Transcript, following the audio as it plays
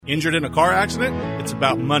Injured in a car accident? It's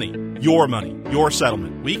about money. Your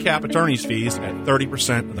settlement. We cap attorney's fees at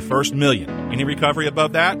 30% of the first $1 million. Any recovery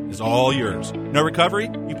above that is all yours. No recovery?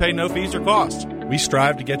 You pay no fees or costs. We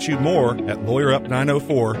strive to get you more at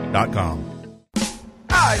lawyerup904.com.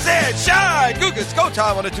 Rise and shine! It's go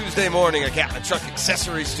time on a Tuesday morning. A Catlin Truck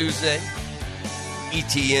Accessories Tuesday.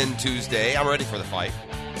 ETN Tuesday. I'm ready for the fight.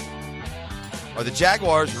 Are the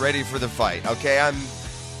Jaguars ready for the fight? Okay, I'm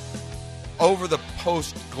over the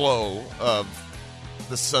post-glow of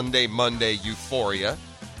the Sunday, Monday euphoria.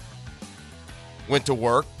 Went to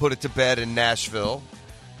work, put it to bed in Nashville,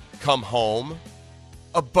 come home,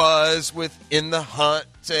 a buzz with In the Hunt,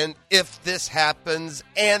 and if this happens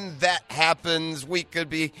and that happens, we could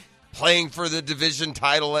be playing for the division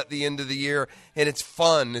title at the end of the year. And it's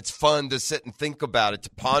fun. It's fun to sit and think about it, to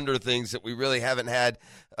ponder things that we really haven't had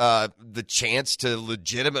the chance to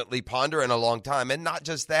legitimately ponder in a long time. And not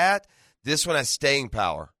just that, this one has staying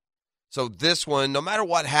power. So this one, no matter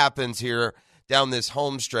what happens here down this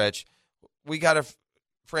home stretch, we got a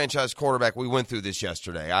franchise quarterback. We went through this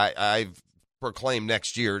yesterday. I've proclaimed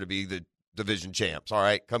next year to be the division champs. All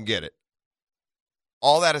right, come get it.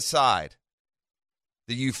 All that aside,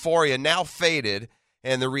 the euphoria now faded,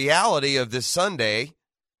 and the reality of this Sunday,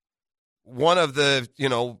 one of the,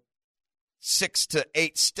 6 to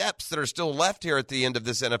 8 steps that are still left here at the end of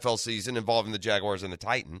this NFL season involving the Jaguars and the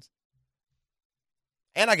Titans,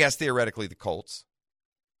 and I guess theoretically the Colts.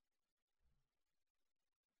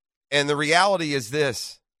 And the reality is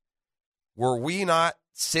this: were we not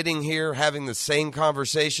sitting here having the same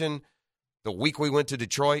conversation the week we went to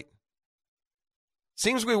Detroit?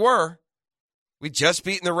 Seems we were. We just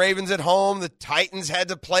beaten the Ravens at home. The Titans had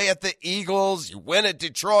to play at the Eagles. You win at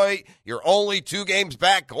Detroit. You're only 2 games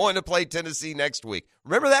back, going to play Tennessee next week.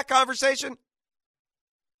 Remember that conversation?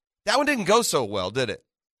 That one didn't go so well, did it?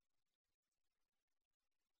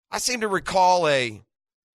 I seem to recall as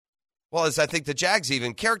I think the Jags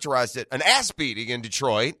even characterized it, an ass beating in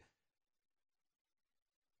Detroit.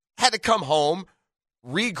 Had to come home,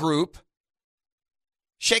 regroup,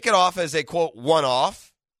 shake it off as a, quote,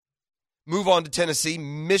 one-off, move on to Tennessee,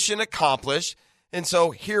 mission accomplished. And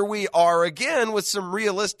so here we are again with some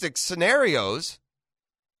realistic scenarios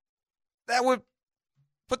that would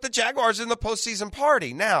put the Jaguars in the postseason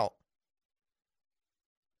party. Now,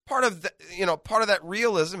 part of that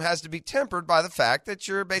realism has to be tempered by the fact that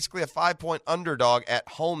you're basically a 5-point underdog at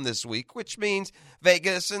home this week, which means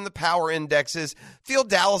Vegas and the power indexes feel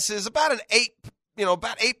Dallas is about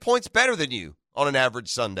 8 points better than you on an average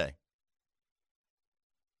Sunday.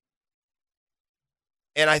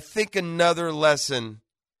 And I think another lesson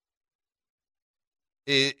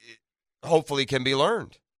hopefully can be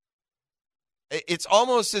learned. It's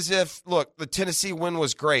almost as if, look, the Tennessee win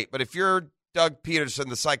was great, but if you're Doug Peterson,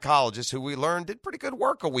 the psychologist, who we learned did pretty good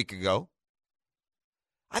work a week ago,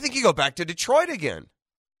 I think you go back to Detroit again.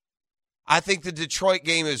 I think the Detroit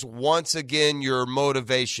game is once again your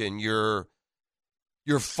motivation, your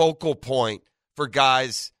focal point for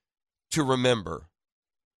guys to remember.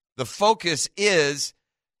 The focus is,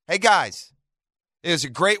 hey, guys, it was a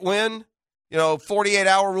great win.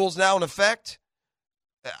 48-hour rule's now in effect.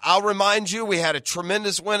 I'll remind you, we had a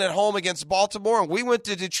tremendous win at home against Baltimore, and we went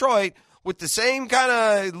to Detroit with the same kind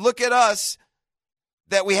of look at us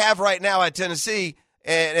that we have right now at Tennessee,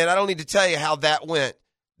 and I don't need to tell you how that went.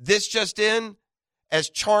 This just in,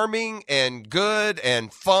 as charming and good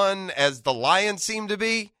and fun as the Lions seem to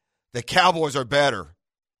be, the Cowboys are better,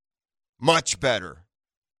 much better.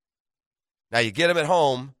 Now, you get them at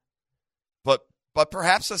home, but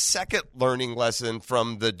perhaps a second learning lesson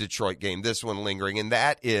from the Detroit game, this one lingering, and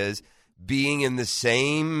that is being in the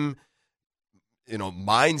same,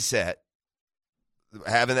 mindset,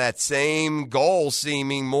 having that same goal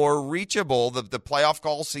seeming more reachable. The playoff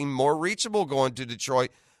goal seemed more reachable going to Detroit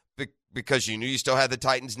because you knew you still had the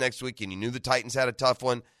Titans next week, and you knew the Titans had a tough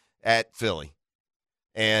one at Philly.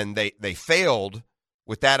 And they failed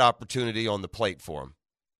with that opportunity on the plate for them.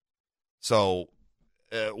 So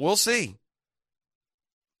we'll see.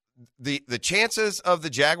 The chances of the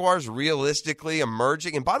Jaguars realistically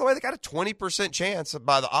emerging, and by the way, they got a 20% chance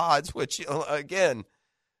by the odds, which, again,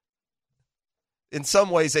 in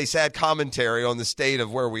some ways a sad commentary on the state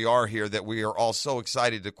of where we are here, that we are all so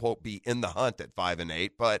excited to, quote, be in the hunt at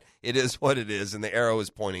 5-8, but it is what it is, and the arrow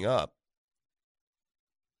is pointing up.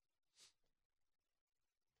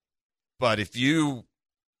 But if you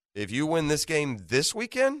win this game this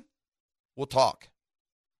weekend, we'll talk.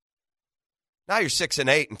 Now you're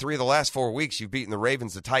 6-8, and 3 of the last 4 weeks you've beaten the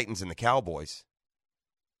Ravens, the Titans, and the Cowboys.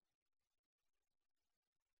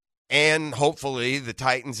 And hopefully the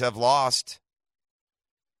Titans have lost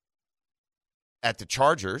at the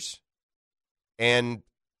Chargers, and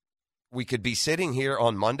we could be sitting here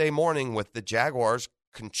on Monday morning with the Jaguars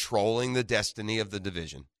controlling the destiny of the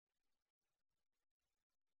division.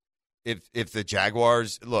 If the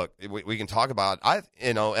Jaguars, look, we can talk about,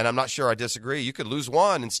 and I'm not sure I disagree. You could lose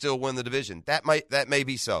one and still win the division. That may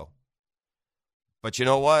be so. But you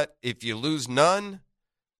know what? If you lose none,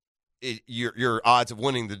 your odds of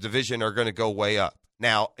winning the division are going to go way up.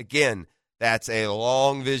 Now, again, that's a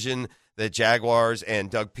long vision that Jaguars and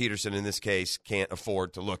Doug Peterson, in this case, can't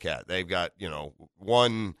afford to look at. They've got,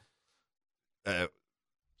 one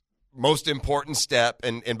most important step.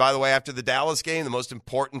 And by the way, after the Dallas game, the most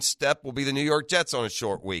important step will be the New York Jets on a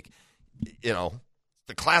short week. The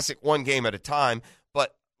classic one game at a time.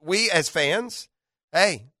 But we as fans,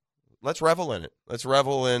 hey, let's revel in it. Let's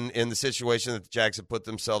revel in the situation that the Jags have put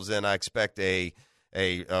themselves in. I expect a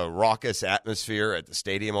raucous atmosphere at the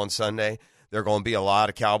stadium on Sunday. There are going to be a lot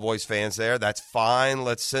of Cowboys fans there. That's fine.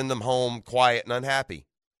 Let's send them home quiet and unhappy.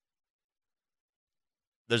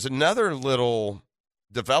 There's another little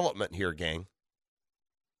development here, gang.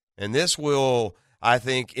 And this will, I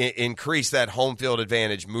think, increase that home field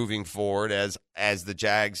advantage moving forward as the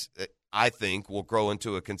Jags, I think, will grow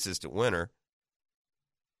into a consistent winner.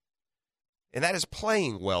 And that is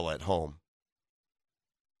playing well at home.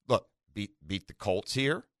 Look, beat the Colts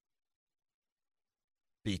here.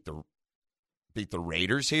 Beat the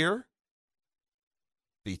Raiders here.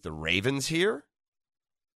 Beat the Ravens here.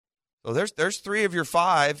 So there's 3 of your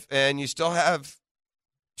 5, and you still have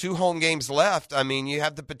 2 home games left. I mean, you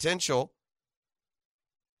have the potential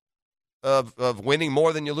of winning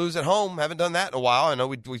more than you lose at home. Haven't done that in a while. I know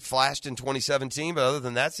we flashed in 2017, but other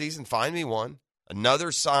than that season, find me one.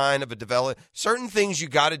 Another sign of a develop. Certain things you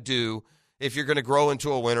got to do if you're going to grow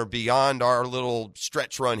into a winner beyond our little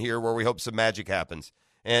stretch run here where we hope some magic happens.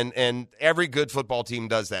 And every good football team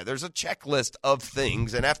does that. There's a checklist of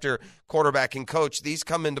things, and after quarterback and coach, these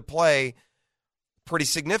come into play pretty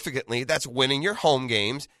significantly. That's winning your home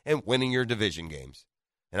games and winning your division games.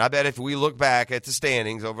 And I bet if we look back at the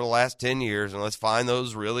standings over the last 10 years, and let's find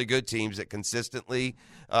those really good teams that consistently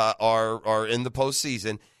are in the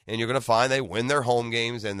postseason, and you're going to find they win their home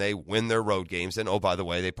games and they win their road games. And, oh, by the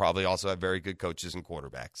way, they probably also have very good coaches and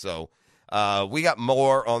quarterbacks. So we got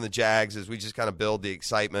more on the Jags as we just kind of build the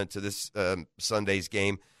excitement to this Sunday's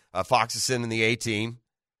game. Fox is sending the A-team,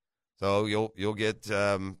 so you'll get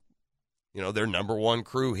their number one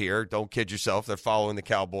crew here. Don't kid yourself; they're following the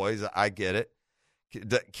Cowboys. I get it.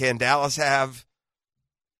 Can Dallas have?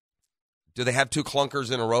 Do they have 2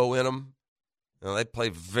 clunkers in a row in them? They play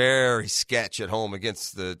very sketch at home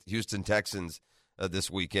against the Houston Texans this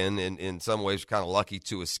weekend. And in some ways, kind of lucky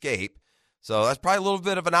to escape. So that's probably a little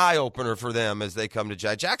bit of an eye-opener for them as they come to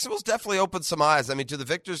Jacksonville's definitely opened some eyes. I mean, to the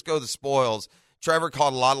victors go the spoils. Trevor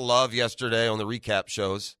caught a lot of love yesterday on the recap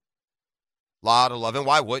shows. A lot of love. And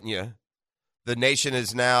why wouldn't you? The nation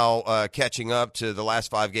is now catching up to the last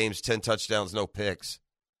 5 games, 10 touchdowns, no picks.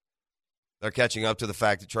 They're catching up to the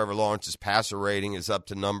fact that Trevor Lawrence's passer rating is up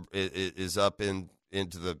into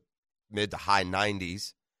the mid to high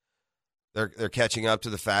 90s. They're catching up to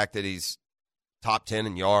the fact that he's top 10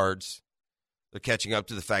 in yards. They're catching up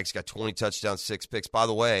to the fact he's got 20 touchdowns, 6 picks. By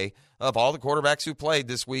the way, of all the quarterbacks who played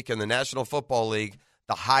this week in the National Football League,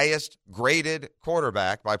 the highest graded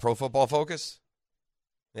quarterback by Pro Football Focus,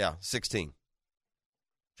 16.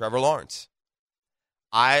 Trevor Lawrence.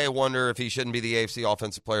 I wonder if he shouldn't be the AFC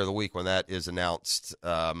Offensive Player of the Week when that is announced.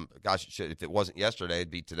 If it wasn't yesterday, it'd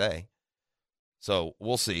be today. So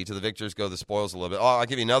we'll see. To the victors go the spoils a little bit. Oh, I'll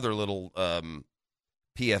give you another little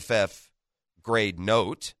PFF grade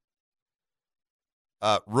note.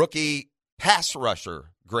 Rookie pass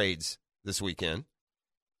rusher grades this weekend.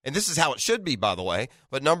 And this is how it should be, by the way.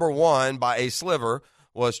 But number 1 by a sliver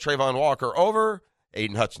was Trayvon Walker over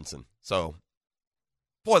Aiden Hutchinson. So,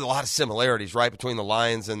 boy, a lot of similarities, right, between the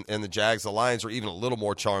Lions and the Jags. The Lions are even a little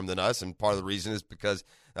more charmed than us, and part of the reason is because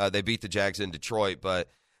they beat the Jags in Detroit. But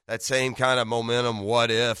that same kind of momentum, what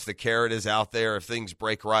if, the carrot is out there, if things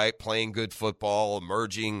break right, playing good football,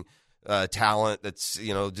 emerging talent. That's,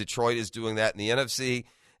 Detroit is doing that in the NFC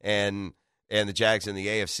and the Jags in the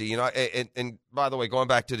AFC. And by the way, going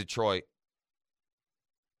back to Detroit,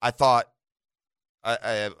 I thought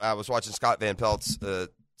I was watching Scott Van Pelt's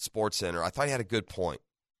Sports Center. I thought he had a good point.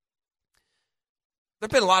 There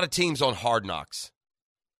have been a lot of teams on Hard Knocks.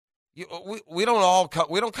 We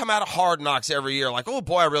don't come out of Hard Knocks every year like, oh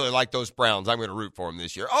boy, I really like those Browns. I'm going to root for them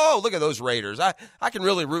this year. Oh, look at those Raiders. I can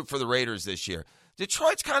really root for the Raiders this year.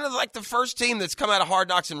 Detroit's kind of like the first team that's come out of Hard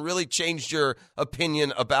Knocks and really changed your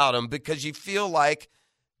opinion about them because you feel like,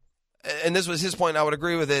 and this was his point, and I would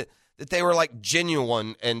agree with it, that they were like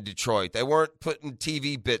genuine in Detroit. They weren't putting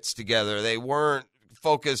TV bits together. They weren't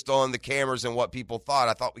focused on the cameras and what people thought.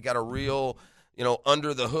 I thought we got a real,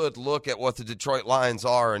 under the hood look at what the Detroit Lions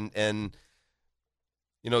are. And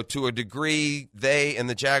to a degree, they and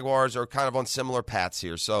the Jaguars are kind of on similar paths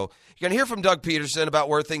here. So you're going to hear from Doug Peterson about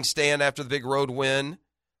where things stand after the big road win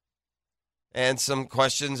and some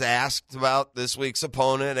questions asked about this week's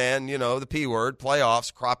opponent and, the P word,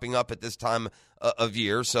 playoffs cropping up at this time of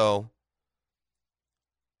year. So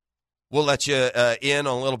we'll let you in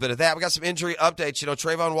on a little bit of that. We got some injury updates.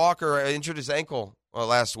 Trayvon Walker injured his ankle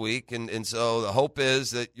last week, and so the hope is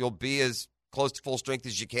that you'll be as close to full strength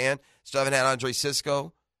as you can. Still haven't had Andre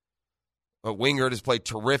Sisco. Wingard has played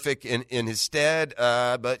terrific in his stead,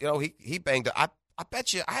 but he banged up. I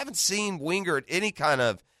bet you I haven't seen Wingard any kind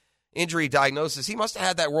of injury diagnosis. He must have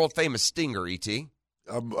had that world famous stinger. Et.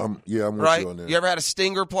 I'm with you on that. You ever had a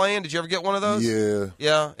stinger playing? Did you ever get one of those?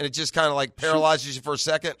 Yeah, and it just kind of like paralyzes you for a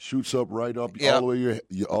second. Shoots up right up all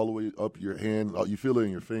the way up your hand. You feel it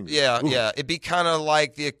in your fingers. Yeah, Ooh. yeah. It'd be kind of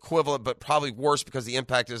like the equivalent, but probably worse because the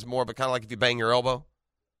impact is more. But kind of like if you bang your elbow,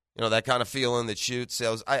 that kind of feeling that shoots.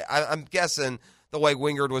 So I'm guessing the way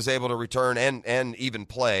Wingard was able to return and even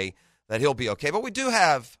play, that he'll be okay. But we do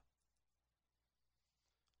have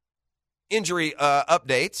injury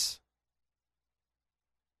updates.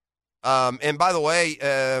 And by the way,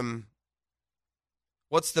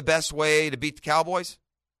 what's the best way to beat the Cowboys?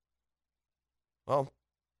 Well,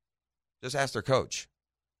 just ask their coach.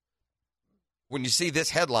 When you see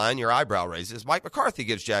this headline, your eyebrow raises. Mike McCarthy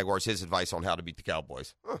gives Jaguars his advice on how to beat the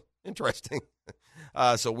Cowboys. Interesting.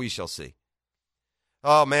 So we shall see.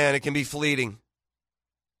 Oh, man, it can be fleeting.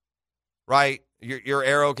 Right? Your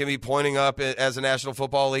arrow can be pointing up as a National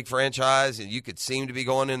Football League franchise, and you could seem to be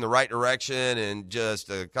going in the right direction in just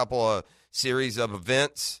a couple of series of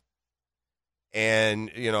events, and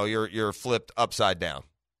you're flipped upside down.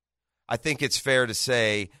 I think it's fair to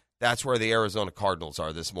say that's where the Arizona Cardinals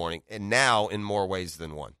are this morning, and now in more ways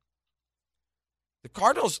than one. The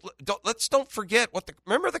Cardinals, don't forget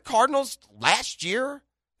remember the Cardinals last year?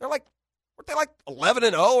 Weren't they like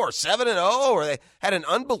 11-0 or 7-0, or they had an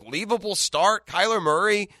unbelievable start? Kyler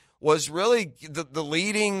Murray was really the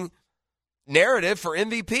leading narrative for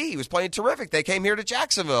MVP. He was playing terrific. They came here to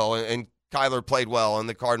Jacksonville, and Kyler played well, and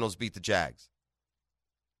the Cardinals beat the Jags.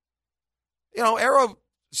 Arrow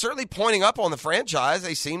certainly pointing up on the franchise.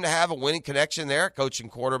 They seem to have a winning connection there. Coach and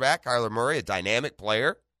quarterback, Kyler Murray, a dynamic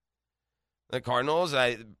player. The Cardinals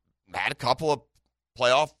had a couple of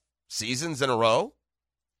playoff seasons in a row.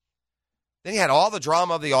 Then he had all the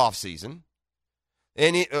drama of the offseason,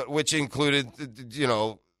 and which included,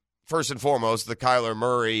 first and foremost, the Kyler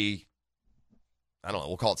Murray, I don't know,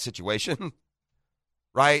 we'll call it situation,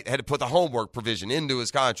 right? Had to put the homework provision into his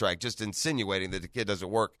contract, just insinuating that the kid doesn't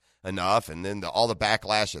work enough. And then all the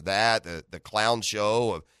backlash of that, the clown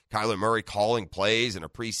show of Kyler Murray calling plays in a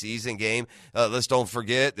preseason game. Let's don't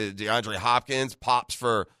forget that DeAndre Hopkins pops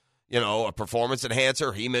for, a performance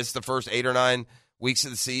enhancer. He missed the first 8 or 9 weeks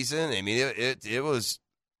of the season. I mean, it was,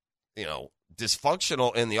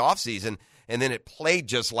 dysfunctional in the offseason, and then it played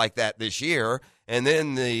just like that this year. And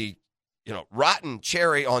then the, rotten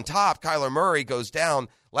cherry on top, Kyler Murray goes down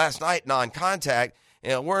last night, non-contact,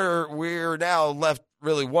 and we're now left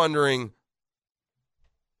really wondering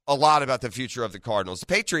a lot about the future of the Cardinals. The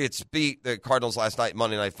Patriots beat the Cardinals last night,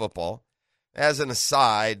 Monday Night Football. As an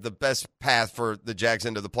aside, the best path for the Jags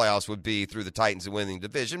into the playoffs would be through the Titans and winning the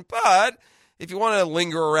division, but if you want to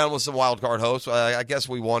linger around with some wild card hopes, I guess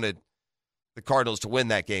we wanted the Cardinals to win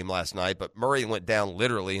that game last night, but Murray went down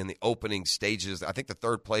literally in the opening stages. I think the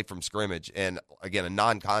third play from scrimmage, and again, a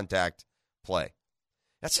non-contact play.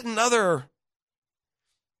 That's another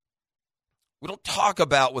we don't talk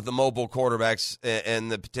about with the mobile quarterbacks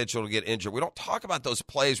and the potential to get injured. We don't talk about those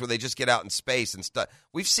plays where they just get out in space and stuff.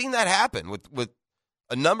 We've seen that happen with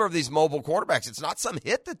a number of these mobile quarterbacks. It's not some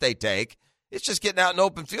hit that they take. It's just getting out in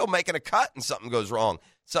open field, making a cut, and something goes wrong.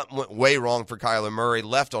 Something went way wrong for Kyler Murray.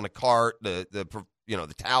 Left on a cart, the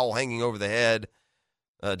towel hanging over the head,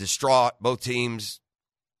 distraught. Both teams,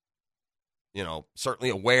 certainly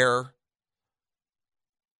aware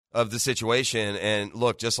of the situation. And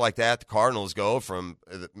look, just like that, the Cardinals go from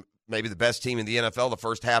maybe the best team in the NFL the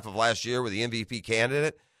first half of last year with the MVP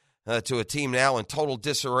candidate to a team now in total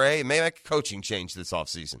disarray. It may make a coaching change this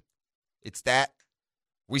offseason. It's that.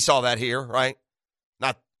 We saw that here, right?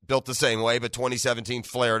 Not built the same way, but 2017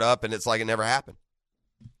 flared up, and it's like it never happened.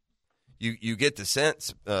 You get the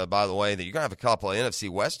sense, by the way, that you're going to have a couple of NFC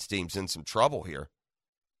West teams in some trouble here.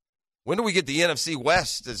 When do we get the NFC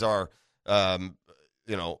West as our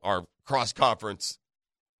cross-conference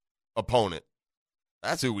opponent?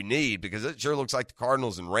 That's who we need because it sure looks like the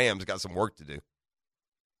Cardinals and Rams got some work to do.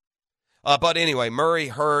 But anyway, Murray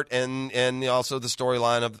hurt, and also the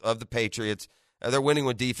storyline of the Patriots. They're winning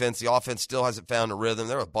with defense. The offense still hasn't found a rhythm.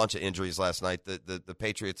 There were a bunch of injuries last night. The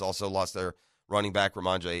Patriots also lost their running back,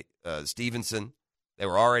 Ramondre Stevenson. They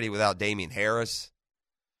were already without Damian Harris.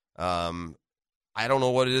 I don't know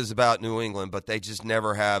what it is about New England, but they just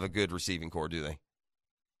never have a good receiving core, do they?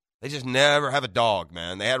 They just never have a dog,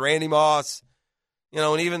 man. They had Randy Moss,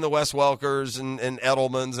 and even the Wes Welkers and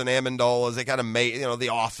Edelmans and Amendolas, they kind of made, the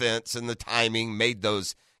offense and the timing made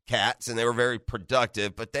those cats, and they were very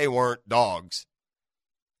productive, but they weren't dogs.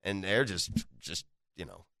 And they're just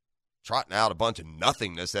trotting out a bunch of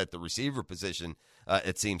nothingness at the receiver position,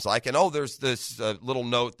 it seems like. And, there's this little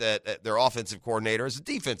note that their offensive coordinator is a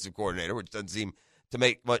defensive coordinator, which doesn't seem to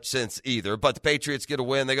make much sense either. But the Patriots get a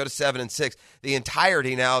win. They go to 7-6. The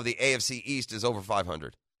entirety now of the AFC East is over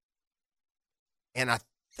 500. And I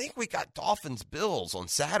think we got Dolphins-Bills on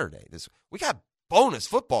Saturday. We got bonus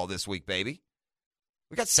football this week, baby.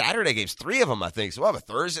 We got Saturday games, 3 of them, I think. So we'll have a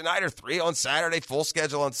Thursday night or 3 on Saturday, full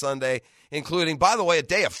schedule on Sunday, including, by the way, a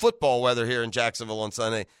day of football weather here in Jacksonville on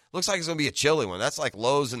Sunday. Looks like it's going to be a chilly one. That's like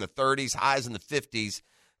lows in the 30s, highs in the 50s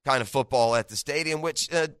kind of football at the stadium, which,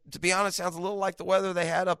 to be honest, sounds a little like the weather they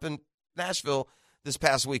had up in Nashville this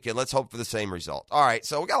past weekend. Let's hope for the same result. All right,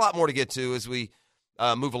 so we got a lot more to get to as we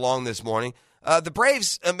move along this morning. The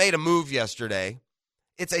Braves made a move yesterday.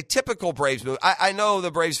 It's a typical Braves move. I know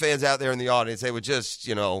the Braves fans out there in the audience, they would just,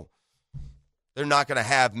 they're not going to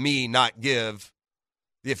have me not give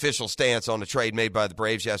the official stance on the trade made by the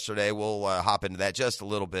Braves yesterday. We'll hop into that just a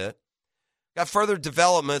little bit. Got further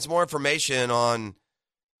developments, more information on,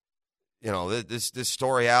 this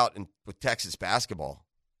story out with Texas basketball.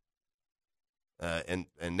 And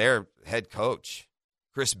their head coach,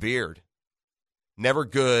 Chris Beard, never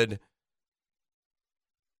good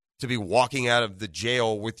to be walking out of the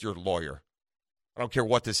jail with your lawyer. I don't care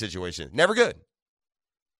what the situation is. Never good.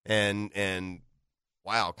 And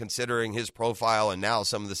wow, considering his profile and now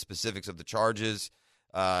some of the specifics of the charges,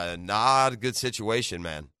 not a good situation,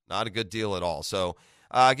 man. Not a good deal at all. So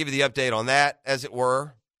I'll give you the update on that, as it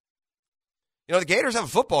were. The Gators have a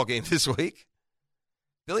football game this week.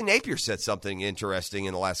 Billy Napier said something interesting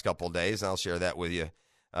in the last couple of days, and I'll share that with you.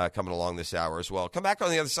 Coming along this hour as well. Come back on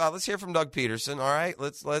the other side. Let's hear from Doug Peterson. All right,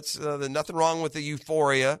 let's. There's nothing wrong with the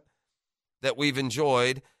euphoria that we've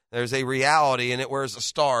enjoyed. There's a reality, and it wears a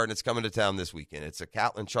star, and it's coming to town this weekend. It's a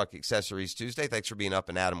Catlin Truck Accessories Tuesday. Thanks for being up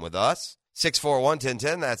and at 'em with us.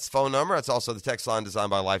 641-1010. That's the phone number. That's also the text line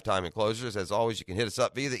designed by Lifetime Enclosures. As always, you can hit us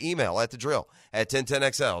up via the email at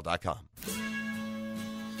thedrill@1010xl.com.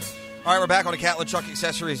 All right, we're back on a Catlin Truck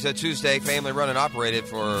Accessories Tuesday, family run and operated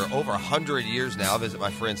for over 100 years now. Visit my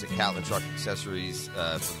friends at Catlin Truck Accessories for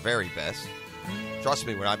the very best. Trust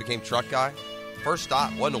me, when I became truck guy, first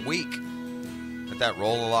stop, wasn't a week. Got that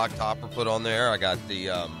rolling lock topper put on there. I got the,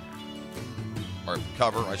 or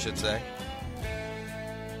cover, I should say.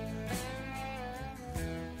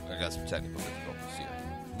 I got some technical difficulties here.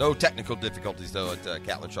 No technical difficulties, though, at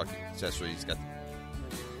Catlin Truck Accessories. Got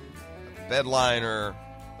the bed liner,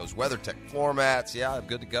 those WeatherTech floor mats. Yeah, I'm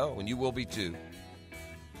good to go. And you will be, too,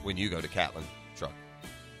 when you go to Catlin Truck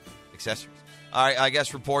Accessories. All right, I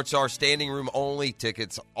guess reports are standing room only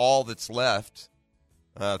tickets, all that's left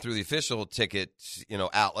through the official ticket,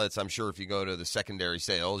 outlets. I'm sure if you go to the secondary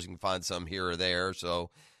sales, you can find some here or there.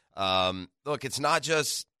 So, look, it's not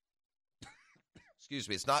just,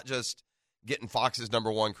 it's not just getting Fox's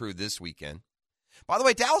 #1 crew this weekend. By the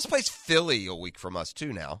way, Dallas plays Philly a week from us,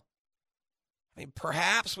 too, now. I mean,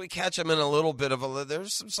 perhaps we catch them in a little bit of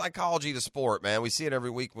there's some psychology to sport, man. We see it every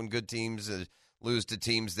week when good teams lose to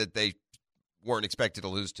teams that they weren't expected to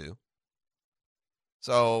lose to.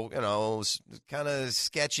 So, it was kind of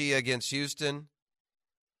sketchy against Houston.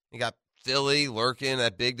 You got Philly lurking,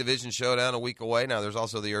 that big division showdown a week away. Now, there's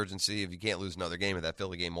also the urgency if you can't lose another game, and that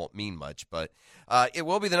Philly game won't mean much. But it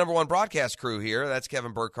will be the #1 broadcast crew here. That's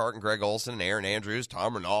Kevin Burkhardt and Greg Olson and Aaron Andrews,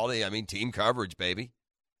 Tom Rinaldi. I mean, team coverage, baby.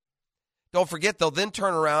 Don't forget, they'll then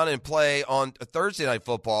turn around and play on Thursday Night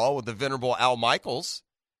Football with the venerable Al Michaels,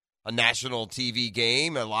 a national TV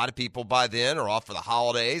game. A lot of people by then are off for the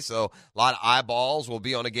holidays, so a lot of eyeballs will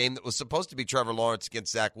be on a game that was supposed to be Trevor Lawrence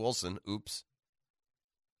against Zach Wilson. Oops.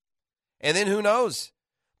 And then who knows?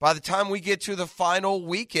 By the time we get to the final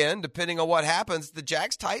weekend, depending on what happens, the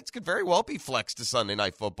Jags-Titans could very well be flexed to Sunday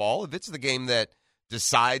Night Football. If it's the game that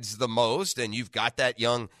decides the most and you've got that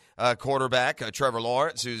young quarterback, Trevor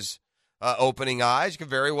Lawrence, who's opening eyes, you could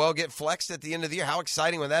very well get flexed at the end of the year. How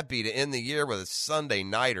exciting would that be to end the year with a Sunday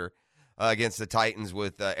nighter against the Titans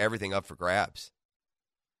with everything up for grabs?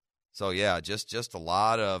 So, yeah, just a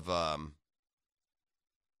lot of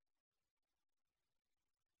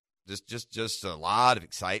just a lot of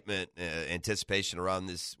excitement, anticipation around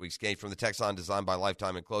this week's game from the text line designed by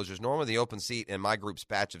Lifetime Enclosures. Normally, the open seat in my group's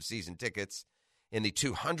batch of season tickets in the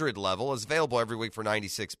 200 level is available every week for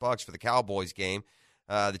 $96 for the Cowboys game.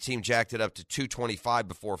 The team jacked it up to $225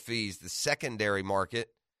 before fees. The secondary market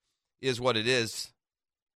is what it is.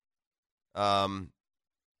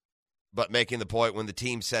 But making the point, when the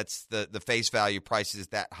team sets the face value prices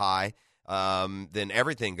that high, then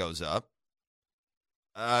everything goes up.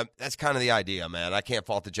 That's kind of the idea, man. I can't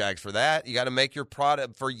fault the Jags for that. You got to make your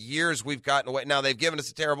product. For years, we've gotten away. Now, they've given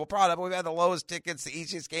us a terrible product, but we've had the lowest tickets, the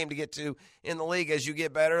easiest game to get to in the league. As you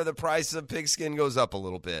get better, the price of pigskin goes up a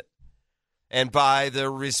little bit. And by the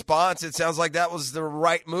response, it sounds like that was the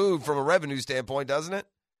right move from a revenue standpoint, doesn't it?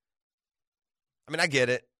 I mean, I get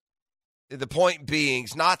it. The point being,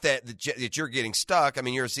 it's not that you're getting stuck. I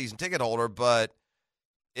mean, you're a season ticket holder, but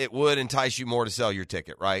it would entice you more to sell your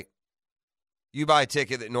ticket, right? You buy a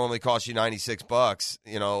ticket that normally costs you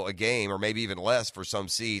 $96, a game, or maybe even less for some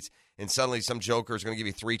seats, and suddenly some joker is going to give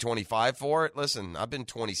you $325 for it. Listen, I've been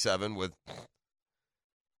 27 with,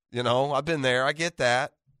 I've been there. I get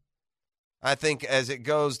that. I think as it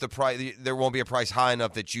goes, there won't be a price high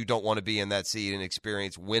enough that you don't want to be in that seat and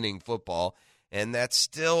experience winning football, and that's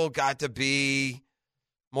still got to be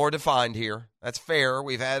more defined here. That's fair.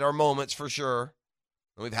 We've had our moments for sure.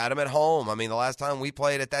 We've had them at home. I mean, the last time we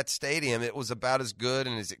played at that stadium, it was about as good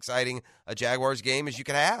and as exciting a Jaguars game as you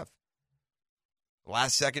could have.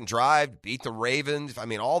 Last-second drive, beat the Ravens. I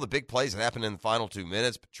mean, all the big plays that happened in the final 2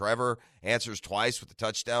 minutes. But Trevor answers twice with the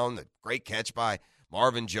touchdown, the great catch by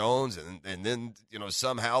Marvin Jones, and then,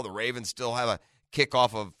 somehow the Ravens still have a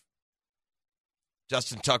kickoff of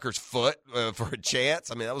Justin Tucker's foot for a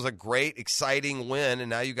chance. I mean, that was a great, exciting win, and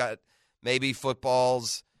now you got maybe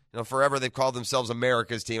football's, forever they've called themselves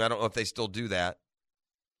America's team. I don't know if they still do that.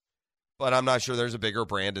 But I'm not sure there's a bigger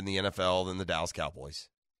brand in the NFL than the Dallas Cowboys.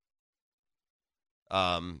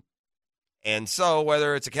 And so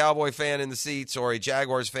whether it's a Cowboy fan in the seats or a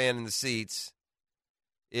Jaguars fan in the seats,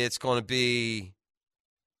 it's going to be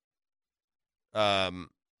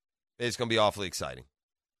awfully exciting.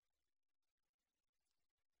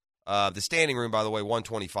 The standing room, by the way,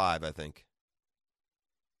 125, I think.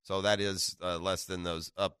 So that is less than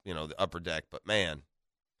those the upper deck. But, man,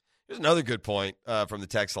 here's another good point from the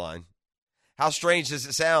text line. How strange does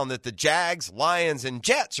it sound that the Jags, Lions, and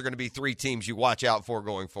Jets are going to be three teams you watch out for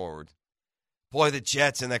going forward? Boy, the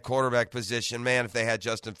Jets in that quarterback position, man, if they had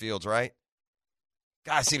Justin Fields, right?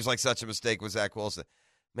 God, seems like such a mistake with Zach Wilson.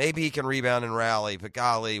 Maybe he can rebound and rally, but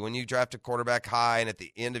golly, when you draft a quarterback high and at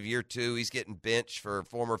the end of year 2 he's getting benched for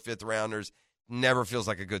former fifth-rounders, never feels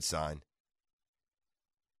like a good sign.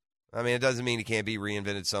 I mean, it doesn't mean he can't be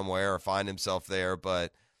reinvented somewhere or find himself there,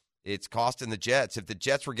 but it's costing the Jets. If the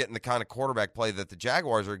Jets were getting the kind of quarterback play that the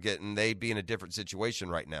Jaguars are getting, they'd be in a different situation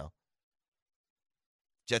right now.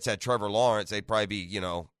 Jets had Trevor Lawrence, they'd probably be,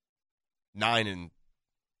 9-3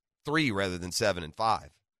 rather than 7-5.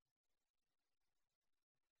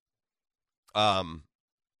 All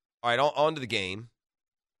right, on to the game.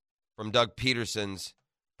 From Doug Peterson's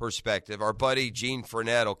perspective, our buddy Gene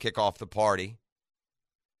Fournette will kick off the party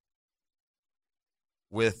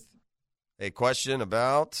with a question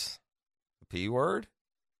about the P word.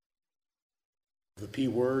 The P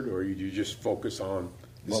word, or you just focus on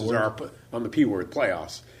on the P word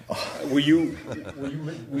playoffs? Will you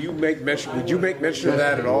make mention? Would you make mention of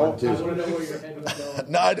that at all?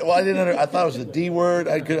 No, I didn't. I thought it was the D word.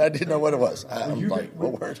 I didn't know what it was. I'm like,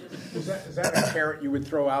 what word? Is that a carrot you would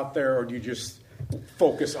throw out there, or do you just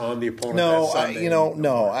focus on the opponent?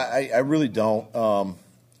 No, I really don't.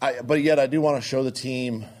 But yet I do want to show the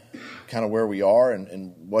team kind of where we are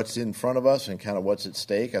and what's in front of us and kind of what's at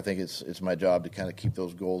stake. I think it's my job to kind of keep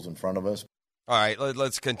those goals in front of us. All right,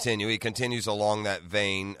 let's continue. He continues along that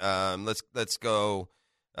vein. Let's go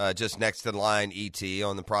just next to the line, ET,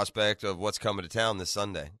 on the prospect of what's coming to town this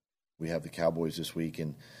Sunday. We have the Cowboys this week,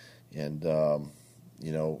 and they're,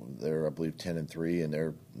 I believe, 10-3,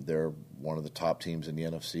 and they're one of the top teams in the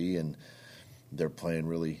NFC, and they're playing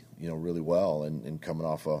really well and coming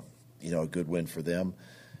off a good win for them,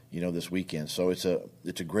 this weekend. So it's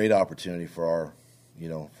a great opportunity for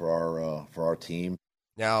our team.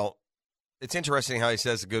 Now, it's interesting how he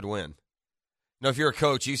says a good win. If you're a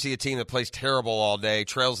coach, you see a team that plays terrible all day,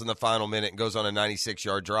 trails in the final minute, and goes on a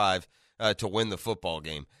 96-yard drive to win the football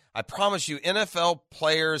game. I promise you, NFL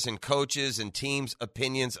players and coaches and teams'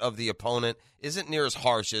 opinions of the opponent isn't near as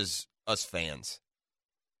harsh as us fans.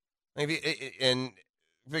 Maybe, and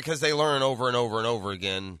because they learn over and over and over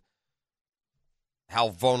again how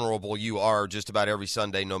vulnerable you are just about every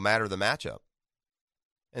Sunday, no matter the matchup.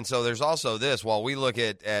 And so there's also this, while we look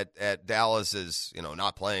at Dallas as,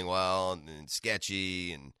 not playing well and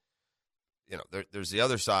sketchy, and, there's the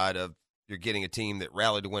other side of you're getting a team that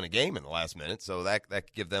rallied to win a game in the last minute. So that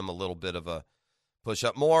could give them a little bit of a push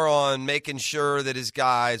up. More on making sure that his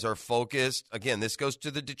guys are focused. Again, this goes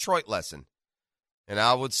to the Detroit lesson. And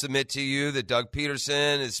I would submit to you that Doug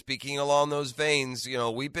Peterson is speaking along those veins.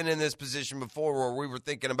 We've been in this position before where we were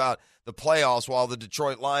thinking about the playoffs while the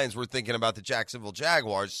Detroit Lions were thinking about the Jacksonville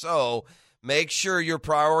Jaguars. So make sure your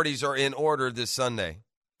priorities are in order this Sunday.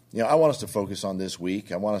 I want us to focus on this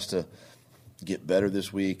week. I want us to get better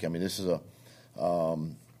this week. I mean, this is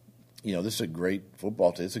this is a great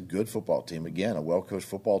football team. It's a good football team. Again, a well-coached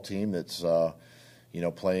football team that's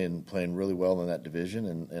playing really well in that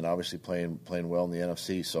division, and obviously playing well in the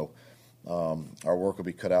NFC. So our work will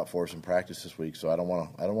be cut out for us in practice this week. So I don't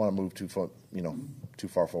want to move too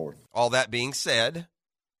far forward. All that being said,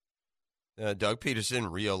 Doug Peterson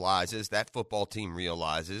realizes, that football team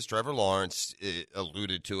realizes, Trevor Lawrence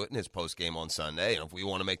alluded to it in his postgame on Sunday, and if we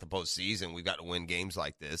want to make the postseason, we've got to win games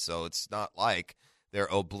like this. So it's not like they're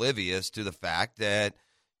oblivious to the fact that,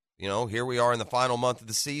 here we are in the final month of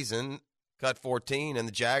the season, cut 14, and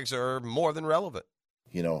the Jags are more than relevant.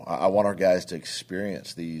 I want our guys to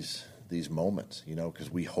experience these moments, because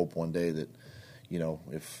we hope one day that,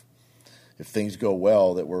 if things go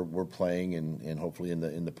well, that we're playing and hopefully in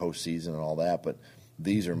the postseason and all that. But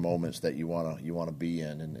these are moments that you want to be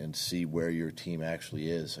in and see where your team actually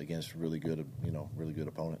is against really good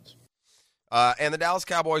opponents. And the Dallas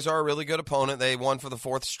Cowboys are a really good opponent. They won for the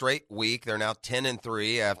fourth straight week. They're now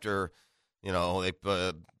 10-3 after,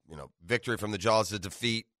 victory from the jaws of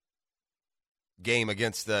defeat game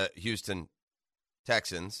against the Houston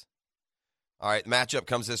Texans. All right, the matchup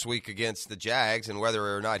comes this week against the Jags, and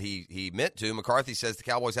whether or not he meant to, McCarthy says the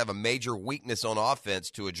Cowboys have a major weakness on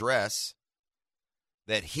offense to address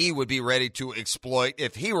that he would be ready to exploit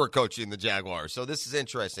if he were coaching the Jaguars. So this is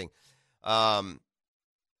interesting.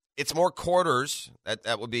 It's more quarters.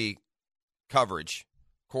 That would be coverage.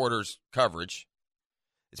 Quarters coverage.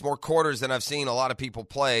 It's more quarters than I've seen a lot of people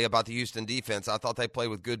play about the Houston defense. I thought they played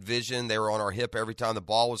with good vision. They were on our hip every time the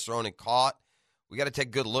ball was thrown and caught. We got to take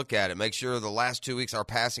a good look at it. Make sure the last 2 weeks our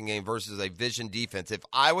passing game versus a vision defense. If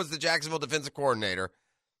I was the Jacksonville defensive coordinator,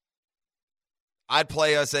 I'd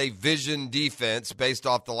play us a vision defense based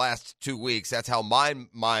off the last 2 weeks. That's how my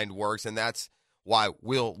mind works, and that's why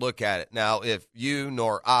we'll look at it. Now, if you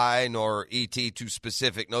nor I nor ET too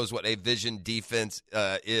specific knows what a vision defense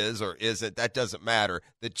is or isn't, that doesn't matter.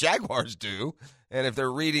 The Jaguars do. And if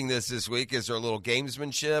they're reading this week, is there a little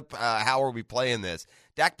gamesmanship? How are we playing this?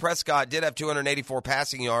 Dak Prescott did have 284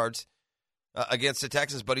 passing yards against the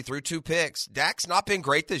Texans, but he threw 2 picks. Dak's not been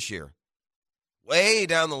great this year. Way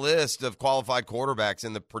down the list of qualified quarterbacks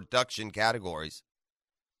in the production categories.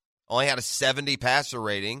 Only had a 70 passer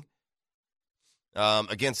rating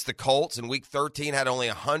against the Colts in Week 13. Had only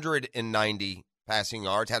 190 passing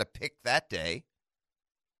yards. Had a pick that day.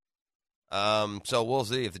 So we'll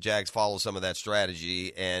see if the Jags follow some of that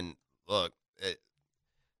strategy. And look,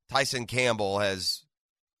 Tyson Campbell has,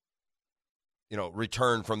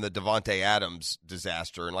 returned from the Devontae Adams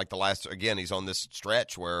disaster. And like the last, again, he's on this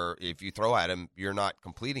stretch where if you throw at him, you're not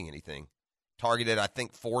completing anything. Targeted, I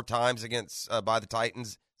think, 4 times against by the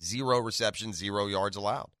Titans, 0 receptions, 0 yards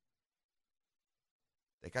allowed.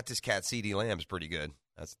 They got this cat, CeeDee Lamb's pretty good.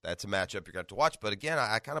 That's a matchup you're going to have to watch. But again,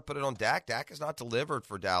 I kind of put it on Dak. Dak has not delivered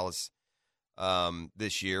for Dallas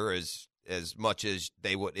this year as much as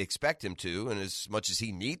they would expect him to and as much as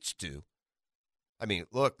he needs to. I mean,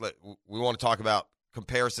 look, we want to talk about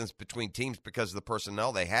comparisons between teams because of the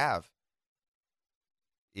personnel they have.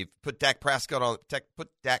 If put Dak Prescott on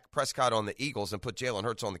the Eagles and put Jalen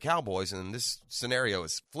Hurts on the Cowboys, and this scenario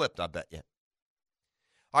is flipped, I bet you.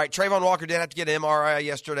 All right, Trayvon Walker did have to get an MRI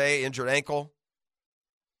yesterday, injured ankle.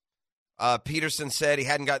 Peterson said he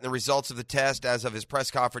hadn't gotten the results of the test as of his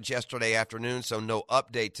press conference yesterday afternoon, so no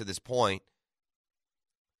update to this point.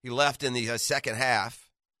 He left in the second half.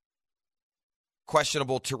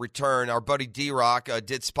 Questionable to return. Our buddy D-Rock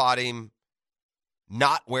did spot him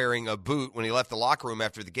not wearing a boot when he left the locker room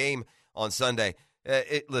after the game on Sunday.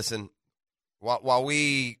 Listen, while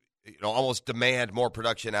we almost demand more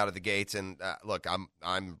production out of the gates, and look,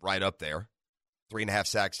 I'm right up there, 3.5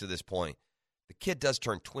 sacks to this point. The kid does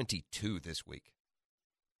turn 22 this week.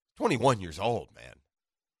 21 years old, man.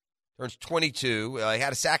 Turns 22. He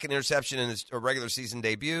had a sack and interception in his regular season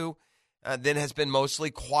debut. Then has been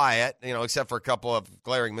mostly quiet, except for a couple of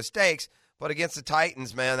glaring mistakes. But against the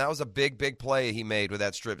Titans, man, that was a big, big play he made with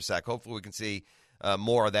that strip sack. Hopefully we can see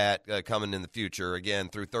more of that coming in the future. Again,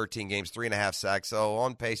 through 13 games, 3.5 sacks. So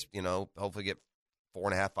on pace, hopefully get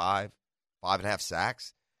 4.5, 5.5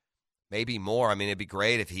 sacks, maybe more. I mean, it'd be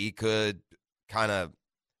great if he could kind of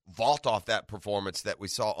vault off that performance that we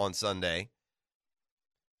saw on Sunday.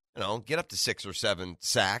 Get up to 6 or 7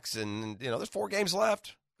 sacks, and, there's 4 games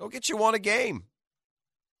left. Go get you one a game.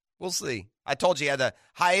 We'll see. I told you he had the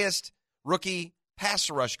highest rookie pass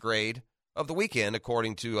rush grade of the weekend,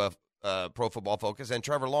 according to Pro Football Focus, and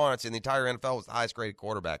Trevor Lawrence in the entire NFL was the highest graded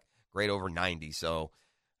quarterback, grade over 90. So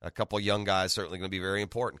a couple of young guys certainly going to be very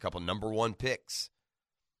important, a couple of number 1 picks.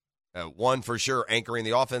 One for sure anchoring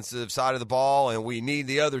the offensive side of the ball, and we need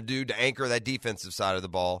the other dude to anchor that defensive side of the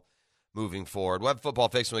ball moving forward. We'll have Football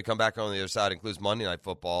Fix when we come back on the other side. It includes Monday Night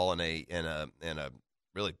Football and a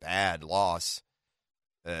really bad loss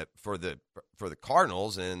for the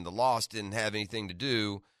Cardinals, and the loss didn't have anything to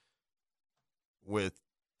do with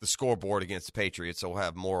the scoreboard against the Patriots, so we'll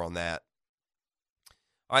have more on that.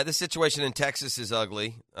 All right, the situation in Texas is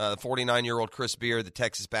ugly. The 49-year-old Chris Beard, the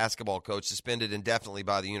Texas basketball coach, suspended indefinitely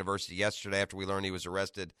by the university yesterday after we learned he was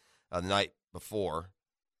arrested the night before.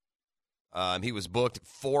 He was booked at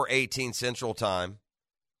 4:18 Central Time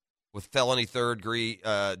with felony third-degree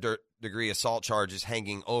assault charges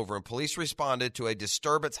hanging over him. Police responded to a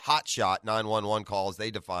disturbance hotshot 911 call, as they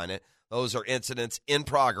define it. Those are incidents in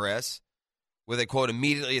progress with a, quote,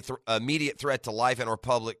 immediate threat to life and or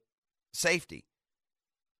public safety.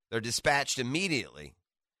 They're dispatched immediately.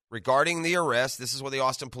 Regarding the arrest, this is what the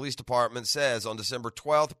Austin Police Department says. On December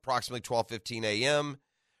 12th, approximately 12:15 a.m.,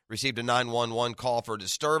 received a 911 call for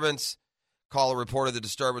disturbance. Caller reported the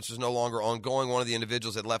disturbance was no longer ongoing. One of the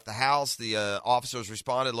individuals had left the house. The officers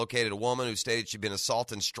responded, located a woman who stated she'd been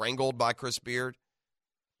assaulted and strangled by Chris Beard.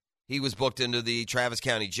 He was booked into the Travis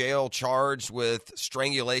County Jail, charged with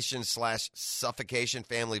strangulation/suffocation,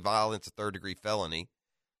 family violence, a third-degree felony.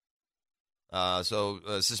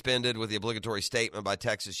 Suspended with the obligatory statement by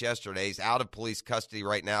Texas yesterday. He's out of police custody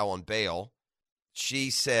right now on bail. She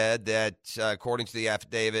said that, according to the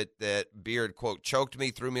affidavit, that Beard, quote, choked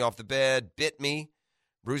me, threw me off the bed, bit me,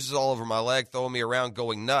 bruises all over my leg, throwing me around,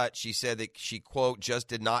 going nuts. She said that she, quote, just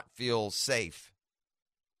did not feel safe.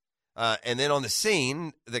 And then on the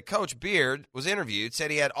scene, the coach, Beard, was interviewed,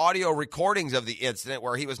 said he had audio recordings of the incident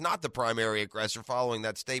where he was not the primary aggressor. Following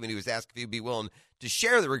that statement, he was asked if he'd be willing to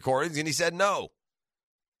share the recordings, and he said no.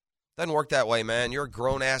 Doesn't work that way, man. You're a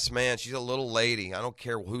grown-ass man. She's a little lady. I don't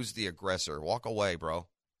care who's the aggressor. Walk away, bro.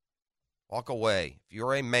 Walk away. If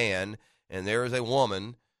you're a man and there is a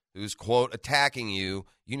woman who's, quote, attacking you,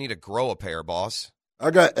 you need to grow a pair, boss.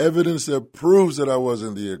 I got evidence that proves that I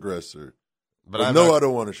wasn't the aggressor. But I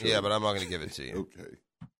don't want to show you. But I'm not going to give it to you. Okay.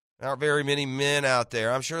 There aren't very many men out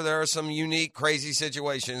there. I'm sure there are some unique, crazy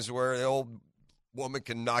situations where the old woman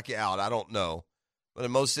can knock you out. I don't know. But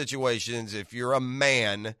in most situations, if you're a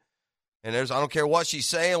man, and I don't care what she's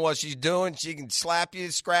saying, what she's doing, she can slap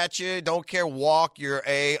you, scratch you, don't care, walk your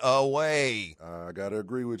away. I got to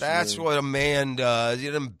agree with you. That's what a man does. He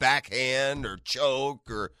doesn't backhand or choke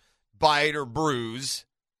or bite or bruise.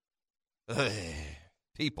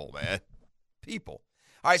 People, man. People.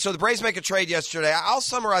 All right, so the Braves make a trade yesterday. I'll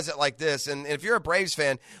summarize it like this, and if you're a Braves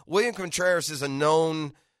fan, William Contreras is a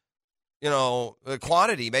known,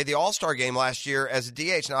 quantity. Made the All-Star game last year as a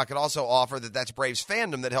DH. Now, I could also offer that that's Braves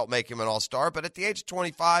fandom that helped make him an All-Star, but at the age of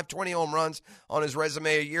 25, 20 home runs on his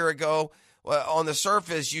resume a year ago, on the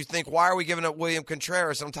surface, you think, why are we giving up William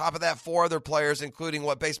Contreras? On top of that, 4 other players, including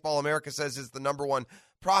what Baseball America says is the number 1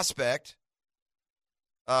 prospect,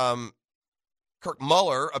 Kirk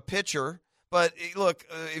Muller, a pitcher. But, look,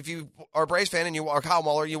 if you are a Braves fan and you are Kyle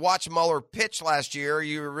Muller, you watch Muller pitch last year,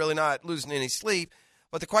 you're really not losing any sleep.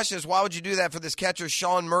 But the question is, why would you do that for this catcher,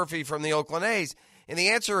 Sean Murphy from the Oakland A's? And the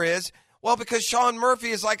answer is, well, because Sean Murphy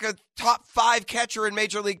is like a top 5 catcher in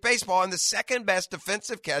Major League Baseball and the second best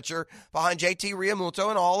defensive catcher behind JT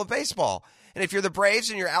Realmuto in all of baseball. And if you're the Braves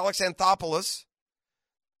and you're Alex Anthopoulos,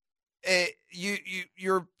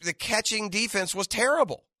 the catching defense was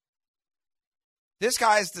terrible. This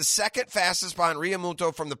guy is the second fastest behind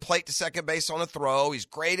Realmuto from the plate to second base on a throw. He's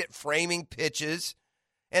great at framing pitches.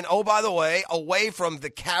 And, oh, by the way, away from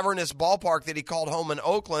the cavernous ballpark that he called home in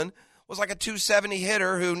Oakland, was like a 270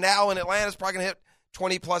 hitter who now in Atlanta is probably going to hit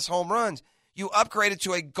 20-plus home runs. You upgraded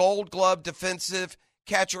to a Gold Glove defensive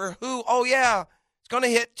catcher who, oh, yeah, is going to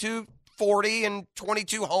hit 240 and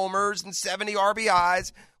 22 homers and 70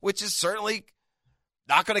 RBIs, which is certainly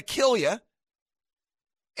not going to kill you.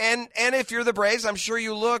 And if you're the Braves, I'm sure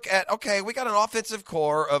you look at, okay, we got an offensive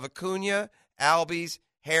core of Acuna, Albies,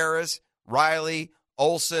 Harris, Riley,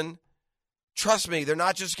 Olsen. Trust me, they're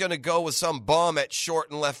not just going to go with some bum at short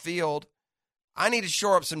and left field. I need to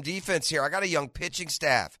shore up some defense here. I got a young pitching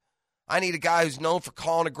staff. I need a guy who's known for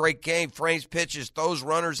calling a great game, frames pitches, throws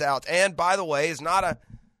runners out, and, by the way, is not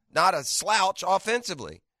a slouch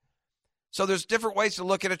offensively. So there's different ways to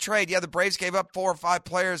look at a trade. Yeah, the Braves gave up 4 or 5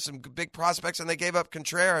 players, some big prospects, and they gave up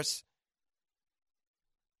Contreras.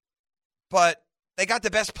 But they got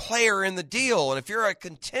the best player in the deal. And if you're a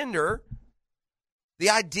contender, the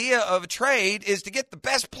idea of a trade is to get the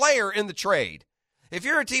best player in the trade. If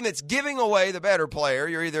you're a team that's giving away the better player,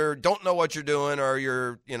 you're either don't know what you're doing or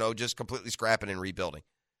you're, just completely scrapping and rebuilding.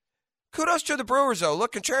 Kudos to the Brewers, though.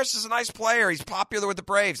 Look, Contreras is a nice player. He's popular with the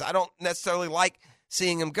Braves. I don't necessarily like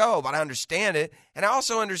seeing him go, but I understand it. And I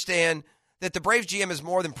also understand that the Braves GM has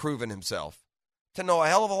more than proven himself to know a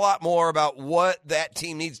hell of a lot more about what that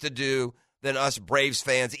team needs to do than us Braves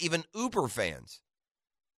fans, even Uber fans.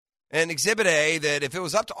 And Exhibit A, that if it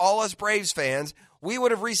was up to all us Braves fans, we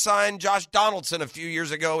would have re-signed Josh Donaldson a few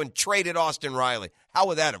years ago and traded Austin Riley. How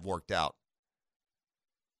would that have worked out?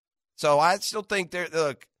 So I still think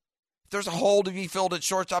if there's a hole to be filled at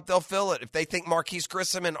shortstop, they'll fill it. If they think Marquise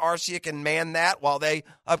Grissom and Arcia can man that while they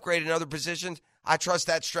upgrade in other positions, I trust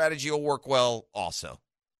that strategy will work well also.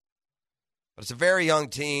 But it's a very young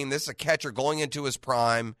team. This is a catcher going into his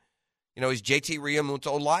prime. He's JT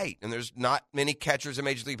Realmuto light, and there's not many catchers in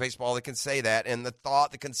Major League Baseball that can say that. And the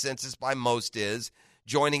consensus by most is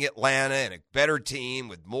joining Atlanta and a better team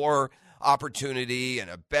with more opportunity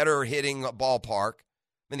and a better hitting ballpark.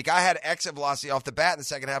 I mean, the guy had exit velocity off the bat in the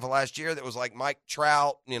second half of last year that was like Mike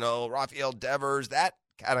Trout, Rafael Devers, that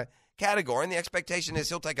kind of category. And the expectation is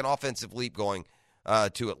he'll take an offensive leap going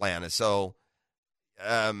to Atlanta. So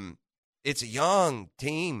it's a young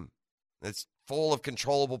team that's full of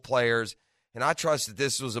controllable players, and I trust that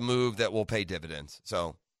this was a move that will pay dividends.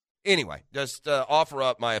 So anyway, just offer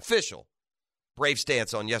up my official Brave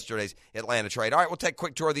stance on yesterday's Atlanta trade. All right, we'll take a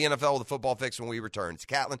quick tour of the NFL with a football fix when we return. It's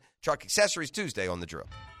Catlin Truck Accessories Tuesday on The Drill.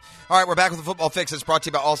 All right, we're back with the football fix. It's brought to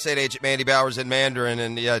you by Allstate agent Mandy Bowers in Mandarin,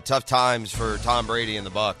 and tough times for Tom Brady and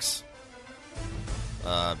the Bucs.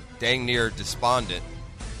 Dang near despondent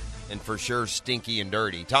and for sure stinky and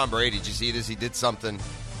dirty. Tom Brady, did you see this? He did something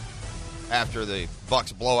after the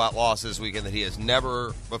Bucs blowout loss this weekend that he has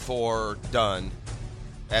never before done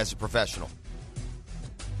as a professional.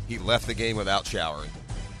 He left the game without showering.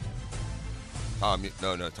 Tom,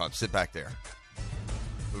 Tom, sit back there.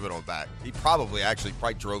 Move it on back. He probably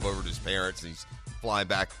drove over to his parents, and he's flying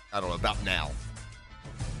back, I don't know, about now.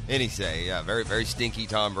 And he say, yeah, very, very stinky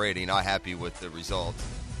Tom Brady, not happy with the result,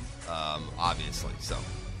 obviously. So,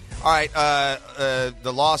 all right,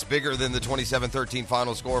 the loss bigger than the 27-13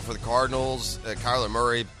 final score for the Cardinals. Kyler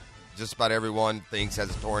Murray, just about everyone thinks,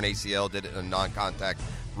 has a torn ACL, did it in a non-contact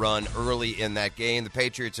run early in that game. The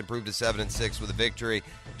Patriots improved to 7-6 with a victory,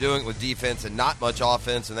 doing it with defense and not much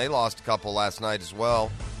offense, and they lost a couple last night as well.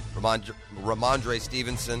 Ramondre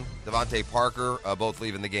Stevenson, Devontae Parker, both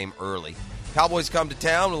leaving the game early. Cowboys come to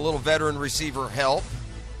town with a little veteran receiver help,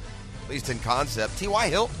 at least in concept. T.Y.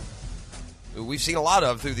 Hilton, who we've seen a lot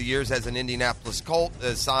of through the years as an Indianapolis Colt,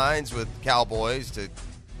 signs with Cowboys to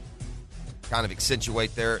kind of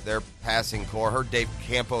accentuate their passing core. Heard Dave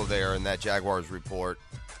Campo there in that Jaguars report,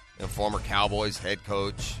 former Cowboys head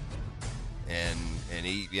coach, and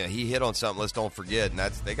he hit on something. Let's don't forget, and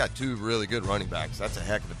they got 2 really good running backs. That's a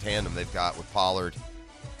heck of a tandem they've got with Pollard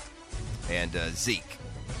and Zeke.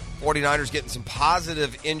 49ers getting some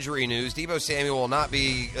positive injury news. Deebo Samuel will not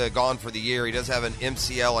be gone for the year. He does have an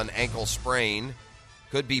MCL and ankle sprain.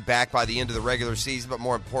 Could be back by the end of the regular season, but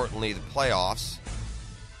more importantly, the playoffs.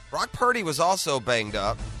 Brock Purdy was also banged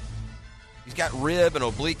up. He's got rib and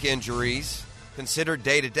oblique injuries, considered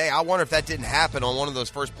day-to-day. I wonder if that didn't happen on one of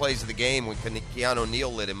those first plays of the game when Keanu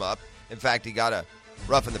Neal lit him up. In fact, he got a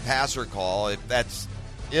roughing the passer call. If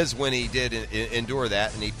is when he did endure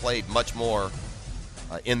that, and he played much more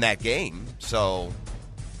in that game. So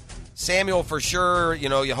Samuel for sure,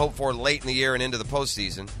 you hope for late in the year and into the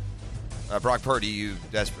postseason. Brock Purdy, you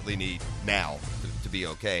desperately need now to be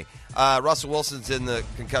okay. Russell Wilson's in the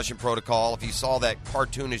concussion protocol. If you saw that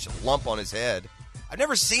cartoonish lump on his head, I've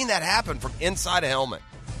never seen that happen from inside a helmet.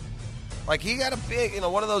 Like, he got a big,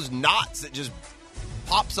 one of those knots that just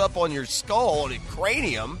pops up on your skull and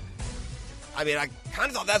cranium. I mean, I kind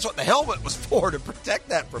of thought that's what the helmet was for, to protect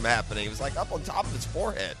that from happening. It was like up on top of his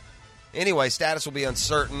forehead. Anyway, status will be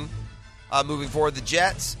uncertain. Moving forward, the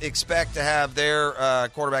Jets expect to have their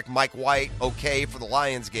quarterback Mike White okay for the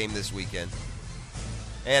Lions game this weekend.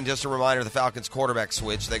 And just a reminder, the Falcons quarterback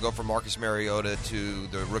switch. They go from Marcus Mariota to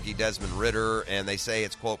the rookie Desmond Ridder, and they say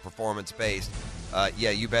it's, quote, performance-based.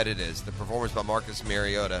 Yeah, you bet it is. The performance by Marcus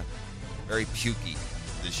Mariota, very pukey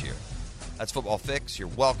this year. That's Football Fix. You're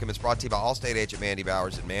welcome. It's brought to you by Allstate agent Mandy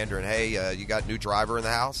Bowers in Mandarin. Hey, you got a new driver in the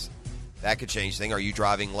house? That could change things. Are you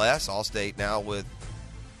driving less? Allstate now with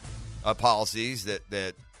policies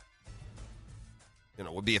that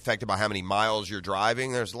would be affected by how many miles you're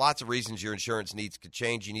driving. There's lots of reasons your insurance needs could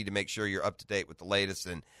change. You need to make sure you're up to date with the latest.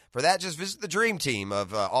 And for that, just visit the dream team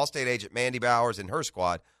of Allstate agent Mandy Bowers and her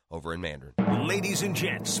squad over in Mandarin. Ladies and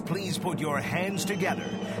gents, please put your hands together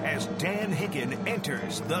as Dan Hicken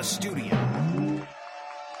enters the studio.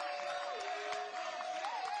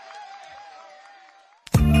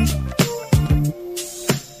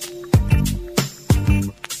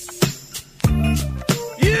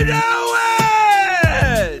 You know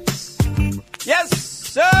it! Yes,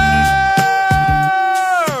 sir!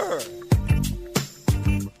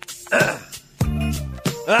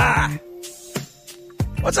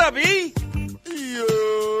 What's up, E?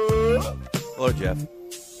 Yeah. Hello, Jeff.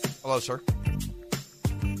 Hello, sir.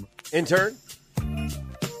 Intern?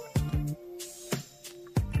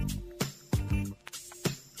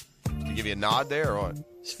 To give you a nod there or what?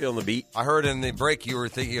 Just feeling the beat. I heard in the break you were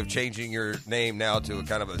thinking of changing your name now to a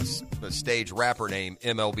kind of a stage rapper name,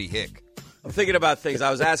 MLB Hick. I'm thinking about things.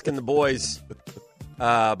 I was asking the boys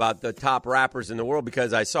about the top rappers in the world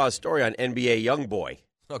because I saw a story on NBA YoungBoy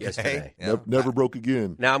yesterday. Yeah. Never broke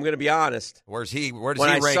again. Now, I'm going to be honest. Where does he rank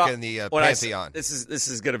in the pantheon? This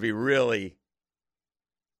is going to be really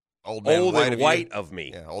old man old white and white of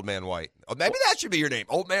me. Yeah, Old Man White. Oh, maybe that should be your name,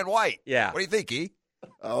 Old Man White. Yeah. What do you think, E?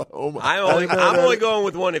 I'm only going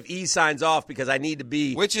with one if E signs off because I need to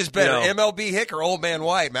be. Which is better, MLB Hick or Old Man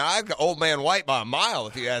White? Man, I've got Old Man White by a mile,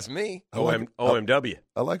 if you ask me. OMW.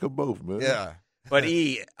 I like them both, man. Yeah. But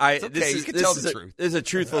E, you can tell the truth. This is a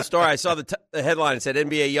truthful story. I saw the headline. It said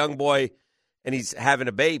NBA YoungBoy, and he's having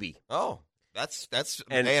a baby. Oh, that's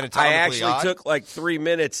and anatomically I actually odd. took like 3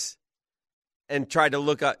 minutes and tried to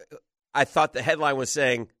look up. I thought the headline was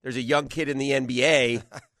saying there's a young kid in the NBA.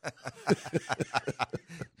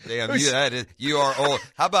 Damn, you are old.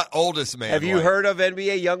 How about oldest man? Have you White? heard of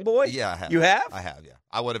NBA YoungBoy? Yeah, I have. You have? I have, yeah.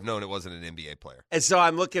 I would have known it wasn't an NBA player. And so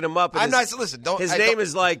I'm looking him up. And his name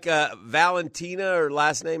is like Valentina, or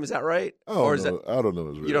last name, is that right? I don't know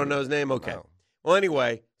his real You don't know his name? Okay. No. Well,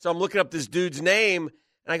 anyway, so I'm looking up this dude's name,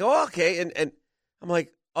 and I go, oh, okay. And I'm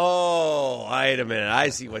like, oh, wait a minute. I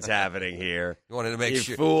see what's happening here. You wanted to make You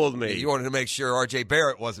sure. fooled me. You wanted to make sure R.J.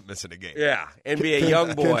 Barrett wasn't missing a game. Yeah, NBA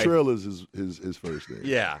YoungBoy. Cantrell is his first name.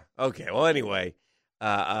 Yeah. Okay. Well, anyway, so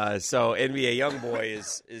NBA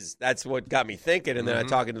YoungBoy is that's what got me thinking, and then I'm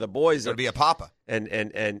talking to the boys. Going to be a papa.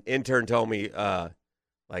 And intern told me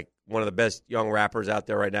like one of the best young rappers out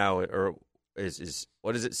there right now, or is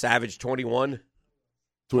what is it? Savage 21.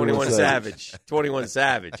 21 Savage. 21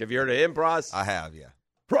 Savage. Have you heard of him, Pros? I have, yeah.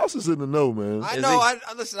 Pros is in the know, man. I know.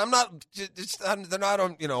 Listen, I'm not. They're not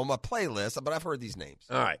on my playlist, but I've heard these names.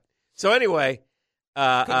 All right. So anyway,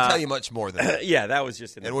 couldn't tell you much more than that. Yeah, that was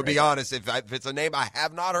just. And would be honest, if it's a name I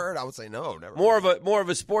have not heard, I would say no, never. More of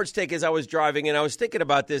a sports take as I was driving, and I was thinking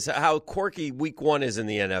about this, how quirky Week 1 is in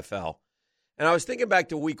the NFL, and I was thinking back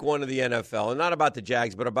to Week 1 of the NFL, and not about the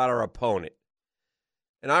Jags, but about our opponent.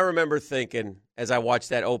 And I remember thinking, as I watched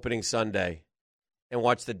that opening Sunday, and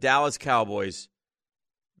watched the Dallas Cowboys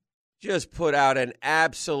just put out an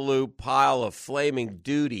absolute pile of flaming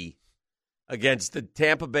duty against the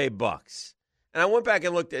Tampa Bay Bucks. And I went back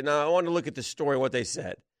and looked at, and I wanted to look at the story, what they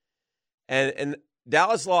said. And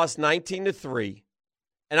Dallas lost 19-3,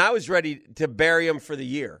 and I was ready to bury them for the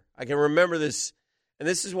year. I can remember this, and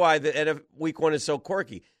this is why the Week 1 is so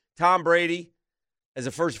quirky. Tom Brady, as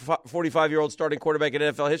the first 45-year-old starting quarterback in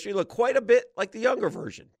NFL history, looked quite a bit like the younger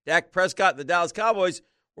version. Dak Prescott and the Dallas Cowboys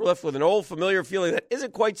were left with an old, familiar feeling that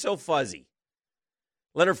isn't quite so fuzzy.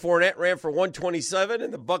 Leonard Fournette ran for 127,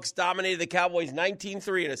 and the Bucs dominated the Cowboys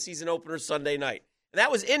 19-3 in a season opener Sunday night. And that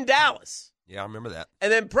was in Dallas. Yeah, I remember that. And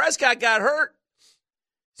then Prescott got hurt.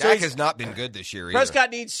 Dak has not been good this year either.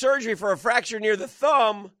 Prescott needs surgery for a fracture near the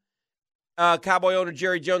thumb, Cowboy owner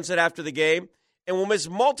Jerry Jones said after the game, and will miss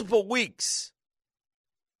multiple weeks.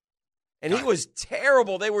 And he was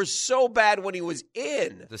terrible. They were so bad when he was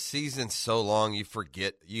in. The season's so long, you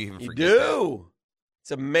forget. You even forget do. that.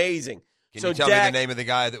 It's amazing. Can you tell me the name of the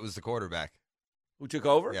guy that was the quarterback? Who took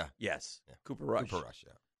over? Yeah. Yes. Yeah. Cooper Rush. Cooper Rush,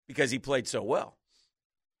 yeah. Because he played so well.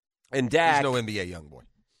 And Dak. He's no NBA young boy.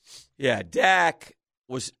 Yeah, Dak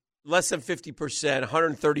was less than 50%,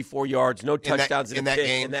 134 yards, no touchdowns in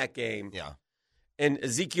that game. Yeah. And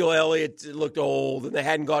Ezekiel Elliott looked old, and they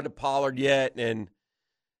hadn't gone to Pollard yet, and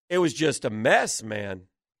it was just a mess, man.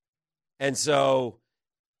 And so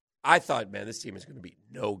I thought, man, this team is going to be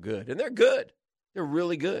no good. And they're good. They're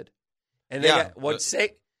really good. And they got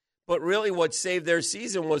But really what saved their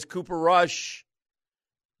season was Cooper Rush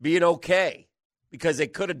being okay because they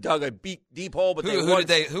could have dug a deep hole. But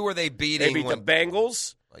who were they beating? They beat the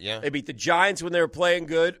Bengals. Yeah. They beat the Giants when they were playing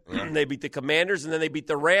good. Yeah. They beat the Commanders, and then they beat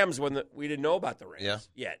the Rams when we didn't know about the Rams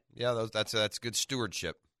yet. Yeah, that's good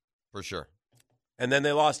stewardship for sure. And then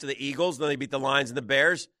they lost to the Eagles. Then they beat the Lions and the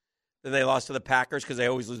Bears. Then they lost to the Packers because they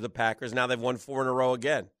always lose to the Packers. Now they've won 4 in a row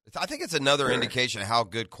again. I think it's another indication of how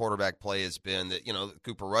good quarterback play has been that,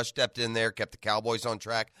 Cooper Rush stepped in there, kept the Cowboys on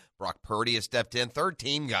track. Brock Purdy has stepped in,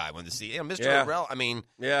 third-team guy. Mr.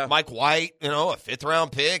 Orrell, Mike White, a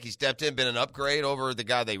fifth-round pick. He stepped in, been an upgrade over the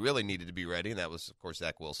guy they really needed to be ready, and that was, of course,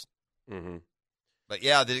 Zach Wilson. Mm-hmm. But,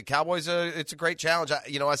 yeah, the Cowboys, it's a great challenge.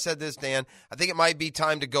 I said this, Dan. I think it might be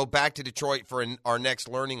time to go back to Detroit for our next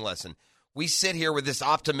learning lesson. We sit here with this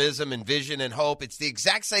optimism and vision and hope. It's the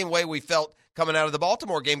exact same way we felt coming out of the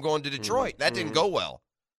Baltimore game going to Detroit. That didn't go well.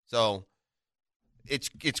 So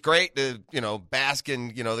it's great to, bask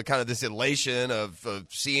in, the kind of this elation of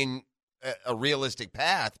seeing a realistic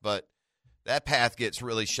path, but that path gets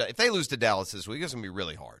really shut. If they lose to Dallas this week, it's going to be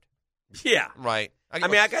really hard. Yeah. Right.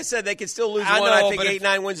 Like I said, they can still lose one. I think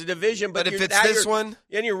 8-9 wins the division. But if it's this one.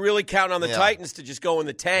 Then you're really counting on the Titans to just go in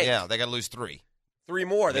the tank. Yeah, they got to lose 3. 3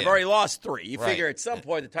 more. They've already lost 3. You figure at some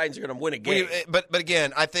point the Titans are going to win a game. But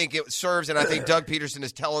again, I think it serves, and I think Doug Peterson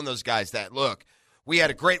is telling those guys that, look, we had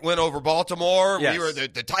a great win over Baltimore. Yes.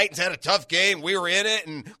 The Titans had a tough game. We were in it,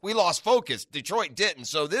 and we lost focus. Detroit didn't.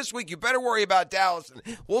 So this week you better worry about Dallas,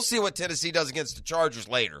 and we'll see what Tennessee does against the Chargers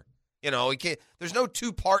later. There's no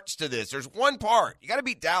 2 parts to this. There's 1 part. You got to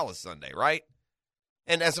beat Dallas Sunday, right?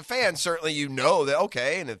 And as a fan, certainly that,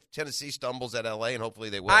 okay, and if Tennessee stumbles at L.A., and hopefully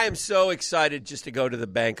they will. I am so excited just to go to the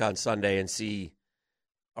bank on Sunday and see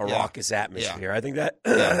a raucous atmosphere. Yeah.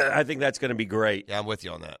 I think that's going to be great. Yeah, I'm with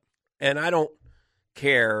you on that. And I don't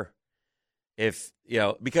care if,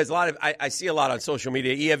 because I see a lot on social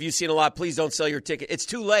media. Have you seen a lot? Please don't sell your ticket. It's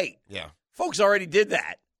too late. Yeah. Folks already did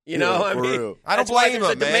that. I real. I don't blame them,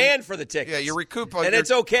 man. There's a demand for the tickets. Yeah, you recoup on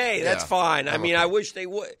it's okay. That's fine. I wish they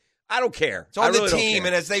would. I don't care. It's on the team,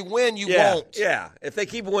 and as they win, you won't. Yeah, if they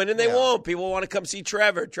keep winning, they won't. People want to come see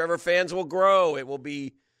Trevor. Trevor fans will grow. It will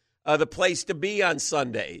be the place to be on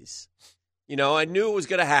Sundays. I knew it was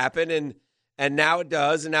going to happen, and now it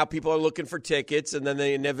does, and now people are looking for tickets, and then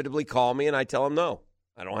they inevitably call me, and I tell them no.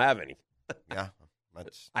 I don't have any. Yeah.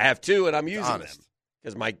 I have 2, and I'm using them.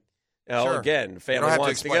 Because my, again, family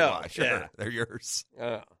wants to go. Why. Sure, yeah. They're yours.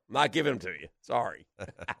 I'm not giving them to you. Sorry.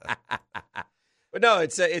 But no,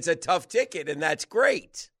 it's a tough ticket, and that's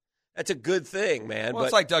great. That's a good thing, man. Well,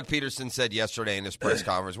 it's like Doug Peterson said yesterday in his press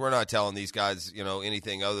conference. We're not telling these guys,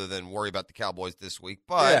 anything other than worry about the Cowboys this week.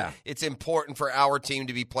 But it's important for our team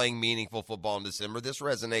to be playing meaningful football in December. This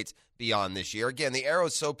resonates beyond this year. Again, the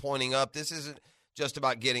arrow's so pointing up. This isn't just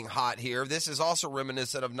about getting hot here. This is also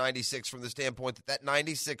reminiscent of 96 from the standpoint that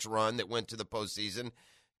 96 run that went to the postseason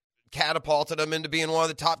catapulted them into being one of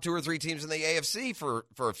the top 2 or 3 teams in the AFC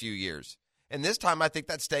for a few years. And this time, I think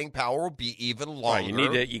that staying power will be even longer.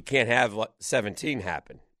 Right, you can't have 17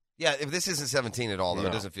 happen. Yeah, if this isn't 17 at all, though,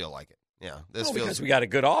 it doesn't feel like it. Yeah, because we got a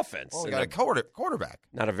good offense. Well, we got a quarterback.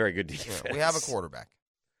 Not a very good defense. Yeah, we have a quarterback.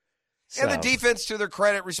 So. And the defense, to their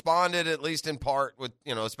credit, responded at least in part with,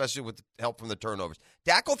 especially with help from the turnovers.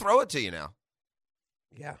 Dak will throw it to you now.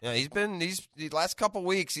 Yeah. The last couple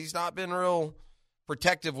weeks, he's not been real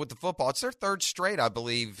protective with the football. It's their 3rd straight, I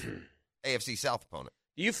believe, AFC South opponent.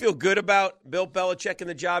 Do you feel good about Bill Belichick and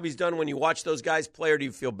the job he's done when you watch those guys play, or do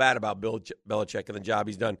you feel bad about Bill Belichick and the job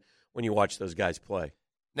he's done when you watch those guys play?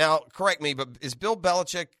 Now, correct me, but is Bill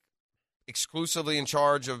Belichick exclusively in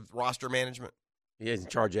charge of roster management? He is in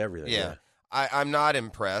charge of everything. Yeah. I'm not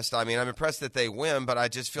impressed. I mean, I'm impressed that they win, but I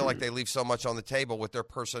just feel like they leave so much on the table with their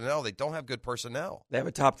personnel. They don't have good personnel. They have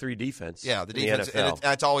a top 3 defense. Yeah, the defense. And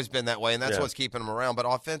it's always been that way, and that's what's keeping them around. But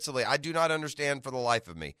offensively, I do not understand for the life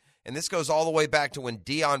of me. And this goes all the way back to when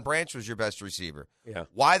Deion Branch was your best receiver. Yeah.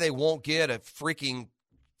 Why they won't get a freaking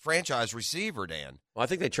franchise receiver, Dan? Well, I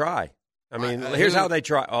think they try. I mean, here's how they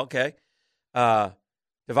try. Okay.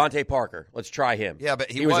 Devontae Parker. Let's try him. Yeah,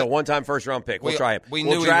 but he was a one-time first-round pick. We'll try him.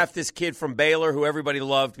 We'll draft this kid from Baylor who everybody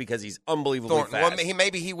loved because he's unbelievably fast. Well,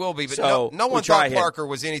 maybe he will be, but no one thought Parker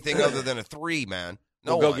was anything other than a 3, man.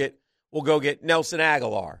 We'll go get Nelson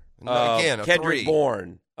Aguilar. Again, a Kendrick 3.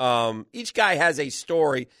 Bourne. Each guy has a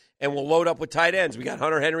story, and we'll load up with tight ends. We got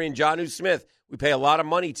Hunter Henry and Jonnu Smith. We pay a lot of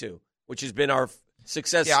money to, which has been our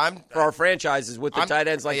success for our franchises with the tight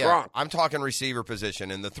ends like Gronk. I'm talking receiver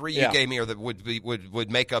position, and the 3 you gave me are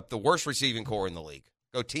would make up the worst receiving core in the league.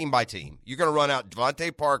 Go team by team. You're going to run out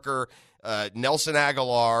Devontae Parker, Nelson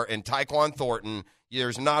Aguilar, and Tyquan Thornton.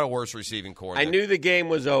 There's not a worse receiving core. I knew the game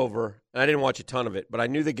was over. I didn't watch a ton of it, but I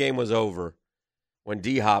knew the game was over when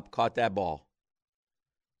D-Hop caught that ball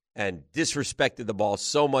and disrespected the ball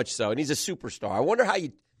so much so. And he's a superstar. I wonder how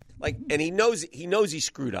you and he knows he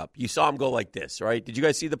screwed up. You saw him go like this, right? Did you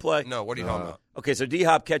guys see the play? No, what are you talking about? Okay, so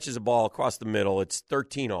D-Hop catches a ball across the middle. It's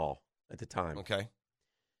 13-all at the time. Okay.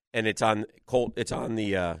 And it's on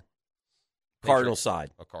the Cardinal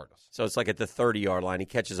side. Oh, Cardinals. So it's like at the 30-yard line. He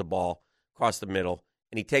catches a ball across the middle,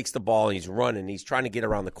 and he takes the ball, and he's running. He's trying to get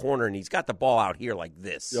around the corner, and he's got the ball out here like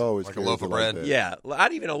this. Like a loaf of bread? Like Yeah,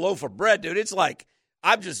 not even a loaf of bread, dude. It's like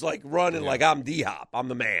I'm just like running like I'm D-Hop. I'm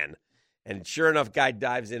the man. And sure enough, guy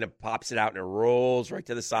dives in and pops it out, and it rolls right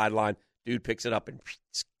to the sideline. Dude picks it up and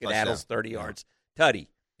skedaddles 30 yards. Tutty.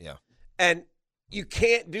 Yeah. And you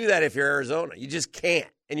can't do that if you're Arizona. You just can't.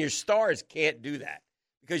 And your stars can't do that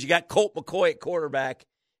because you got Colt McCoy at quarterback,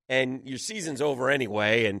 and your season's over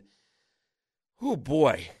anyway. And, oh,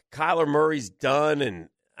 boy, Kyler Murray's done. And,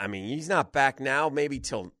 I mean, he's not back now maybe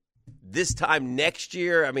till this time next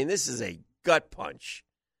year. I mean, this is a gut punch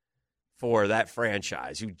for that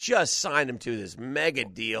franchise who just signed him to this mega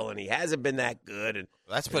deal, and he hasn't been that good. And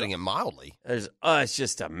that's putting it mildly. It's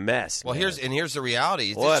just a mess. Well, man. here's the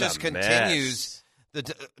reality. What This just a continues.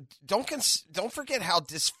 Don't forget how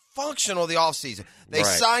dysfunctional the offseason. They Right.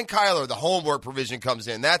 sign Kyler. The homework provision comes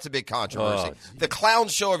in. That's a big controversy. The clown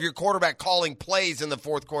show of your quarterback calling plays in the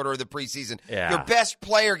fourth quarter of the preseason. Yeah. Your best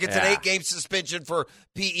player gets an Yeah. 8-game suspension for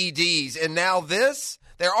PEDs. And now this?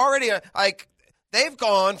 They're already they've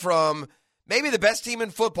gone from maybe the best team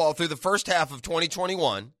in football through the first half of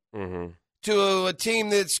 2021 to a team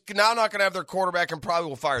that's now not going to have their quarterback and probably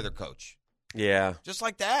will fire their coach. Yeah. Just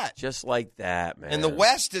like that. Just like that, man. And the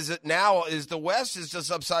West is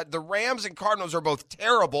just upside. The Rams and Cardinals are both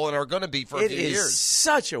terrible and are going to be for a few It is years.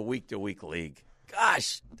 such a week-to-week league.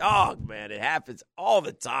 Gosh, dog, man, it happens all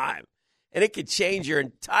the time. And it could change your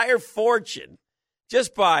entire fortune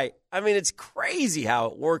just by, I mean, it's crazy how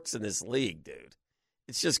it works in this league, dude.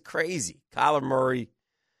 It's just crazy. Kyler Murray,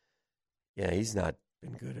 yeah, he's not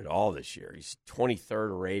been good at all this year. He's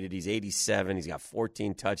 23rd rated. He's 87. He's got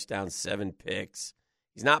 14 touchdowns, 7 picks.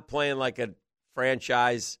 He's not playing like a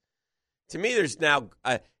franchise. To me, there's now,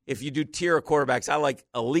 if you do tier of quarterbacks, I like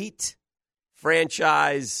elite,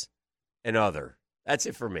 franchise, and other. That's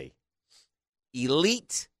it for me.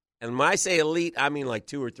 Elite, and when I say elite, I mean like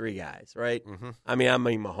 2 or 3 guys, right? Mhm. I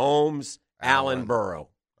mean Mahomes, Allen, Burrow.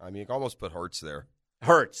 I mean, you can almost put Hurts there.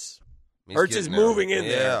 Hurts. He's Hurts is getting there. moving in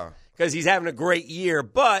there because he's having a great year,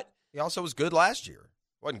 but He also was good last year.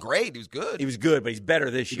 Wasn't great. He was good. he was good, but he's better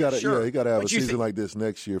this year. Sure. he got to have But a you season think- like this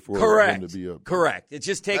next year for Correct. him to be up. Correct. It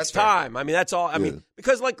just takes That's fair. time. I mean, that's all. I mean,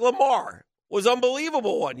 because like Lamar was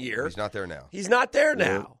unbelievable one year. He's not there now. He's not there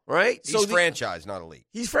now, right? He's franchise, not elite.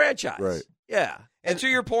 He's franchise. Right. Yeah. And to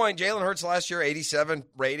your point, Jalen Hurts last year, 87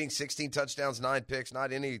 rating, 16 touchdowns, 9 picks,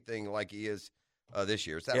 not anything like he is this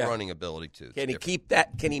year. It's that Yeah. running ability, too. It's Can he different. keep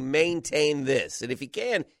that? Can he maintain this? And if he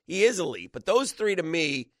can, he is elite. But those 3 to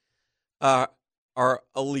me are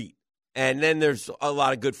elite. And then there's a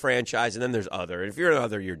lot of good franchise, and then there's other. And if you're an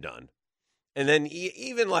other, you're done. And then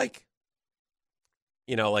even like,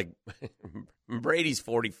 like Brady's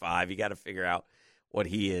 45. You got to figure out what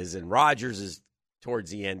he is. And Rodgers is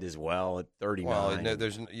towards the end as well at 39.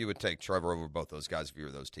 Well, you would take Trevor over both those guys if you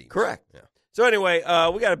were those teams. Correct. Yeah. So anyway,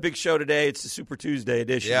 we got a big show today. It's the Super Tuesday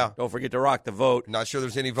edition. Yeah. Don't forget to rock the vote. Not sure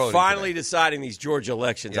there's any voting. Finally today. deciding these Georgia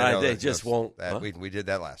elections. They just won't. That, huh? we did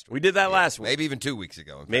that last week. We did that last week. Maybe even 2 weeks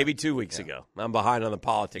ago. in fact. Maybe 2 weeks ago. I'm behind on the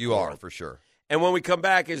politics. You are, world. for sure. And when we come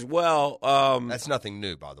back as well, That's nothing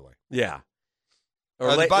new, by the way. yeah.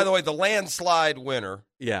 By the way, the landslide winner,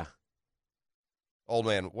 yeah. Old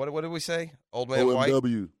Man, what did we say? Old Man White?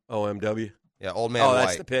 OMW. OMW. Yeah, Old Man Oh, White.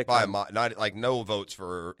 that's the pick. By not like no votes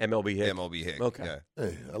for MLB Hicks. MLB Hicks. Okay. Yeah.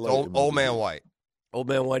 Hey, I like Old Man White. Old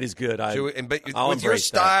Man White is good. But I'll with your embrace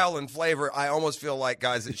that. style and flavor, I almost feel like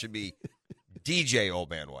guys that should be DJ Old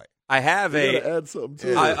Man White. I have You gotta add something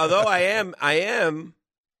to it. although I am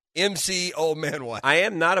MC Old Man White.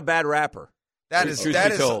 not a bad rapper. That's Truth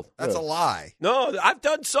be told. a lie. No, I've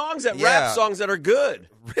done songs Yeah. rap songs that are good.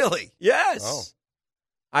 Really? Yes. Oh.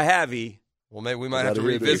 I have, E. Well, maybe we might have to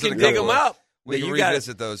Gotta hear this. revisit. You can a dig couple them of- up. We can You got-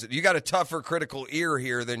 revisit those. You got a tougher critical ear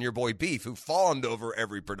here than your boy Beef, who fawned over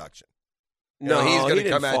every production. No, he's going he to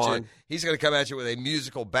come didn't at fawn. you. He's going to come at you with a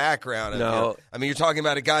musical background. No. I mean, you're talking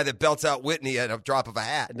about a guy that belts out Whitney at a drop of a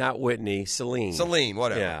hat. Not Whitney, Celine. Celine,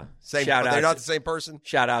 whatever. Yeah. Same. Shout They're out not to- the same person.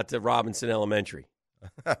 Shout out to Robinson Elementary.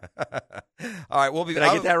 All right, we'll be. Did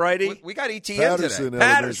I get that right, E? We got ETN Patterson today.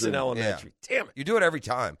 Patterson Elementary. Elementary. Damn it. You do it every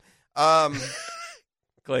time.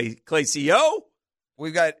 Clay CO?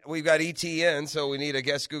 We've got ETN, so we need a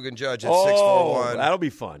guest Guggen Judge at 641. That'll be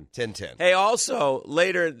fun. 1010. Hey, also,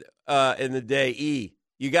 later in the day,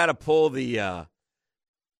 you got to pull the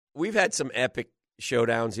we've had some epic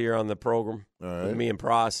showdowns here on the program with me and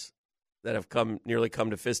Pross that have nearly come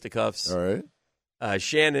to fisticuffs. All right.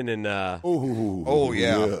 Shannon and yeah,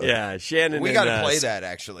 Shannon. We got to play that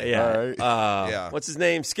actually. Yeah, all right. What's his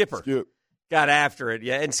name? Skip. Got after it.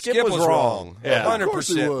 Yeah, and Skip was wrong. Yeah,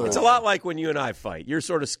 100%. It's a lot like when you and I fight. You're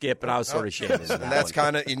sort of Skip, and I was sort of Shannon. And that's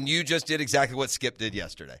and you just did exactly what Skip did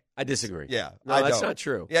yesterday. I disagree. Yeah, no, that's not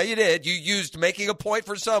true. Yeah, you did. You used making a point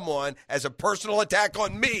for someone as a personal attack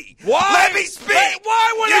on me. Why? Let me speak.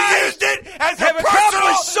 Why would you used it as a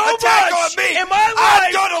personal so attack much on me? in my life?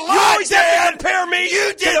 I'm gonna lie, you always Dan. have to compare me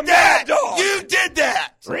You to did the that. mad dog. You did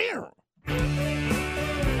that.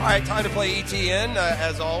 All right, time to play ETN,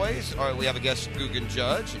 as always. All right, we have a guest Guggen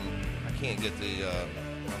Judge, and I can't get the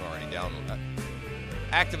I'm already down.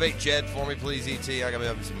 Activate Jed for me, please, ET. I got to be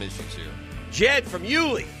having some issues here. Jed from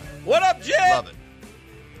Yulee. What up, Jed? Love it.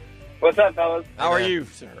 What's up, fellas? How are you,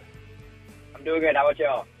 sir? I'm doing good. How about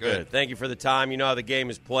y'all? Good. Thank you for the time. You know how the game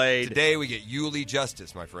is played. Today we get Yulee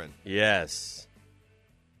justice, my friend. Yes.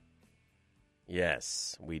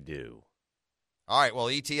 Yes, we do. All right, well,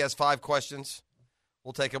 ET has 5 questions.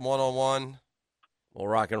 We'll take him one-on-one. We'll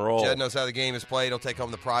rock and roll. Jed knows how the game is played. He'll take home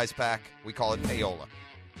the prize pack. We call it payola.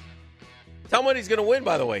 Tell him what he's going to win,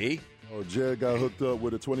 by the way, E. Oh, Jed got hooked up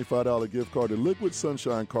with a $25 gift card to Liquid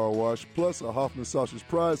Sunshine Car Wash, plus a Hoffman Sausage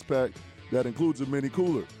prize pack that includes a mini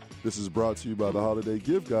cooler. This is brought to you by the Holiday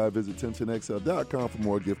Gift Guide. Visit 1010XL.com for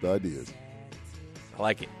more gift ideas. I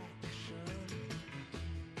like it.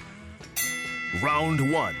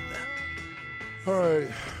 Round 1. All right,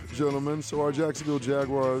 gentlemen. So our Jacksonville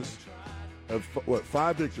Jaguars have,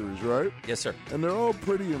 5 victories, right? Yes, sir. And they're all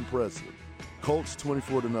pretty impressive. Colts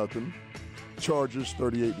 24-0. Chargers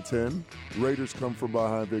 38-10. Raiders come from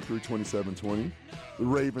behind victory 27-20. The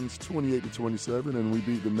Ravens 28-27, and we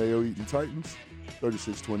beat the Mayo-eating Titans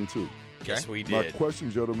 36-22. Okay. Yes, we did. My question,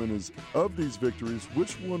 gentlemen, is of these victories,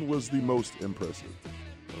 which one was the most impressive?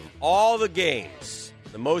 All the games,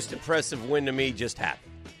 the most impressive win to me just happened.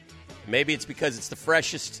 Maybe it's because it's the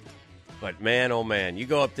freshest, but man, oh man, you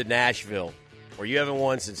go up to Nashville, where you haven't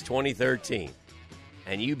won since 2013,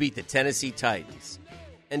 and you beat the Tennessee Titans.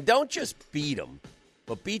 And don't just beat them,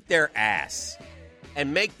 but beat their ass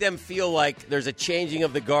and make them feel like there's a changing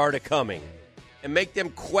of the guard coming and make them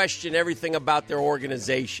question everything about their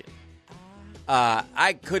organization.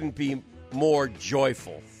 I couldn't be more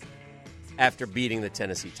joyful after beating the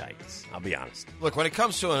Tennessee Titans. I'll be honest. Look, when it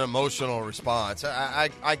comes to an emotional response,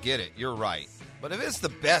 I get it. You're right. But if it's the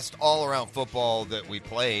best all-around football that we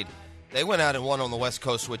played, they went out and won on the West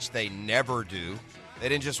Coast, which they never do. They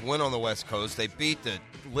didn't just win on the West Coast. They beat the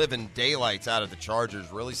living daylights out of the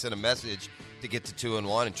Chargers, really sent a message to get to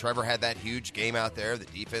 2-1. And Trevor had that huge game out there. The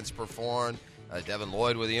defense performed. Devin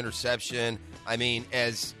Lloyd with the interception. I mean,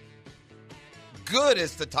 as good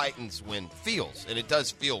as the Titans win feels, and it does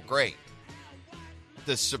feel great,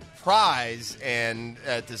 the surprise and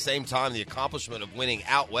at the same time the accomplishment of winning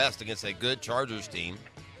out west against a good Chargers team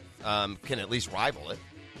can at least rival it.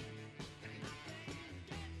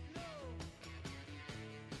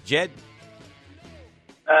 Jed?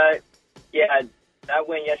 Yeah, that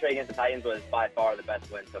win yesterday against the Titans was by far the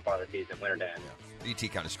best win so far this season, win or down. ET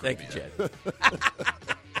kind of screwed Thank you, me Jed.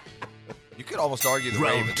 You could almost argue the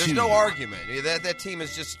Round Ravens. There's 2. no argument. That team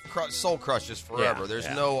is just soul crushes forever. Yeah, There's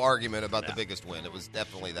yeah. no argument about the biggest win. It was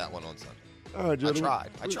definitely that one on Sunday. All right, gentlemen.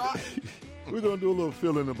 I tried. We're going to do a little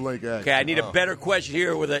fill-in-the-blank action. Okay, I need a better question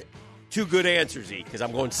here with 2 good answers, E, because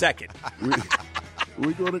I'm going second.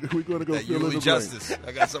 We're going to go That fill in the Yulee blank. justice.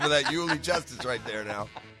 I got some of that Yulee justice right there now.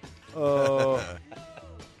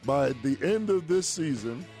 By the end of this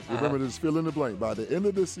season, remember this fill in the blank. By the end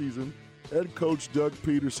of this season, head coach Doug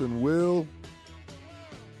Peterson will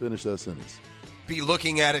finish that sentence. Be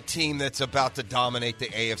looking at a team that's about to dominate the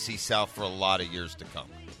AFC South for a lot of years to come.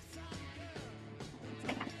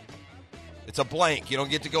 It's a blank. You don't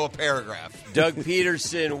get to go a paragraph. Doug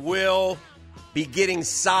Peterson will be getting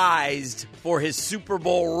sized for his Super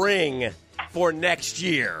Bowl ring for next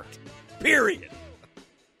year. Period.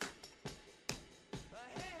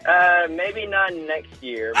 Maybe not next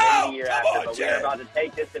year, maybe the year after, but we're about to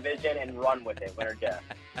take this division and run with it, winner Jeff.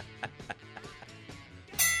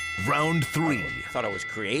 Round 3. I thought I was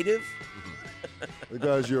creative. Hey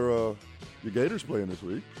guys, your Gators playing this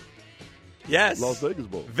week. Yes. Las Vegas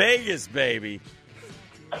Bowl. Vegas, baby.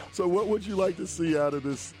 So what would you like to see out of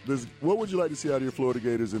this what would you like to see out of your Florida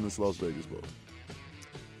Gators in this Las Vegas Bowl?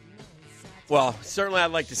 Well, certainly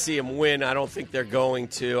I'd like to see them win. I don't think they're going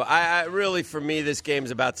to. I really, for me, this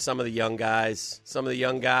game's about some of the young guys.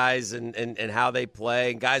 And how they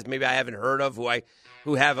play. And guys maybe I haven't heard of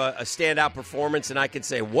who have a standout performance, and I can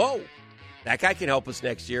say, whoa, that guy can help us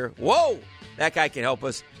next year. Whoa, that guy can help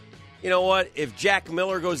us. You know what? If Jack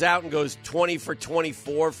Miller goes out and goes 20 for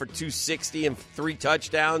 24 for 260 and 3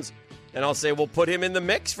 touchdowns, then I'll say we'll put him in the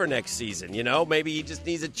mix for next season. You know, maybe he just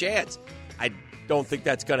needs a chance. I don't think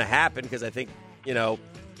that's going to happen because I think, we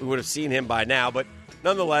would have seen him by now. But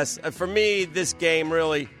nonetheless, for me, this game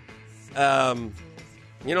really, you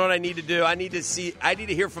know what I need to do? I need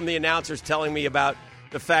to hear from the announcers telling me about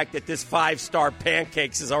the fact that this 5-star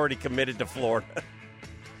Pancakes is already committed to Florida.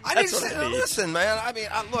 Listen, man. I mean,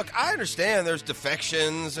 look, I understand there's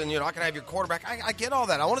defections and you're not going to have your quarterback. I get all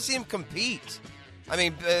that. I want to see him compete. I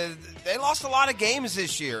mean, they lost a lot of games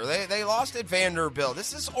this year. They lost at Vanderbilt.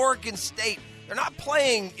 This is Oregon State. They're not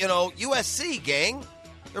playing, USC, gang.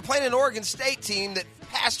 They're playing an Oregon State team that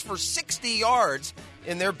passed for 60 yards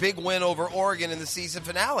in their big win over Oregon in the season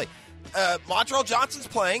finale. Montrell Johnson's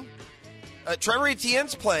playing. Trevor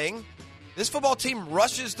Etienne's playing. This football team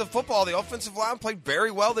rushes the football. The offensive line played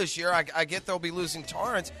very well this year. I get they'll be losing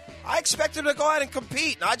Torrance. I expect them to go out and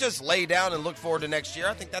compete, not just lay down and look forward to next year.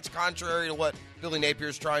 I think that's contrary to what Billy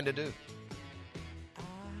Napier's trying to do.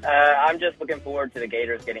 I'm just looking forward to the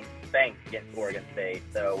Gators getting spanked against Oregon State.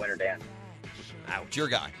 So, winner Dan. Ouch. Your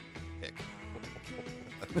guy. Pick.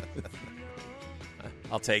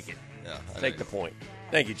 I'll take it. Yeah, take the point.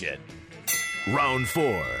 Thank you, Jed. Round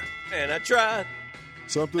 4. And I tried.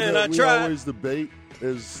 Something that we always debate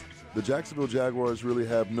is the Jacksonville Jaguars really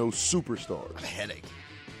have no superstars. A headache.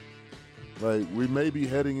 Like, we may be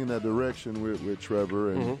heading in that direction with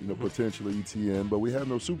Trevor and potentially Etienne, but we have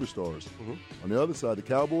no superstars. On the other side, the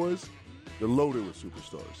Cowboys, they're loaded with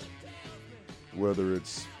superstars. Whether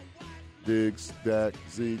it's Diggs, Dak,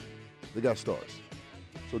 Zeke, they got stars.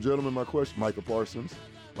 So, gentlemen, Micah Parsons.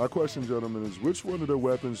 My question, gentlemen, is which one of their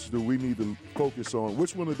weapons do we need to focus on?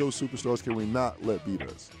 Which one of those superstars can we not let beat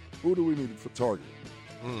us? Who do we need to target?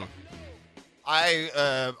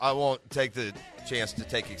 I won't take the chance to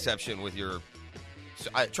take exception with your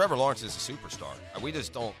Trevor Lawrence is a superstar. We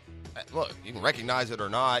just don't look. You can recognize it or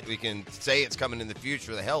not. We can say it's coming in the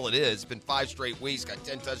future. The hell it is. It's been 5 straight weeks. Got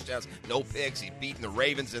 10 touchdowns, no picks. He's beaten the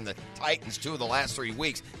Ravens and the Titans 2 of the last 3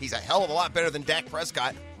 weeks. He's a hell of a lot better than Dak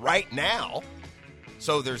Prescott right now.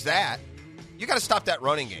 So there's that. You got to stop that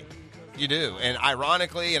running game. You do. And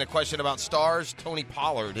ironically, in a question about stars, Tony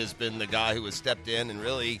Pollard has been the guy who has stepped in and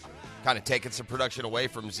really kind of taken some production away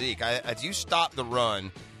from Zeke. As you stop the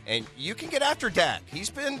run, and you can get after Dak. He's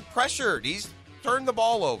been pressured. He's turned the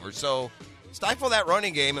ball over. So stifle that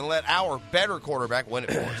running game and let our better quarterback win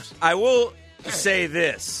it for us. I will say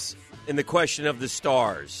this in the question of the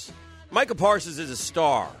stars. Micah Parsons is a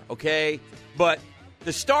star, okay? But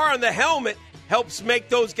the star on the helmet helps make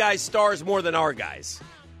those guys stars more than our guys.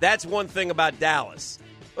 That's one thing about Dallas.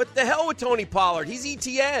 But the hell with Tony Pollard. He's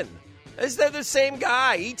ETN. They're the same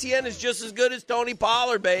guy. ETN is just as good as Tony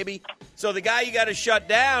Pollard, baby. So the guy you got to shut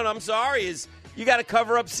down, I'm sorry, is you got to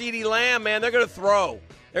cover up CeeDee Lamb, man. They're going to throw.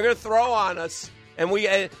 They're going to throw on us. And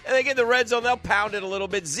they get the red zone, they'll pound it a little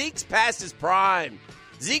bit. Zeke's past his prime.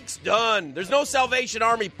 Zeke's done. There's no Salvation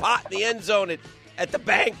Army pot in the end zone at the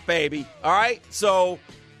bank, baby. All right? So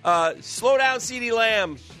slow down CeeDee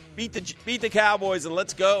Lamb. Beat the Cowboys, and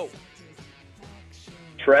let's go.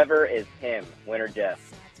 Trevor is him. Winner Jeff.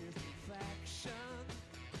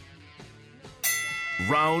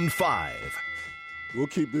 Round 5. We'll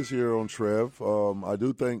keep this here on Trev. I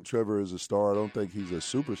do think Trevor is a star. I don't think he's a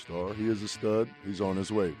superstar. He is a stud. He's on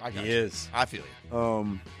his way. He is. I feel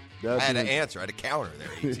you. I had an answer. I had a counter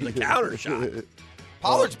there. The counter shot.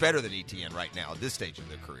 Pollard's better than ETN right now at this stage of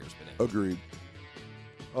their careers. Agreed.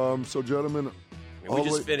 So, gentlemen, we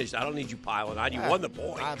just finished. I don't need you piling on. You won the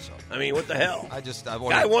point. I'm sorry. I mean, what the hell?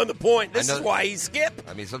 Guy won the point. This is why he skipped.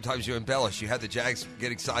 I mean, sometimes you embellish. You had the Jags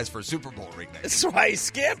getting sized for a Super Bowl ring next. This is why he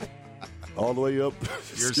skipped. All the way up.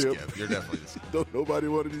 You're Skip. You're definitely the Skip. Nobody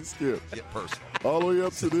wanted to skip. Get personal. All the way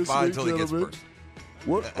up to this week, gentlemen.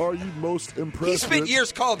 What are you most impressed with? He spent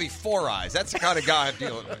years calling me Four Eyes. That's the kind of guy I'm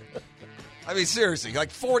dealing with. I mean, seriously,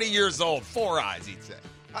 like 40 years old, 4 eyes, he'd say.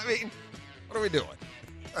 I mean, what are we doing?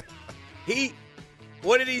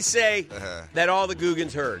 What did he say that all the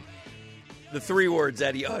Googans heard? The 3 words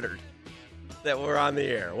that he uttered that were on the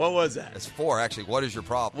air. What was that? It's 4, actually. What is your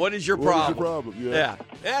problem? What is your problem? Yeah,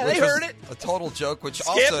 they heard it. A total joke, which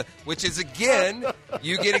is again,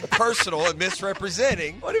 you getting personal and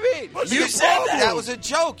misrepresenting. What do you mean? You said that. That was a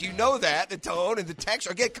joke. You know that. The tone and the text.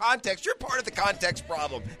 Again, context. You're part of the context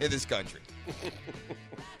problem in this country.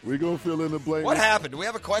 We're going to fill in the blank. What happened? Do we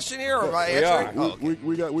have a question here? Or am I We answering? are. Oh, okay.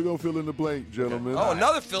 We're going to fill in the blank, gentlemen. Oh,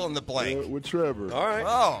 another fill in the blank. With Trevor. All right.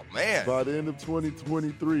 Oh, man. By the end of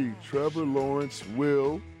 2023, Trevor Lawrence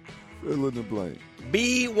will fill in the blank.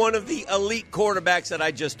 Be one of the elite quarterbacks that I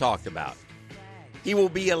just talked about. He will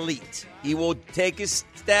be elite. He will take his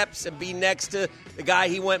steps and be next to the guy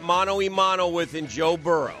he went mano-a-mano with in Joe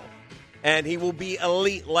Burrow. And he will be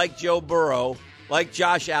elite like Joe Burrow, like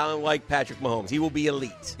Josh Allen, like Patrick Mahomes. He will be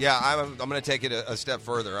elite. Yeah, I'm going to take it a step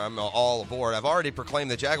further. I'm all aboard. I've already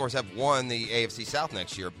proclaimed the Jaguars have won the AFC South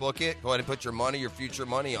next year. Book it. Go ahead and put your money, your future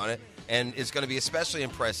money on it. And it's going to be especially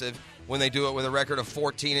impressive when they do it with a record of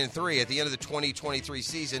 14-3. At the end of the 2023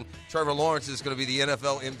 season, Trevor Lawrence is going to be the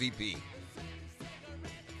NFL MVP.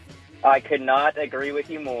 I could not agree with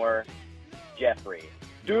you more, Jeffrey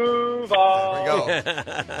Duval. There we go.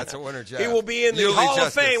 That's a winner, Jeff. He will be in the Yulee Hall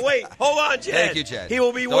Justice. of Fame. Wait, hold on, Jed. Thank you, Jed. He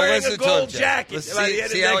will be Don't wearing listen a to him, gold Jed. jacket Let's by the end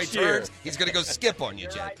see of how next he year. turns. He's going to go skip on you,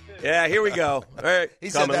 Jed. Yeah, here we go. All right, He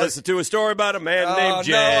come said and that- listen to a story about a man Oh, named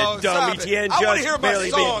Jed. no, Dumb stop it. Etienne I wanna just hear about barely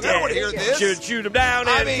the song. been I don't dead. wanna hear this. Shoot him down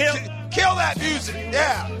I and mean, kill that music.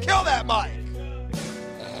 Yeah, kill that mic.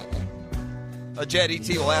 Jed, ET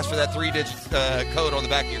will ask for that 3-digit code on the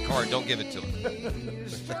back of your card. Don't give it to him.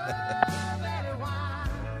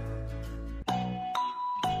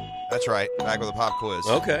 That's right. Back with a pop quiz.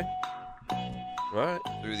 Okay. All right.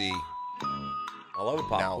 Through the I love a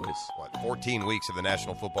pop now, quiz. 14 weeks of the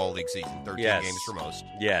National Football League season. 13 Yes. games for most.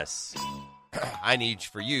 Yes. I need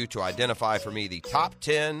for you to identify for me the top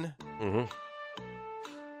 10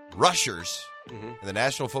 rushers in the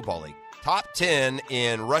National Football League. Top 10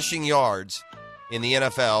 in rushing yards in the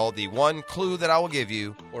NFL. The one clue that I will give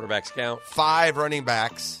you, Quarterbacks count. 5 running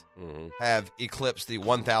backs have eclipsed the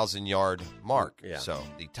 1,000-yard mark. Yeah. So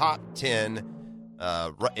the top 10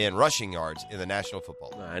 in rushing yards in the National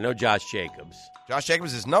Football League. I know Josh Jacobs. Josh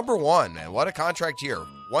Jacobs is number 1, man. What a contract year.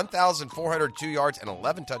 1,402 yards and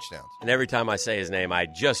 11 touchdowns. And every time I say his name, I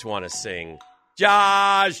just want to sing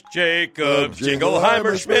Josh Jacobs,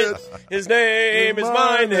 Jingleheimer Schmidt. His name is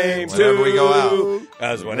my name, too. Whenever we go out.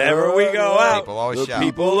 As whenever we go out, People always shout.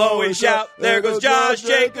 people always shout, there goes Josh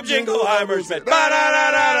Jacobs, Jingleheimer Schmidt.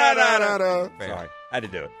 Ba-da-da-da-da-da-da. Fair. Sorry, I had to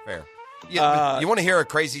do it. Fair. Yeah, you want to hear a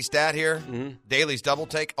crazy stat here? Daly's double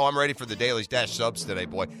take. Oh, I'm ready for the Daly's Dash subs today,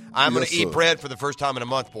 boy. I'm going to eat bread for the first time in a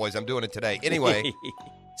month, boys. I'm doing it today. Anyway,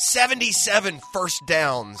 77 first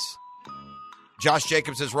downs Josh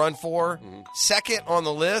Jacobs has run for. Second on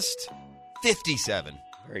the list, 57.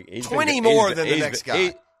 20 more than the next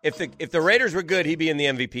guy. If the Raiders were good, he'd be in the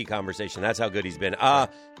MVP conversation. That's how good he's been.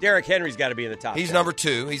 Derrick Henry's got to be in the top 10. He's number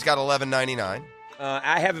 2. He's got 11.99.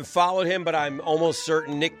 I haven't followed him, but I'm almost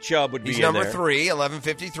certain Nick Chubb would be He's in number there. 3,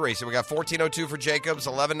 11.53. So we got 14.02 for Jacobs,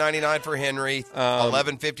 11.99 for Henry,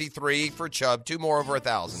 11.53 for Chubb. 2 more over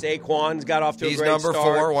 1,000. Saquon's got off to He's a great number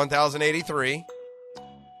start. 4, 1,083.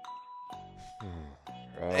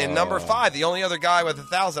 And number 5, the only other guy with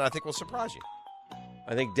 1,000, I think will surprise you.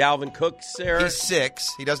 I think Dalvin Cook's there. He's 6.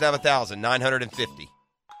 He doesn't have 1,000, 950.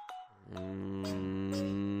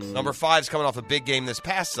 Number 5's coming off a big game this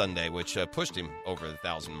past Sunday, which pushed him over the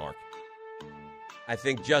 1,000 mark. I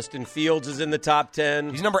think Justin Fields is in the top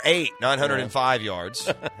 10. He's number 8, 905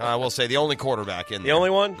 yards. I will say the only quarterback in there. The only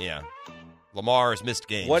one? Yeah. Lamar has missed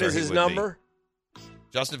games. What or is he his would number? be.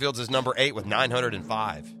 Justin Fields is number 8 with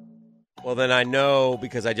 905. Well, then I know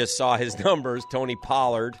because I just saw his numbers. Tony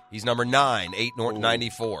Pollard. He's number 9,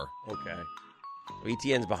 894. Okay. So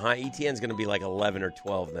ETN's behind. ETN's going to be like 11 or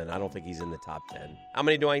 12 then. I don't think he's in the top 10. How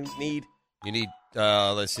many do I need? You need,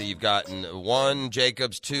 let's see, you've gotten 1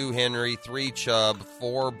 Jacobs, 2 Henry, 3 Chubb,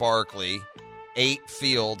 4 Barkley, 8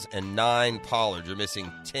 Fields, and 9 Pollard. You're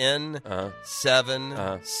missing 10,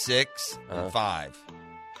 7, 6, and 5.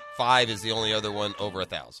 5 is the only other one over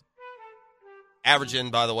 1,000. Averaging,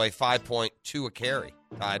 by the way, 5.2 a carry,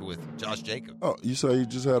 tied with Josh Jacobs. Oh, you say he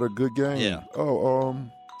just had a good game? Yeah. Oh,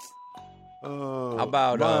 How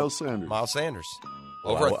about Miles Sanders? Miles Sanders.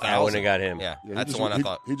 Well, Over I 1,000. wouldn't have got him. Yeah, Yeah, that's the one I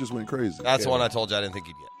thought. He just went crazy. That's the one I told you I didn't think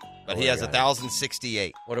he'd get. But he has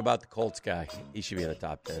 1,068. What about the Colts guy? He should be in the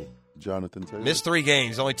top 10. Jonathan Taylor. Missed 3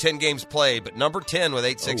 games, only 10 games played, but number 10 with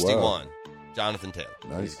 861. Oh, wow. Jonathan Taylor.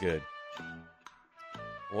 Nice. He's good.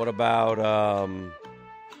 What about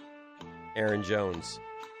Aaron Jones?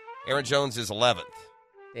 Aaron Jones is 11th.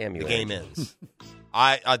 Damn you, The Aaron game Jones.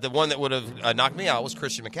 ends. The one that would have knocked me out was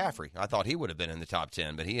Christian McCaffrey. I thought he would have been in the top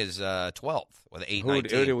 10, but he is 12th with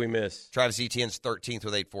 819. Who did we miss? Travis Etienne's 13th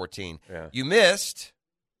with 814. Yeah. You missed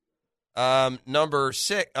number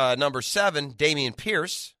 7, Damian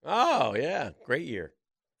Pierce. Oh, yeah. Great year.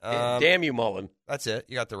 Damn you, Mullen. That's it.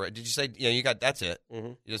 You got the right. Did you say? Yeah, you got. That's it.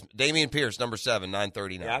 Mm-hmm. Damian Pierce, number 7,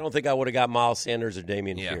 939. Yeah, I don't think I would have got Miles Sanders or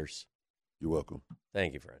Damian Pierce. You're welcome.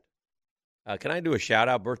 Thank you, friend. Can I do a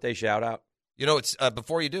shout-out, birthday shout-out? You know, it's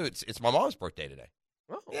before you do, it's my mom's birthday today.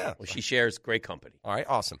 Oh, yeah. Well, she shares great company. All right,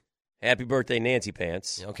 awesome. Happy birthday, Nancy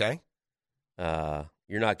Pants. Okay.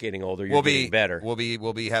 You're not getting older. You're getting better. We'll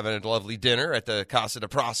be having a lovely dinner at the Casa de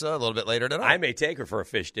Prasa a little bit later tonight. I may take her for a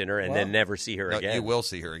fish dinner and then never see her again. You will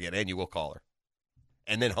see her again, and you will call her.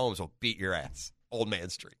 And then Holmes will beat your ass. Old Man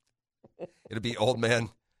Street. It'll be Old Man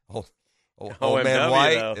White.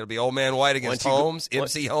 Though. It'll be Old Man White against Holmes.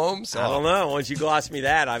 MC Holmes. I don't know. Once you gloss me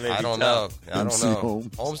that, I don't know. I don't know.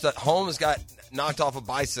 Holmes. Holmes got knocked off a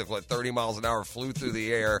bicycle at 30 miles an hour, flew through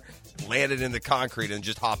the air, landed in the concrete, and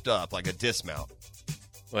just hopped up like a dismount.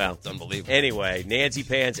 Well, it's unbelievable. Anyway, Nancy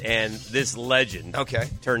Pants and this legend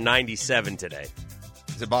turned 97 today.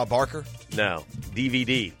 Is it Bob Barker? No.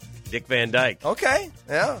 DVD. Dick Van Dyke. Okay,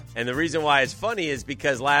 yeah. And the reason why it's funny is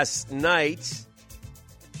because last night,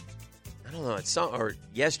 I don't know, at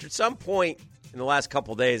some point in the last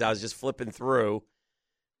couple of days, I was just flipping through,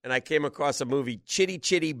 and I came across a movie, Chitty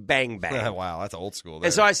Chitty Bang Bang. Wow, that's old school. There.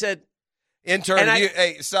 And so I said, intern,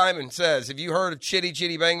 hey, Simon says, have you heard of Chitty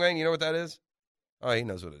Chitty Bang Bang? You know what that is? Oh, he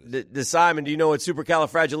knows what it is. Simon, do you know what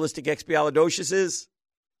supercalifragilisticexpialidocious is?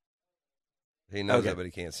 He knows it, but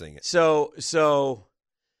he can't sing it. So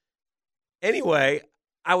anyway,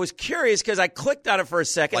 I was curious because I clicked on it for a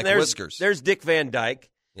second. Like Whiskers. There's Dick Van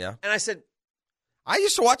Dyke. Yeah. And I said, I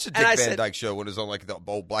used to watch the Dick Van Dyke show when it was on like the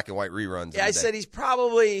old black and white reruns. Yeah, I said he's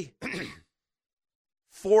probably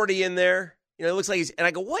 40 in there. You know, it looks like and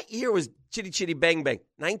I go, what year was Chitty Chitty Bang Bang?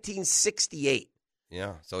 1968.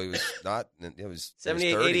 Yeah, so he was not, it was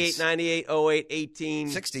 78, 88, 98, 08, 18.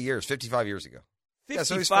 60 years, 55 years ago.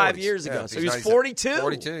 55 years ago. So he was 42.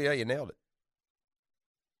 42, yeah, you nailed it.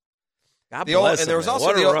 God bless him, and there was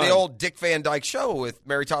also the old Dick Van Dyke show with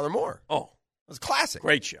Mary Tyler Moore. Oh. It was classic.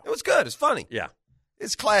 Great show. It was good. It's funny. Yeah.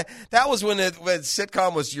 It's That was when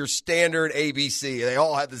sitcom was your standard ABC. They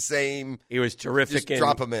all had the same. He was terrific. Just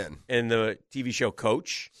drop him in. In the TV show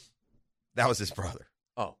Coach. That was his brother.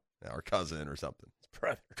 Oh. Or cousin or something. His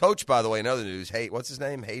brother. Coach, by the way, in other news, what's his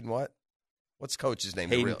name? Hayden what? What's Coach's name?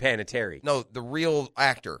 Hayden Panettiere. No, the real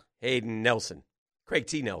actor. Hayden Nelson. Craig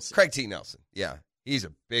T. Nelson. Yeah. He's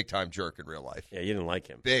a big-time jerk in real life. Yeah, you didn't like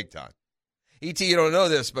him. Big time. E.T., you don't know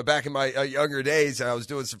this, but back in my younger days, I was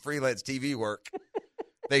doing some freelance TV work.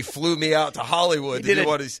 They flew me out to Hollywood to do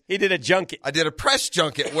what is. He did a junket. I did a press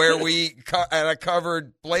junket where and I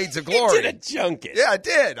covered Blades of Glory. He did a junket. Yeah, I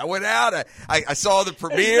did. I went out. I saw the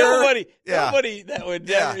premiere. Nobody that would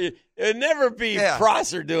never. It would never be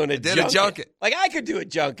Prosser doing a junket. Did a junket. Like I could do a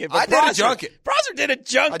junket. But I did a junket. Prosser did a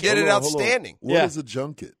junket. I did it outstanding. What is a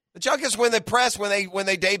junket? The junket's when they press, when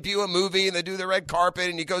they debut a movie and they do the red carpet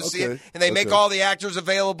and you go see it and they make all the actors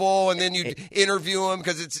available and then you interview them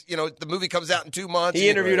because it's, the movie comes out in 2 months. He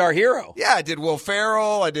interviewed our hero. Yeah, I did Will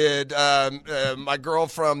Ferrell. I did my girl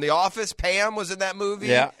from The Office, Pam, was in that movie.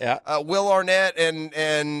 Yeah. Will Arnett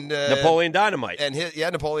and Napoleon Dynamite. And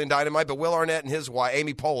Napoleon Dynamite, but Will Arnett and his wife,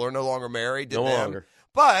 Amy Poehler, no longer married. No longer.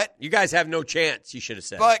 But you guys have no chance, you should have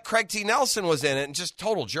said. But Craig T. Nelson was in it and just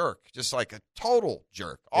total jerk. Just like a total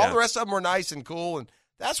jerk. All the rest of them were nice and cool, and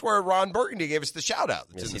that's where Ron Burgundy gave us the shout-out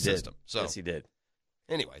that's in the system. So, yes, he did.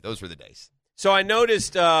 Anyway, those were the days. So I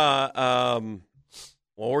noticed, we're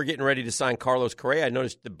getting ready to sign Carlos Correa. I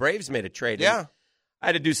noticed the Braves made a trade. Yeah. I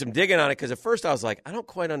had to do some digging on it because at first I was like, I don't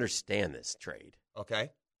quite understand this trade. Okay.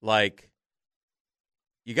 Like,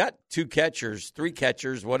 you got 2 catchers, 3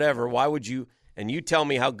 catchers, whatever. Why would you... And you tell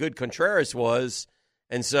me how good Contreras was,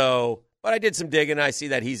 and so. But I did some digging. And I see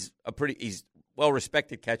that he's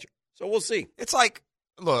well-respected catcher. So we'll see. It's like,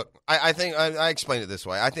 look, I think I explained it this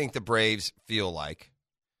way. I think the Braves feel like,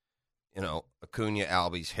 Acuna,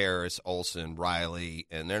 Albies, Harris, Olsen, Riley,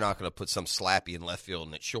 and they're not going to put some slappy in left field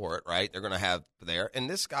and at short, right? They're going to have there, and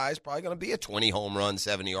this guy's probably going to be a 20 home run,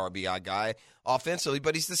 70 RBI guy offensively,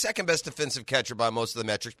 but he's the second best defensive catcher by most of the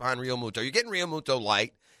metrics behind Real Muto. You're getting Real Muto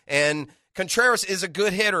light, and Contreras is a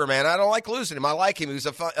good hitter, man. I don't like losing him. I like him. He was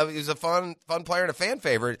a fun player and a fan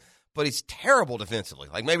favorite, but he's terrible defensively.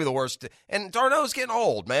 Like maybe the worst. And D'Arnaud's getting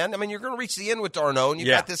old, man. I mean, you're going to reach the end with d'Arnaud, and you've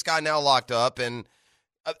got this guy now locked up. And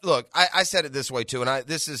look, I said it this way too, and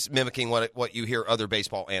this is mimicking what you hear other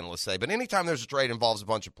baseball analysts say. But anytime there's a trade involves a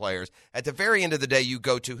bunch of players, at the very end of the day, you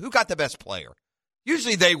go to who got the best player.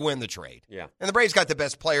 Usually they win the trade. Yeah. And the Braves got the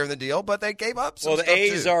best player in the deal, but they gave up some stuff. Well, the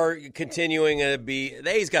A's are continuing to be – the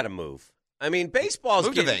A's got to move. I mean, baseball's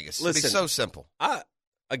move to Vegas. Listen, it's so simple.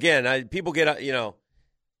 People get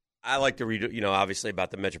I like to read, obviously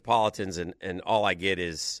about the Metropolitans, and all I get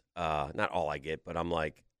is not all I get, but I'm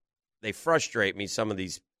like, they frustrate me, some of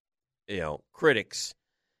these, critics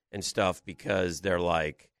and stuff, because they're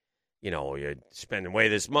like, you're spending way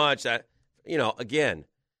this much. Again,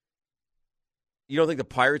 you don't think the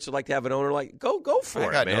Pirates would like to have an owner like go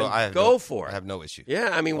for it, man? Go for it. I have no issue. Yeah,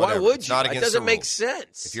 I mean, Whatever. why would It's you? not It against doesn't the make rules.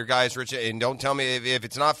 sense. If your guy's rich, and don't tell me if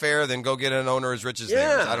it's not fair, then go get an owner as rich as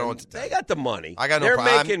theirs. I don't know what to tell they you. got the money. I got no They're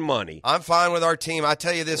problem. making money. I'm fine with our team. I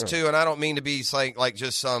tell you this too, and I don't mean to be like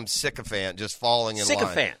just some sycophant just falling in line.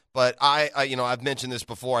 Sycophant. But I've mentioned this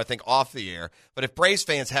before, I think off the air. But if Braves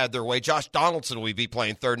fans had their way, Josh Donaldson would be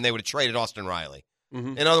playing third, and they would have traded Austin Riley.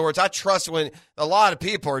 Mm-hmm. In other words, I trust when a lot of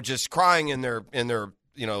people are just crying in their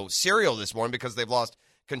cereal this morning because they've lost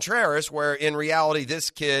Contreras, where in reality this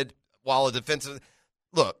kid, while a defensive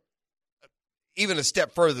look, even a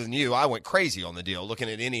step further than you, I went crazy on the deal, looking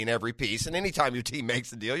at any and every piece. And anytime your team makes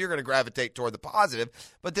the deal, you're going to gravitate toward the positive.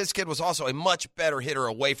 But this kid was also a much better hitter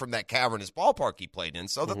away from that cavernous ballpark he played in.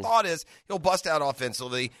 So the thought is he'll bust out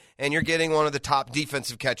offensively, and you're getting one of the top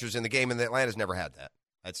defensive catchers in the game, and Atlanta's never had that.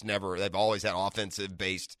 They've always had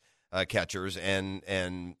offensive-based catchers, and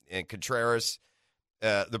Contreras.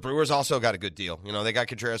 The Brewers also got a good deal. They got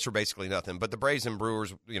Contreras for basically nothing. But the Braves and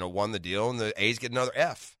Brewers, won the deal, and the A's get another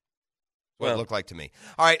F. What it looked like to me.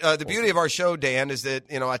 All right, the beauty of our show, Dan, is that,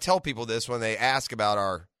 I tell people this when they ask about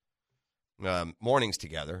our mornings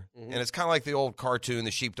together, and it's kind of like the old cartoon, The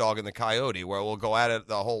Sheepdog and the Coyote, where we'll go at it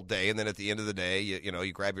the whole day, and then at the end of the day,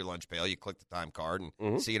 you grab your lunch pail, you click the time card,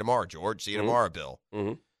 and see you tomorrow, George. See you tomorrow, Bill.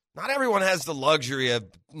 Mm-hmm. Not everyone has the luxury of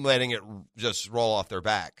letting it just roll off their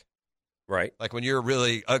back. Right. Like when you're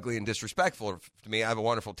really ugly and disrespectful to me, I have a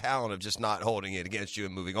wonderful talent of just not holding it against you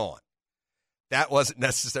and moving on. That wasn't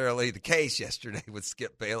necessarily the case yesterday with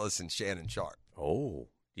Skip Bayless and Shannon Sharpe. Oh,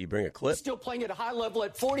 do you bring a clip? Still playing at a high level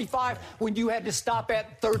at 45 when you had to stop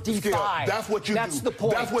at 35. Skip, that's what you do. That's the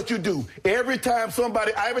point. That's what you do. Every time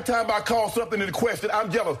I call something into question, I'm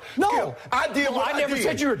jealous. No. Skip, I did what I did. I never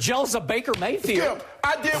said you were jealous of Baker Mayfield. Skip,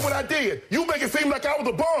 I did what I did. You make it seem like I was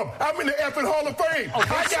a bum. I'm in the effing Hall of Fame.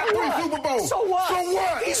 Okay, I got 3 Super Bowls. So what? So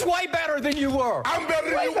what? He's way better than you were. I'm better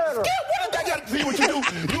than you. Better. Skip, I got to see what you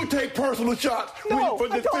do. You take personal shots. No,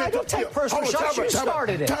 I don't take personal shots. You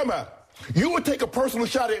started it. Time out. You would take a personal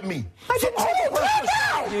shot at me. I didn't take a personal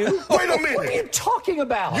shot at you. Wait a minute. What are you talking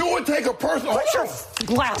about? You would take a personal... Put your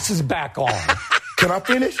glasses back on. Can I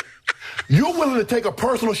finish? You're willing to take a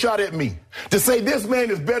personal shot at me to say this man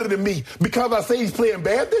is better than me because I say he's playing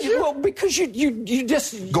bad this year? Well, because you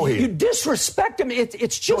just Go ahead. You disrespect him.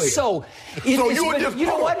 It's just so. You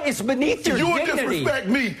know what? It's beneath your dignity. You would disrespect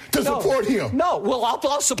me to support him. No, well,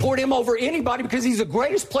 I'll support him over anybody because he's the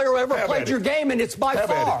greatest player who ever played your game, and it's by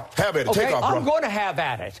far. Have at it. Okay? Take off, bro. I'm going to have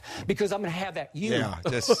at it because I'm going to have at you.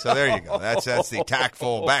 Yeah, so there you go. That's the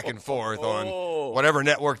tactful back and forth on whatever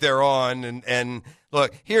network they're on, and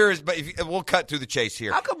look, we'll cut through the chase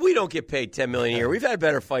here. How come we don't get paid $10 million a year? We've had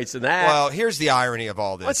better fights than that. Well, here's the irony of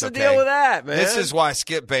all this. What's the deal with that, man? This is why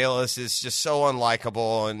Skip Bayless is just so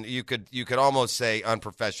unlikable, and you could almost say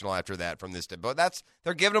unprofessional after that from this day. But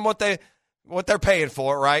they're giving him what they're paying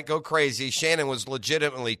for, right? Go crazy. Shannon was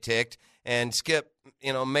legitimately ticked, and Skip,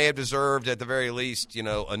 may have deserved at the very least, a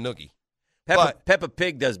noogie. Peppa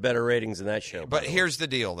Pig does better ratings than that show. But here's the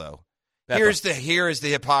deal, though. Here is the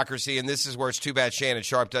hypocrisy, and this is where it's too bad Shannon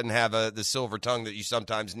Sharpe doesn't have the silver tongue that you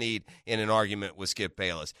sometimes need in an argument with Skip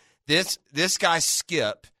Bayless. This guy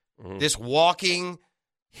Skip, this walking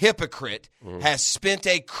hypocrite, has spent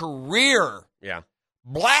a career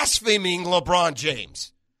blaspheming LeBron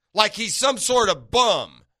James like he's some sort of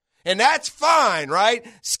bum. And that's fine, right?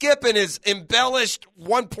 Skip in his embellished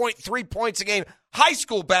 1.3 points a game high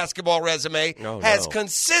school basketball resume has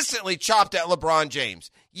consistently chopped at LeBron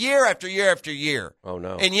James year after year after year. Oh,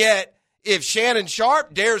 no. And yet, if Shannon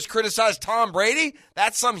Sharpe dares criticize Tom Brady,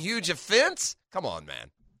 that's some huge offense? Come on,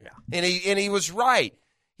 man. Yeah. And he was right.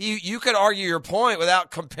 You could argue your point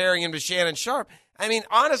without comparing him to Shannon Sharpe. I mean,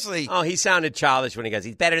 honestly. Oh, he sounded childish when he goes,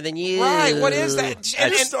 he's better than you. Right. What is that?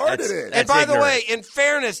 And by the way, in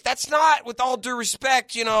fairness, that's not, with all due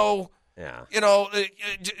respect,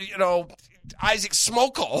 Isaac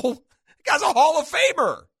Smokle. The guy's a Hall of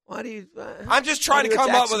Famer. Why do you? I'm just trying to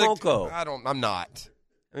come up with Smoko? I'm not.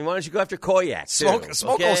 I mean, why don't you go after Koyak?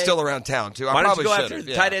 Smoko's still around town too. Why don't you go after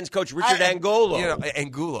the tight ends coach Richard Angulo?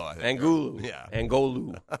 Angulo. I think. Angulu. Yeah.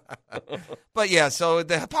 Angolu. But yeah, so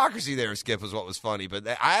the hypocrisy there, Skip, was what was funny. But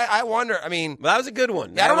I wonder. I mean, well, that was a good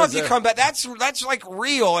one. I don't know if you come back. That's like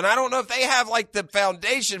real, and I don't know if they have like the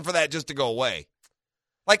foundation for that just to go away.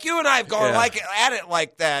 Like you and I have gone at it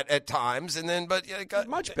like that at times, and then but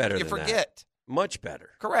much better. You than forget. That. Much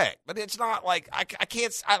better. Correct. But it's not like I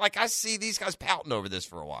can't – I see these guys pouting over this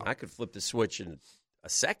for a while. I could flip the switch in a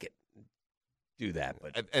second. Do that.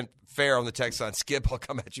 But and fair on the text line, Skip will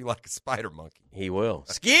come at you like a spider monkey. He will.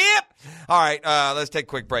 Skip! All right, let's take a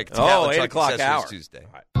quick break. It's 8 o'clock hour. Tuesday.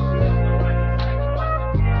 All right.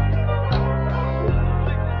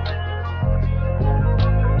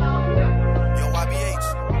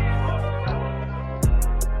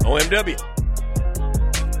 OMW.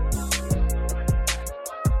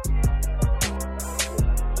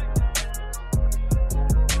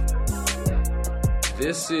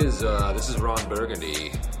 This is Ron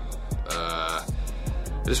Burgundy. I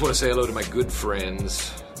just want to say hello to my good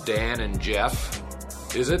friends Dan and Jeff.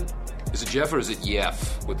 Is it Jeff or is it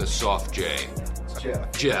Yeff with a soft J? It's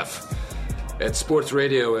Jeff. Jeff. At Sports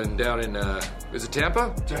Radio and down in is it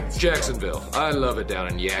Tampa? Jacksonville. I love it down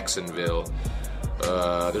in Jacksonville.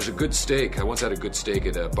 There's a good steak. I once had a good steak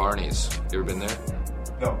at Barney's. You ever been there?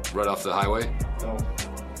 No. Right off the highway? No.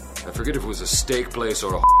 I forget if it was a steak place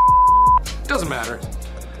or a doesn't matter.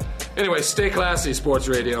 Anyway, stay classy, Sports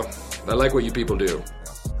Radio. I like what you people do.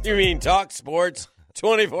 You mean talk sports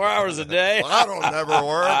 24 hours a day? Well, that'll never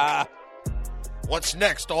work. What's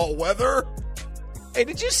next, all weather? Hey,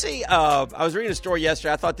 did you see, I was reading a story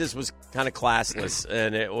yesterday. I thought this was kind of classless,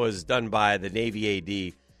 and it was done by the Navy AD.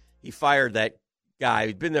 He fired that guy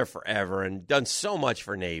who'd been there forever and done so much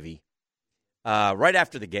for Navy right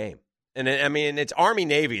after the game. And I mean, it's Army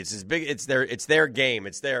Navy. It's as big. It's their game.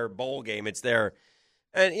 It's their bowl game. It's their,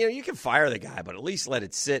 and you can fire the guy, but at least let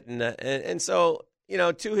it sit. And so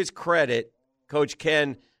to his credit, Coach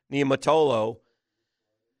Ken Niumatalolo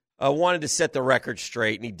wanted to set the record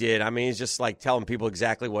straight, and he did. I mean, he's just like telling people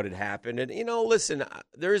exactly what had happened. And listen,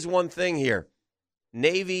 there is one thing here,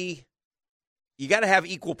 Navy. You got to have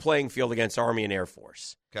equal playing field against Army and Air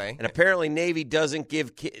Force. Okay. And apparently Navy doesn't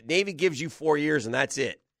give – Navy gives you 4 years, and that's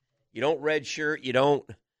it. You don't redshirt. You don't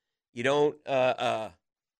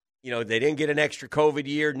they didn't get an extra COVID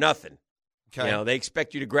year, nothing. Okay. They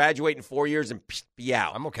expect you to graduate in 4 years and be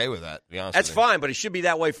out. I'm okay with that, to be honest That's with you. fine, but it should be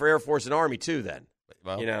that way for Air Force and Army too then.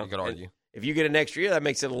 Well, you could argue. If you get an extra year, that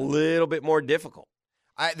makes it a little bit more difficult.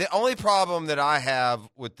 The only problem that I have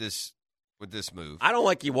with this move. I don't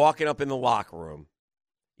like you walking up in the locker room.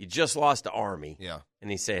 You just lost to Army. Yeah. And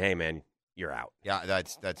he say, hey, man, you're out. Yeah,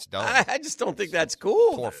 that's dumb. I just don't think that's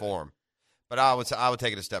cool. Poor form. But I would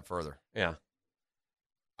take it a step further. Yeah.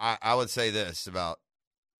 I would say this about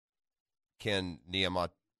Ken Niumatalolo.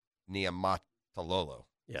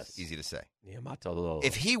 Yes. It's easy to say. Niumatalolo.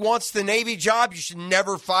 If he wants the Navy job, you should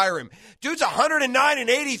never fire him. Dude's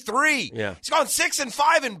 109-83. Yeah. He's gone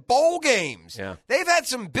 6-5 in bowl games. Yeah. They've had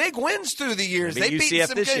some big wins through the years. They beat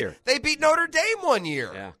UCF this year. They beat Notre Dame one year.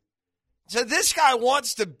 Yeah. So this guy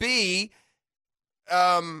wants to be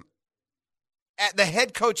at the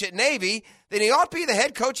head coach at Navy, then he ought to be the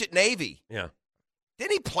head coach at Navy. Yeah.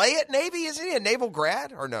 Didn't he play at Navy? Isn't he a naval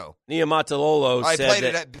grad or no? Niumatalolo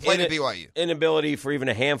said played at BYU. Inability for even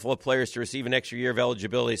a handful of players to receive an extra year of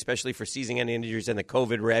eligibility, especially for season-ending injuries and the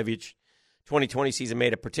COVID ravage. 2020 season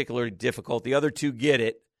made it particularly difficult. The other two get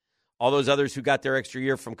it. All those others who got their extra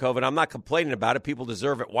year from COVID, I'm not complaining about it. People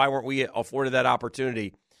deserve it. Why weren't we afforded that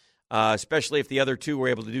opportunity? Especially if the other two were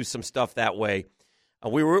able to do some stuff that way.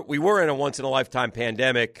 We were in a once-in-a-lifetime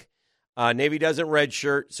pandemic. Navy doesn't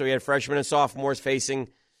redshirt, so he had freshmen and sophomores facing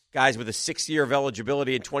guys with a 6th year of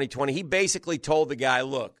eligibility in 2020. He basically told the guy,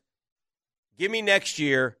 look, give me next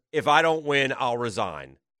year. If I don't win, I'll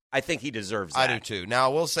resign. I think he deserves that. I do, too. Now,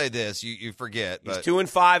 I will say this. You forget. He's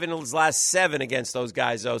 2-5 in his last 7 against those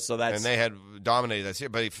guys, though, so that's – and they had dominated this year.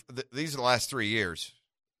 But these are the last 3 years.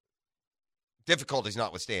 Difficulties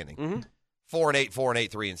notwithstanding. Mm-hmm. 4-8,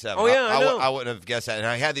 3-7. Oh yeah, I know. I wouldn't have guessed that. And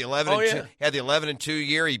I had the 11-2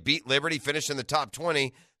 year. He beat Liberty, finished in the top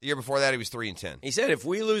 20. The year before that, he was 3-10. He said, "If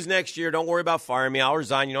we lose next year, don't worry about firing me. I'll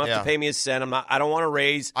resign. You don't have to pay me a cent. I don't want to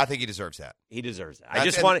raise." I think he deserves that. He deserves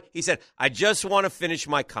that. He said, "I just want to finish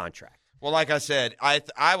my contract." Well, like I said, I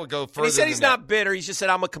would go further. And he said he's not bitter. He just said,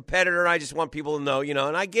 "I'm a competitor, and I just want people to know,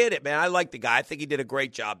 And I get it, man. I like the guy. I think he did a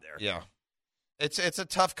great job there. Yeah. It's a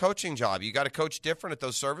tough coaching job. You got to coach different at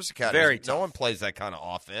those service academies. Very tough. No one plays that kind of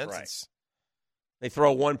offense. Right. They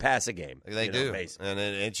throw one pass a game. They do, and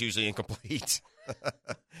it's usually incomplete.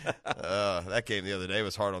 That game the other day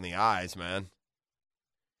was hard on the eyes, man.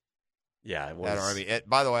 Yeah, it was. That Army.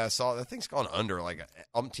 By the way, I saw that thing's gone under like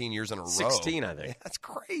umpteen years in a row. 16, I think. Yeah, that's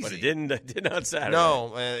crazy. But it did not Saturday.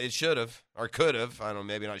 No, it should have or could have. I don't know,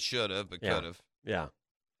 maybe not should have, but could have. Yeah.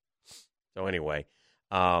 So anyway,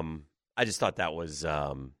 I just thought that was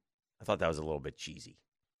a little bit cheesy,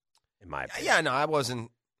 in my opinion. Yeah, no, I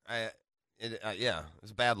wasn't. It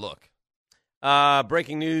was a bad look.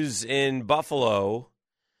 Breaking news in Buffalo.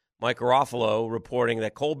 Mike Garofalo reporting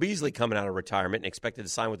that Cole Beasley coming out of retirement and expected to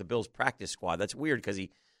sign with the Bills practice squad. That's weird because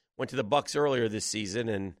he went to the Bucs earlier this season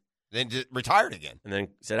and then retired again. And then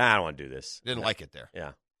said, I don't want to do this. Didn't like it there.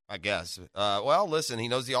 Yeah. I guess. Well, listen, he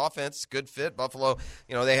knows the offense. Good fit. Buffalo,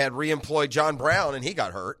 they had reemployed John Brown, and he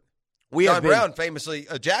got hurt. John Brown, famously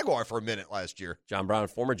a Jaguar for a minute last year. John Brown,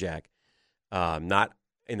 former Jag. Not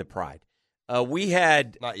in the Pride. We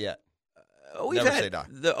had... Not yet. We've had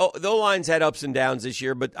the O-line's had ups and downs this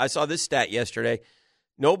year, but I saw this stat yesterday.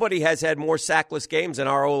 Nobody has had more sackless games than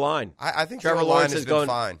our O-line. I think Trevor Trevor Lawrence has has been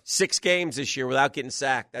fine. 6 games this year without getting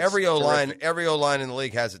sacked. That's every O-line terrific. In the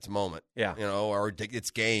league has its moment. Yeah. Or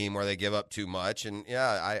its game where they give up too much. And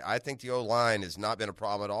I think the O-line has not been a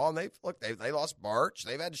problem at all. And they lost March.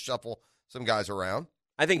 They've had to shuffle some guys around.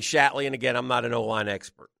 I think Shatley, and again, I'm not an O-line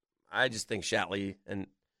expert. I just think Shatley and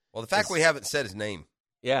the fact we haven't said his name.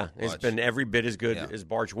 Yeah, it's been every bit as good as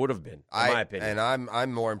Barch would have been, in my opinion. And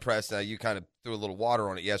I'm more impressed now. You kind of threw a little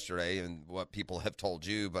water on it yesterday and what people have told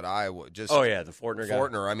you, but I just the Fortner guy.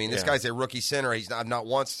 Fortner. I mean, this guy's a rookie center. I've not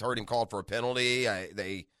once heard him called for a penalty.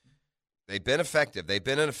 They've been effective. They've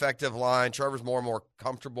been an effective line. Trevor's more and more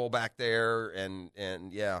comfortable back there, and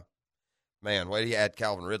man, why do you add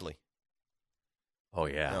Calvin Ridley? Oh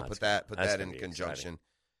yeah, put that in conjunction. Exciting.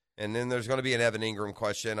 And then there's going to be an Evan Ingram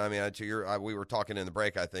question. I mean, we were talking in the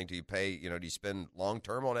break, I think, do you pay, do you spend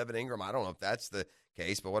long-term on Evan Ingram? I don't know if that's the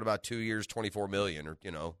case, but what about 2 years, $24 million, or,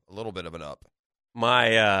 a little bit of an up?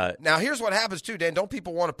 Now, here's what happens, too, Dan. Don't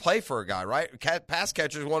people want to play for a guy, right? Pass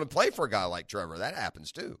catchers want to play for a guy like Trevor. That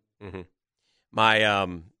happens, too.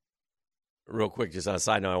 Mm-hmm. Real quick, just on a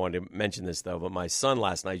side note, I wanted to mention this, though, but my son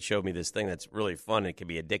last night showed me this thing that's really fun. It can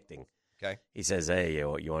be addicting. Okay. He says, hey,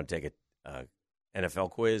 you want to take a NFL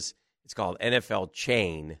quiz? It's called NFL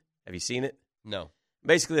Chain. Have you seen it? No.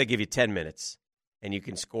 Basically, they give you 10 minutes, and you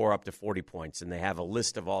can score up to 40 points. And they have a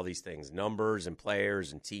list of all these things, numbers and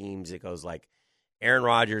players and teams. It goes like Aaron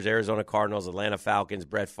Rodgers, Arizona Cardinals, Atlanta Falcons,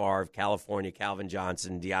 Brett Favre, California, Calvin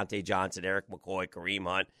Johnson, Deontay Johnson, Eric McCoy, Kareem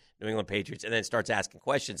Hunt, New England Patriots, and then it starts asking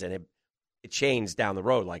questions, and it chains down the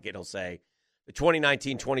road. Like it'll say the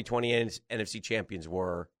 2019-2020 NFC champions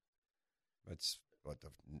were. That's what the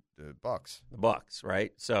Bucs. The Bucs,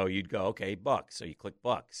 right? So you'd go, okay, Bucs. So you click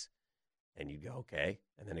Bucs, and you'd go, okay,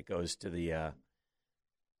 and then it goes to the, and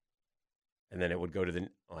then it would go to the.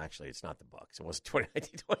 Well, actually, it's not the Bucs. It was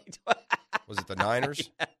 2019-2020. Was it the Niners?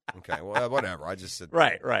 Yeah. Okay, well, whatever. I just said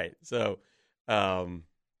right. So,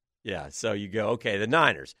 So you go, okay, the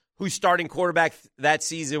Niners. Whose starting quarterback that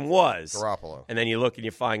season was Garoppolo, and then you look and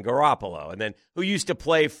you find Garoppolo, and then who used to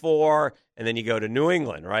play for, and then you go to New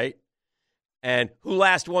England, right? And who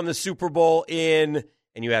last won the Super Bowl in,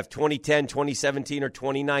 and you have 2010, 2017, or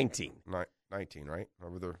 2019? 19, right?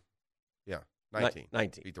 Remember 19.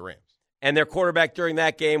 19. Beat the Rams. And their quarterback during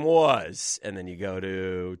that game was, and then you go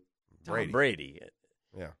to Tom Brady.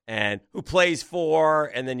 Yeah. And who plays for,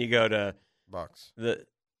 and then you go to Bucs. The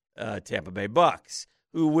Tampa Bay Bucs,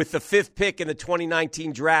 who with the 5th pick in the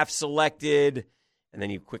 2019 draft selected, and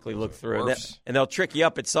then you quickly look through it. And they'll trick you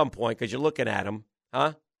up at some point because you're looking at them,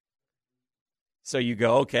 huh? So you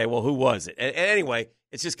go, okay, well, who was it? And anyway,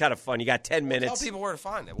 it's just kind of fun. You got 10 minutes. Tell people where to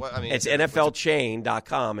find it. It's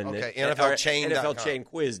NFLchain.com. And NFLchain.com.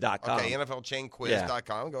 NFLchainquiz.com. Okay,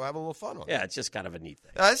 NFLchainquiz.com. Yeah. Go have a little fun on it. Yeah, it's just kind of a neat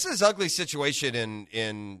thing. This is an ugly situation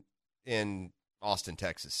in Austin,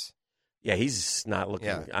 Texas. Yeah, he's not looking.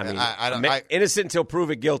 Yeah. I mean, innocent until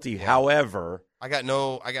proven guilty. Yeah. However, I got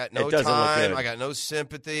no time. I got no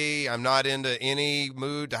sympathy. I'm not into any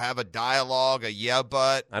mood to have a dialogue,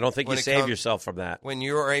 but. I don't think you save yourself from that. When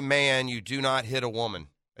you're a man, you do not hit a woman.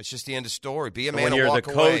 It's just the end of story. Be a man and walk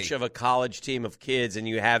away. When you're the coach of a college team of kids and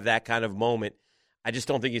you have that kind of moment, I just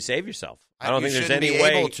don't think you save yourself. I don't think there's any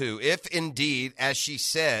way. Able to, if indeed, as she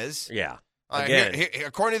says. Yeah. Again.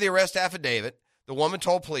 According to the arrest affidavit, the woman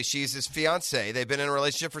told police she's his fiancé. They've been in a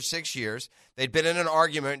relationship for 6 years. They'd been in an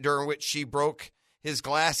argument during which she broke his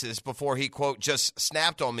glasses before he, quote, just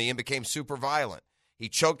snapped on me and became super violent. He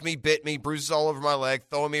choked me, bit me, bruises all over my leg,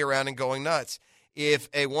 throwing me around and going nuts. If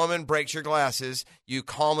a woman breaks your glasses, you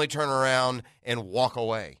calmly turn around and walk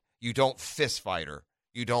away. You don't fist fight her.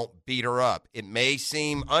 You don't beat her up. It may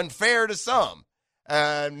seem unfair to some.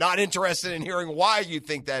 I'm not interested in hearing why you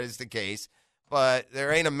think that is the case, but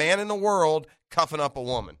there ain't a man in the world cuffing up a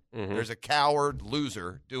woman. Mm-hmm. There's a coward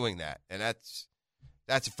loser doing that, and that's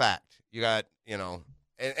a fact. You got,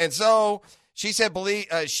 and so she said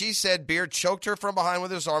Beard choked her from behind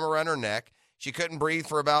with his arm around her neck. She couldn't breathe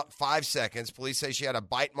for about 5 seconds. Police say she had a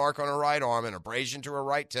bite mark on her right arm and abrasion to her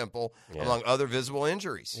right temple, among other visible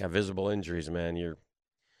injuries. Yeah, visible injuries, man.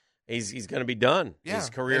 He's going to be done. Yeah. His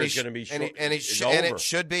career is going to be short. And it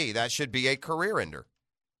should be. That should be a career ender.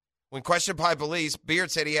 When questioned by police,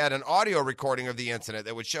 Beard said he had an audio recording of the incident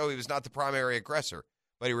that would show he was not the primary aggressor,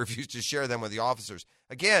 but he refused to share them with the officers.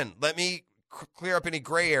 Again, let me clear up any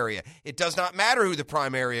gray area. It does not matter who the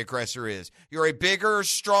primary aggressor is. You're a bigger,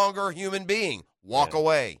 stronger human being. Walk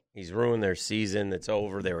away. He's ruined their season. It's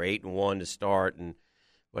over. They were 8-1 to start,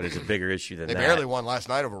 but it's a bigger issue than they that. They barely won last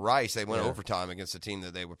night over Rice. They went overtime against a team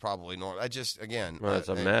that they would probably normally. It's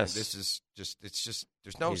a mess. This is just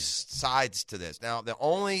there's no sides to this. Now, the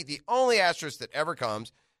only asterisk that ever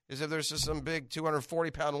comes is if there's just some big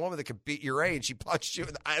 240-pound woman that could beat your age. She punched you.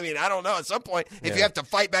 I mean, I don't know. At some point, if you have to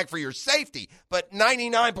fight back for your safety, but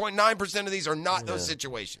 99.9% of these are not those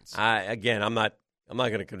situations. I'm not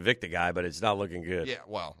going to convict the guy, but it's not looking good. Yeah,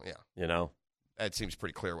 well, yeah. You know? It seems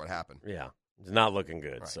pretty clear what happened. Yeah. It's not looking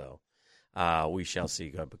good, so we shall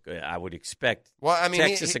see. I would expect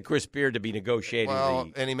Texas and Chris Beard to be negotiating.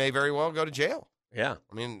 And he may very well go to jail. Yeah.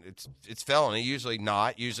 I mean, it's felony. Usually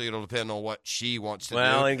not. Usually it'll depend on what she wants to do.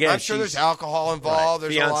 Well, again, I'm sure there's alcohol involved.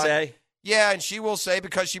 Right. There's Fiancé? a lot. Yeah, and she will say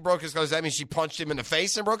because she broke his glasses, that means she punched him in the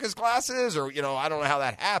face and broke his glasses? Or, I don't know how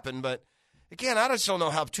that happened, but again, I just don't know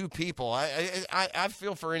how two people. I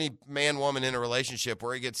feel for any man woman in a relationship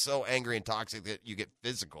where it gets so angry and toxic that you get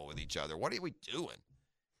physical with each other. What are we doing?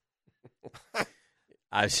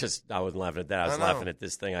 I wasn't laughing at that. I was laughing at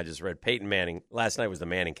this thing I just read. Peyton Manning last night was the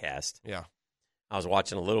Manning cast. Yeah, I was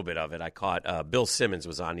watching a little bit of it. I caught Bill Simmons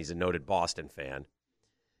was on. He's a noted Boston fan,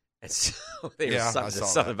 and so there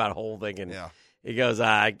was something about holding, and he goes,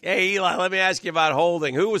 "Hey Eli, let me ask you about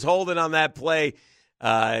holding. Who was holding on that play?"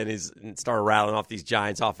 And started rattling off these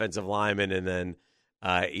Giants offensive linemen, and then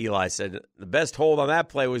Eli said, the best hold on that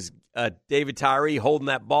play was David Tyree holding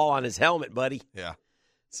that ball on his helmet, buddy. Yeah.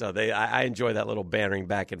 So I enjoy that little bantering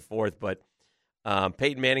back and forth. But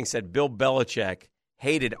Peyton Manning said Bill Belichick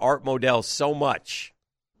hated Art Modell so much,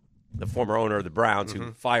 the former owner of the Browns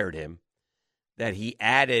who fired him, that he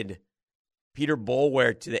added Peter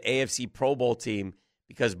Boulware to the AFC Pro Bowl team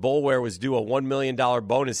because Boulware was due a $1 million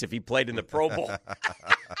bonus if he played in the Pro Bowl.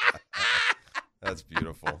 That's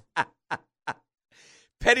beautiful.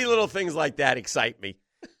 Petty little things like that excite me.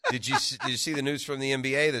 Did you see the news from the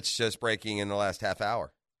NBA that's just breaking in the last half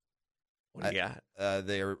hour? What do you got?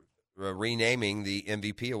 They're renaming the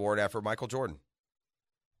MVP award after Michael Jordan.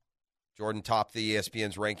 Jordan topped the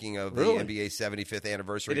ESPN's ranking of the NBA's 75th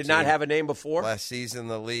anniversary. They did not have a name before? Last season,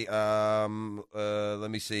 the league.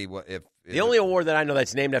 Let me see. The only award that I know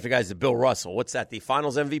that's named after guys is Bill Russell. What's that, the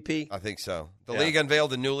Finals MVP? I think so. The league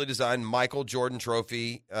unveiled the newly designed Michael Jordan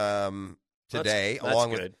Trophy today,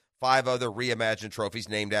 along with 5 other reimagined trophies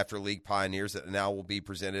named after league pioneers that now will be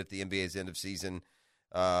presented at the NBA's end-of-season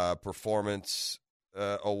performance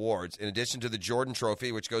awards. In addition to the Jordan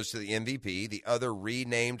Trophy, which goes to the MVP, the other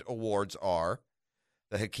renamed awards are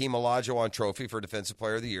the Hakeem Olajuwon Trophy for Defensive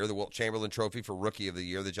Player of the Year, the Wilt Chamberlain Trophy for Rookie of the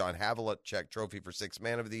Year, the John Havlicek Trophy for Sixth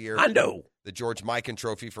Man of the Year, the George Mikan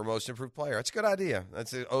Trophy for Most Improved Player. That's a good idea.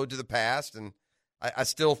 That's an ode to the past, and I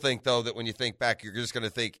still think, though, that when you think back, you're just going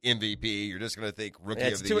to think MVP. You're just going to think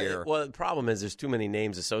Rookie of the Year. Well, the problem is there's too many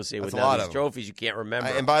names associated with these trophies you can't remember.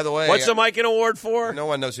 And by the way, what's the Mikan Award for? No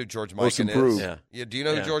one knows who George Mikan is. Yeah. Do you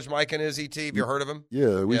know who George Mikan is, E.T.? Have you heard of him?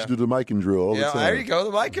 Yeah, we used to do the Mikan drill all the time. There you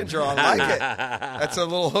go, the Mikan drill. I like it. That's a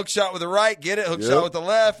little hook shot with the right. Get it? Hook shot with the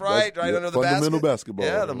left, right? Right under the basket. Fundamental basketball.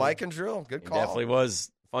 Yeah, the Mikan drill. Good call. It definitely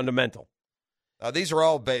was fundamental. These are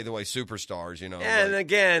all, by the way, superstars, And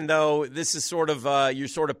again, though, this is sort of you're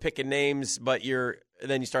sort of picking names, but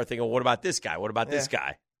then you start thinking, well, what about this guy? What about this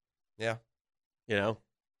guy? Yeah.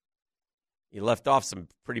 You left off some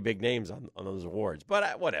pretty big names on those awards,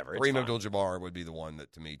 but whatever. Kareem Abdul-Jabbar would be the one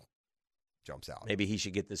that, to me, jumps out. Maybe he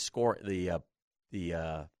should get the score, lead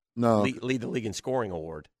the league in scoring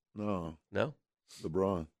award. No. No,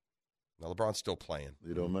 LeBron. LeBron's still playing.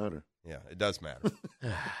 It don't matter. Yeah, it does matter.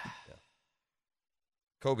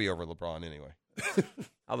 Kobe over LeBron anyway.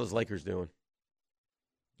 How those Lakers doing?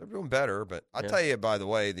 They're doing better, but I'll tell you, by the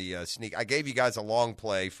way, I gave you guys a long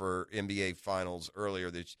play for NBA Finals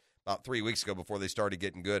earlier about 3 weeks ago before they started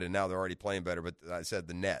getting good, and now they're already playing better. But I said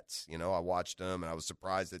the Nets. I watched them, and I was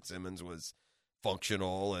surprised that Simmons was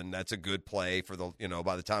functional, and that's a good play for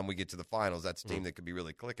by the time we get to the finals, that's a team that could be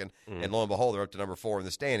really clicking. And lo and behold, they're up to number 4 in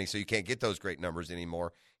the standing, so you can't get those great numbers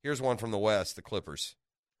anymore. Here's one from the West, the Clippers.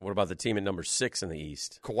 What about the team at number 6 in the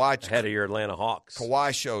East? Kawhi, ahead of your Atlanta Hawks.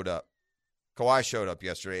 Kawhi showed up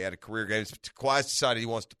yesterday. He had a career game. Kawhi's decided he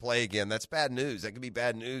wants to play again. That's bad news. That could be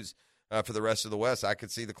bad news for the rest of the West. I could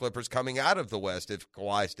see the Clippers coming out of the West if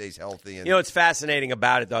Kawhi stays healthy. And what's fascinating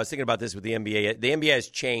about it, though, I was thinking about this with the NBA. The NBA has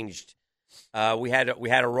changed we had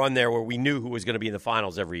a run there where we knew who was going to be in the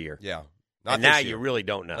finals every year. Yeah. And now you really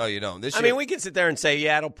don't know. No, you don't. I mean, we can sit there and say,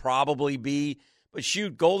 yeah, it'll probably be. But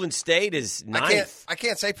shoot, Golden State is ninth. I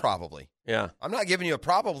can't say probably. Yeah. I'm not giving you a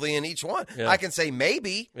probably in each one. Yeah. I can say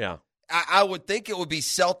maybe. Yeah. I would think it would be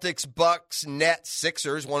Celtics, Bucks, Nets,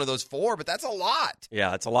 Sixers, one of those four, but that's a lot. Yeah,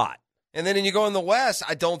 that's a lot. And then you go in the West,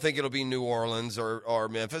 I don't think it'll be New Orleans or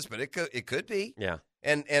Memphis, but it could be. Yeah.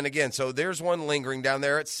 And again, so there's one lingering down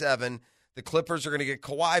there at 7. The Clippers are going to get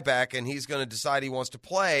Kawhi back, and he's going to decide he wants to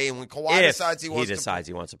play. And when Kawhi decides he wants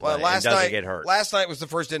to play, and doesn't get hurt. Last night was the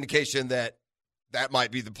first indication that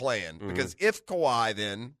might be the plan. Mm-hmm. Because if Kawhi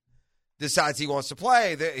then decides he wants to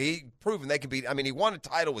play, he proven they can beat. I mean, he won a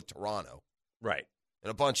title with Toronto, right,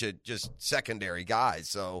 and a bunch of just secondary guys.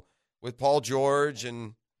 So with Paul George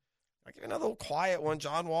and I give another little quiet one,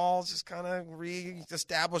 John Wall's just kind of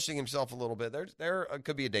re-establishing himself a little bit. There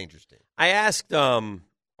could be a dangerous team. I asked a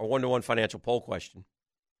 1-to-1 financial poll question.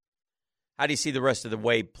 How do you see the rest of the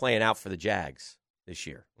way playing out for the Jags this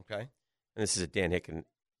year? Okay, and this is at Dan Hicken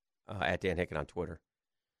on Twitter.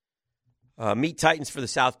 Meet Titans for the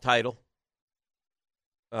South title.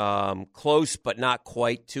 Close, but not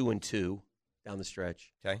quite 2-2 down the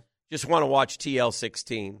stretch. Okay. Just want to watch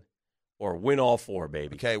TL16 or win all 4,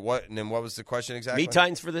 baby. Okay. What was the question exactly? Meet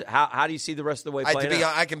Titans for the. How do you see the rest of the way playing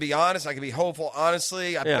out? I can be honest. I can be hopeful.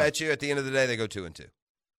 Honestly, I bet you at the end of the day they go 2-2.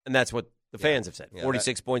 And that's what the fans have said.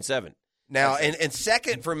 46.7. Now, and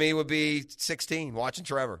second for me would be 16, watching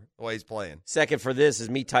Trevor, the way he's playing. Second for this is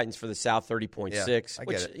Meet Titans for the South, 30.6. Yeah,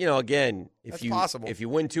 which, it. Again, That's possible. If you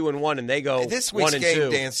win 2-1 and they go this week's 1-2.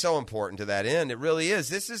 game, Dan, so important to that end. It really is.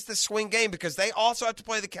 This is the swing game because they also have to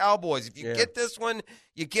play the Cowboys. If you get this one,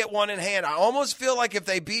 you get one in hand. I almost feel like if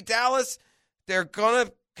they beat Dallas, they're going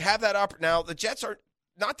to have that up. Now, the Jets are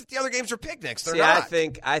not that the other games are picnics. They're not.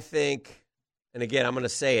 I think, and again, I'm going to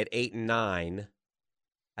say it, 8-9,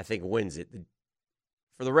 I think wins it.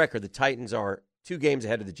 For the record, the Titans are 2 games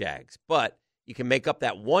ahead of the Jags, but you can make up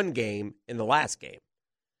that 1 game in the last game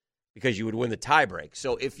because you would win the tiebreak.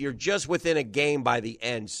 So if you're just within a game by the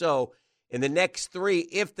end, so in the next 3,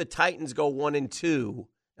 if the Titans go 1-2, now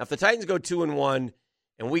if the Titans go 2-1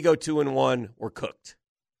 and we go 2-1, we're cooked.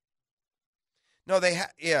 No,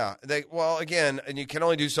 again, and you can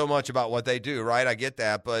only do so much about what they do, right? I get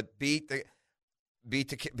that, but beating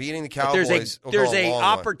the Cowboys. There's a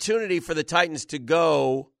opportunity for the Titans to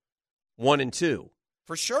go 1-2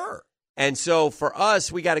 for sure. And so for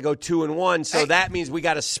us, we got to go 2-1. So that means we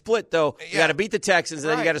got to split though. You got to beat the Texans,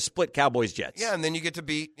 and then you got to split Cowboys Jets. Yeah, and then you get to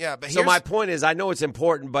beat. Yeah, but so my point is, I know it's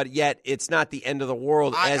important, but yet it's not the end of the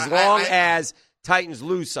world as long as Titans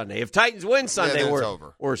lose Sunday. If Titans win Sunday, it's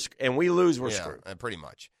over. And we lose, we're screwed. Pretty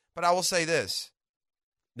much. But I will say this.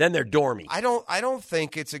 Then they're dormy. I don't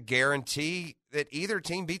think it's a guarantee that either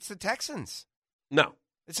team beats the Texans. No.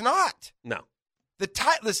 It's not. No.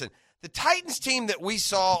 Listen, the Titans team that we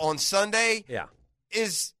saw on Sunday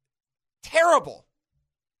is terrible.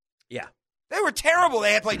 Yeah. They were terrible.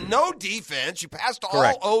 They had played no defense. You passed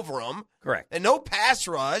all over them. Correct. And no pass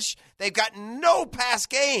rush. They've got no pass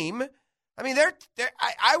game. I mean,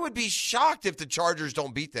 I would be shocked if the Chargers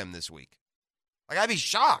don't beat them this week. Like, I'd be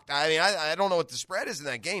shocked. I mean, I don't know what the spread is in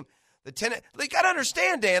that game. You got to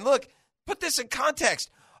understand, Dan. Look, put this in context.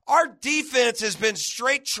 Our defense has been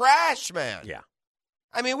straight trash, man. Yeah.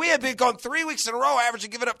 I mean, we have been going 3 weeks in a row, averaging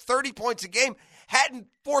giving up 30 points a game, hadn't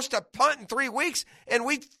forced a punt in 3 weeks, and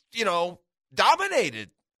we, dominated.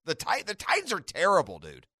 The Titans are terrible,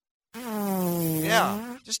 dude.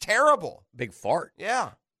 Yeah, just terrible. Big fart.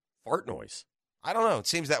 Yeah. Fart noise. I don't know. It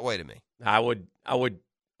seems that way to me. I would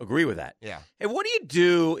agree with that. Yeah. Hey, what do you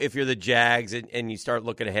do if you're the Jags and you start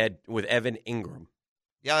looking ahead with Evan Ingram?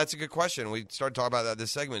 Yeah, that's a good question. We started talking about that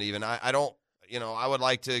this segment even. I don't, I would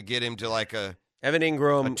like to get him to like Evan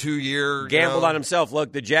Ingram, a 2-year. Gambled on himself.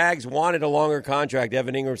 Look, the Jags wanted a longer contract.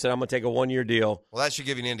 Evan Ingram said, I'm going to take a 1-year deal. Well, that should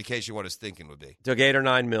give you an indication what his thinking would be. Took $8 or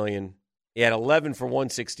 $9 million. He had 11 for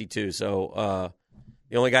 162. So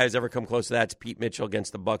the only guy who's ever come close to that is Pete Mitchell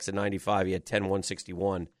against the Bucs at 95. He had 10,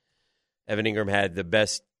 161. Evan Ingram had the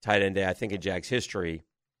best tight end day, I think, in Jags history.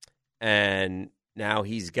 And now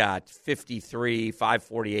he's got 53,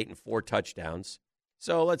 548, and 4 touchdowns.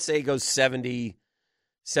 So let's say he goes 70,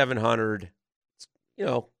 700.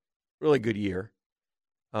 Really good year.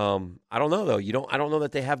 I don't know, though. I don't know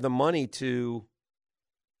that they have the money to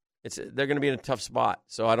 – they're going to be in a tough spot.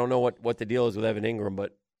 So I don't know what the deal is with Evan Ingram,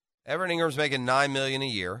 but – Evan Ingram's making $9 million a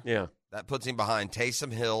year. Yeah. That puts him behind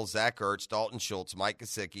Taysom Hill, Zach Ertz, Dalton Schultz, Mike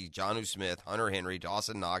Gesicki, Jonnu Smith, Hunter Henry,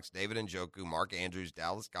 Dawson Knox, David Njoku, Mark Andrews,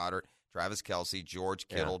 Dallas Goedert, Travis Kelce, George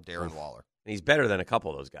Kittle, Darren Waller. And he's better than a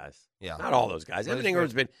couple of those guys. Yeah. Not all those guys. Evan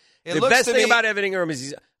Ingram's been – It the looks best to thing me- about Evan Ingram is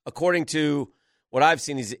he's, according to what I've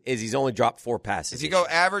seen, is he's only dropped 4 passes. If you go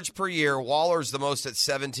average per year, Waller's the most at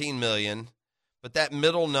 $17 million. But that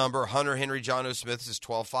middle number, Hunter Henry, Jonnu Smith, is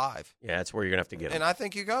 12.5. Yeah, that's where you're going to have to get him. And I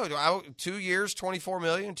think you go 2 years, $24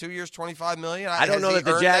 million, 2 years, $25 million. I don't know that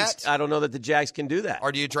the Jags. I don't know that the Jags can do that.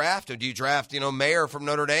 Or do you draft him? Do you draft, Mayer from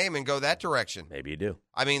Notre Dame and go that direction? Maybe you do.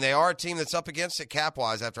 I mean, they are a team that's up against it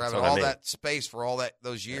cap-wise after having all that space for all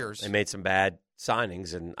those years. They made some bad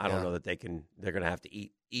signings, and I don't know that they can. They're going to have to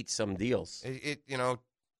eat some deals.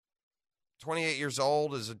 28 years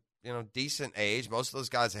old is a decent age. Most of those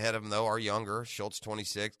guys ahead of him, though, are younger. Schultz,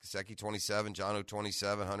 26. Gesicki, 27. Jonnu,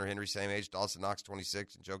 27. Hunter Henry, same age. Dawson Knox,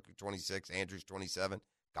 26. Njoku, 26. Andrews, 27.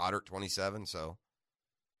 Goddard, 27. So,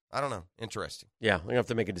 I don't know. Interesting. Yeah, we're going to have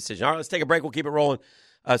to make a decision. All right, let's take a break. We'll keep it rolling.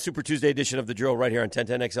 Super Tuesday edition of The Drill right here on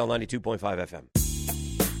 1010XL 92.5 FM.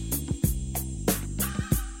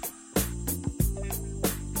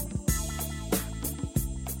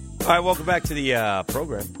 All right, welcome back to the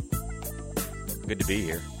program. Good to be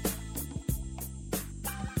here.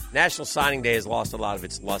 National Signing Day has lost a lot of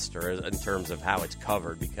its luster in terms of how it's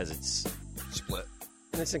covered because it's split.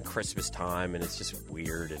 And it's in Christmas time, and it's just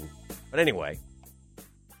weird. But anyway,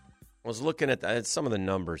 I was looking at some of the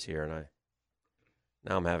numbers here, and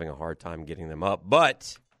now I'm having a hard time getting them up.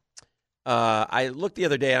 But I looked the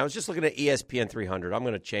other day, and I was just looking at ESPN 300. I'm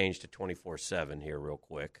going to change to 24/7 here real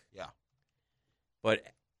quick. Yeah. But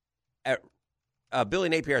Billy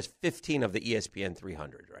Napier has 15 of the ESPN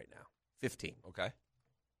 300 right now. 15. Okay.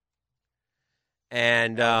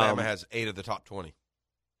 And Alabama has 8 of the top 20.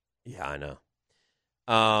 Yeah, I know.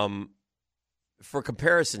 For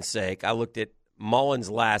comparison's sake, I looked at Mullen's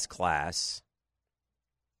last class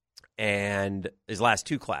and his last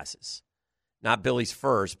 2 classes. Not Billy's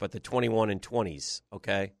first, but the 21 and 20s,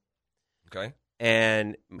 okay? Okay.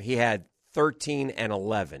 And he had 13 and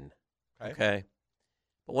 11, okay?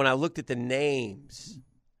 But when I looked at the names,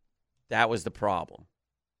 that was the problem.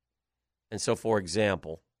 And so, for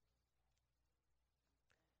example,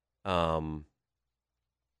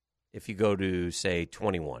 if you go to, say,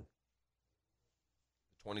 21.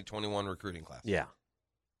 2021 recruiting class. Yeah.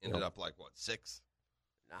 Ended up like, what, 6?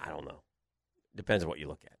 I don't know. Depends on what you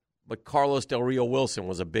look at. But Carlos Del Rio Wilson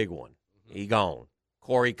was a big one. Mm-hmm. He gone.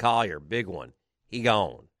 Corey Collier, big one. He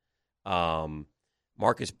gone.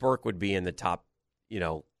 Marcus Burke would be in the top,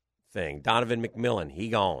 thing. Donovan McMillan, he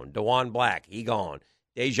gone. DeJuan Black, he gone.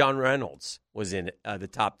 Dejon Reynolds was in the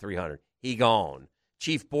top 300. He gone.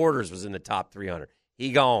 Chief Borders was in the top 300.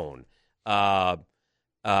 He gone.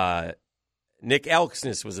 Nick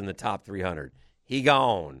Elksness was in the top 300. He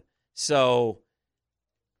gone. So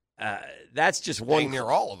that's just one. Dang near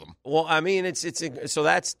all of them. Well, I mean, so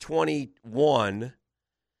that's 21.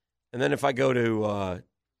 And then if I go to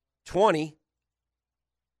 20,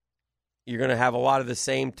 you're going to have a lot of the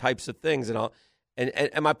same types of things. And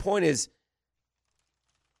my point is,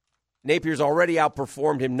 Napier's already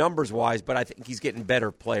outperformed him numbers-wise, but I think he's getting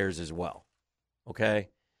better players as well. Okay?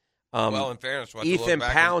 Well, in fairness, Ethan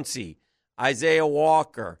Pouncey, Isaiah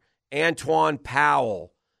Walker, Antoine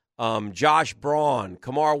Powell, Josh Braun,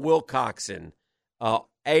 Kamar Wilcoxon,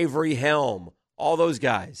 Avery Helm, all those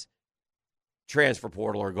guys, transfer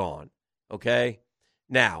portal are gone. Okay?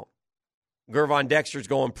 Now, Gervon Dexter's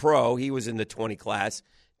going pro. He was in the 20 class.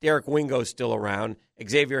 Derek Wingo's still around.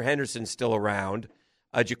 Xavier Henderson's still around.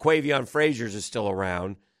 Jaquavion Frazier's is still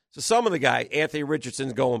around. So some of the guys, Anthony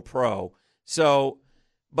Richardson's going pro. So,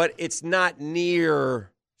 but it's not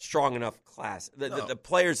near strong enough class. The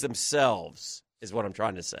players themselves is what I'm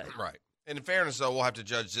trying to say. Right. And in fairness, though, we'll have to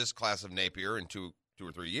judge this class of Napier in two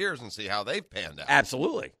or 3 years and see how they've panned out.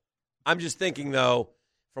 Absolutely. I'm just thinking, though,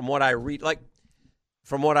 from what I read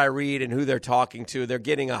and who they're talking to, they're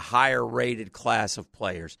getting a higher-rated class of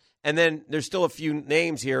players. And then there's still a few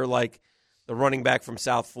names here, like the running back from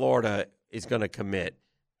South Florida is going to commit,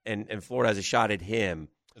 and Florida has a shot at him.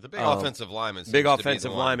 The big offensive lineman. Big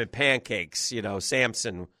offensive lineman, Pancakes,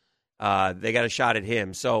 Samson. They got a shot at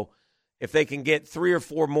him. So if they can get 3 or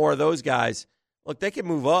 4 more of those guys, look, they can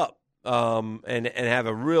move up and have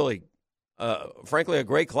a really, frankly, a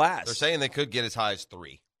great class. They're saying they could get as high as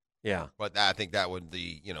 3. Yeah. But I think that would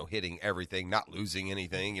be, hitting everything, not losing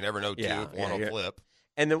anything. You never know, too, if one will flip.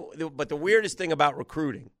 And but the weirdest thing about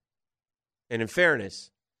recruiting, and in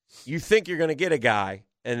fairness, you think you're going to get a guy,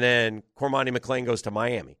 and then Cormani McClain goes to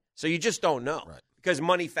Miami. So you just don't know. Right. Because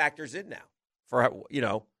money factors in now.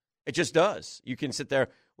 It just does. We can sit there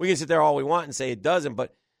all we want and say it doesn't,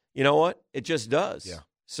 but you know what? It just does. Yeah.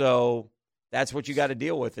 So that's what you got to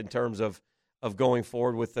deal with in terms of of going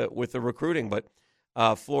forward with the recruiting. But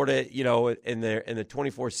Florida, in the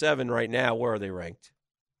 24/7 right now, where are they ranked?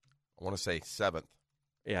 I want to say 7th.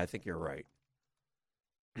 Yeah, I think you're right.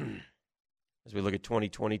 As we look at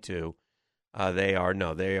 2022, they are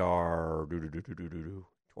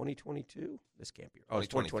 2022. This can't be. Oh, it's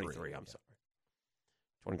 2023. I'm sorry.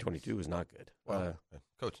 2022 is not good. Well,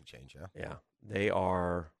 coaching change, yeah. Yeah, they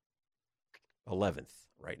are 11th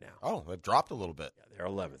right now. Oh, they've dropped a little bit. Yeah, they're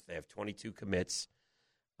 11th. They have 22 commits.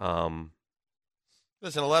 Listen,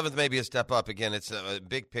 11th may be a step up. Again, it's a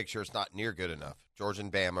big picture. It's not near good enough. Georgia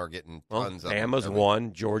and Bama are getting tons of Bama's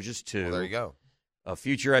 1, Georgia's 2. Well, there you go. A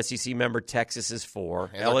future SEC member, Texas is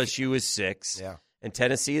 4. And LSU is 6. Yeah. And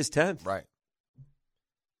Tennessee is 10th. Right.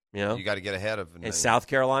 You got to get ahead of. And South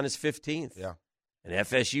Carolina's 15th. Yeah. And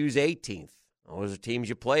FSU's 18th. Those are teams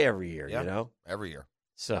you play every year, every year.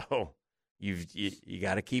 So you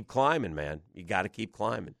got to keep climbing, man. You got to keep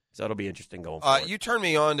climbing. So it'll be interesting going forward. You turned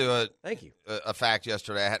me on to Thank you. A fact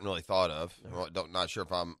yesterday I hadn't really thought of. Well, not sure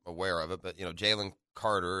if I'm aware of it, but Jalen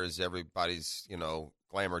Carter is everybody's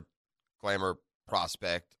glamour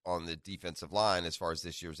prospect on the defensive line as far as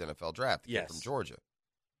this year's NFL draft. Yes. From Georgia.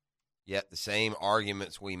 Yet the same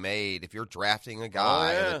arguments we made, if you're drafting a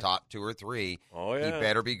guy in the top 2 or 3, he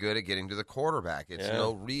better be good at getting to the quarterback. It's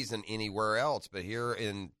no reason anywhere else. But here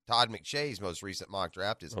in Todd McShay's most recent mock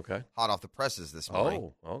draft is hot off the presses this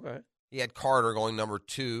morning. Oh, okay. He had Carter going number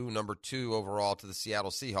 2 overall to the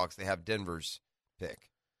Seattle Seahawks. They have Denver's pick.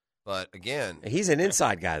 But again, he's an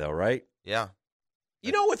inside guy, though, right? Yeah.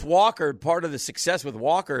 With Walker, part of the success with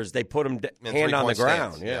Walker is they put him hand on the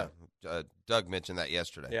ground. Stance. Yeah. Doug mentioned that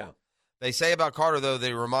yesterday. Yeah. They say about Carter, though, that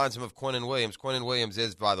he reminds him of Quinnen Williams. Quinnen Williams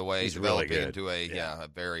is, by the way, he's developing really good. into a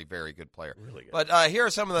very, very good player. Really good. But here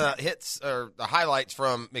are some of the hits or the highlights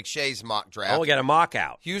from McShay's mock draft. Oh, we got a mock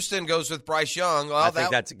out. Houston goes with Bryce Young. Well, I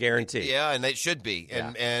think that's a guarantee. Yeah, and they should be.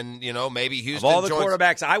 Yeah. And maybe Houston of all the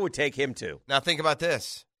quarterbacks, I would take him too. Now think about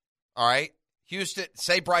this. All right, Houston.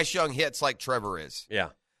 Say Bryce Young hits like Trevor is. Yeah.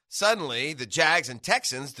 Suddenly, the Jags and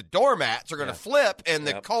Texans, the doormats, are going to flip, and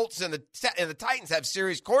the Colts and the Titans have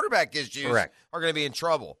serious quarterback issues. Correct. Are going to be in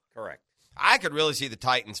trouble. Correct. I could really see the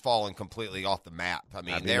Titans falling completely off the map. I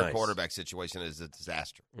mean, their nice. quarterback situation is a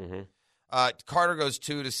disaster. Mm-hmm. Carter goes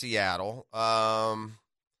 2 to Seattle.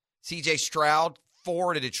 C.J. Stroud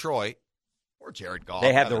 4 to Detroit. Or Jared Goff.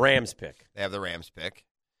 They have the Rams pick. They have the Rams pick.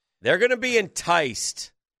 They're going to be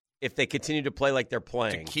enticed if they continue to play like they're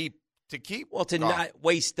playing. To keep not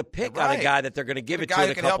waste the pick on a guy that they're going to give it to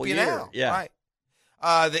in a couple years. Now. Yeah.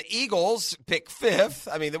 Right. The Eagles pick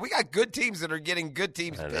 5th. I mean, we got good teams that are getting good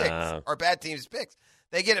teams' picks or bad teams' picks.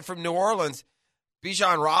 They get it from New Orleans.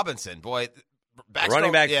 Bijan Robinson, boy.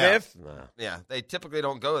 Running back 5th? No. Yeah, they typically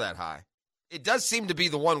don't go that high. It does seem to be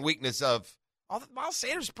the one weakness of Miles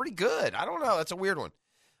Sanders is pretty good. I don't know. That's a weird one.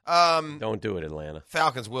 Don't do it, Atlanta.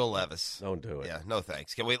 Falcons, Will Levis. Don't do it. Yeah, no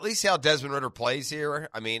thanks. Can we at least see how Desmond Ridder plays here?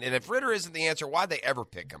 I mean, and if Ridder isn't the answer, why'd they ever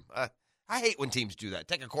pick him? I hate when teams do that.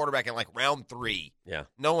 Take a quarterback in like round 3,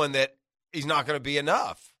 knowing that he's not going to be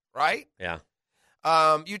enough, right? Yeah.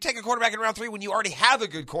 You take a quarterback in round 3 when you already have a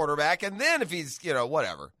good quarterback, and then if he's,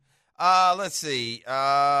 whatever. Let's see.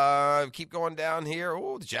 Keep going down here.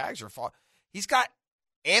 Oh, the Jags are falling. He's got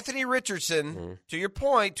Anthony Richardson,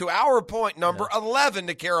 to our point, number 11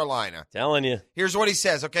 to Carolina. Telling you. Here's what he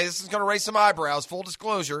says. Okay, this is going to raise some eyebrows. Full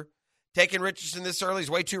disclosure. Taking Richardson this early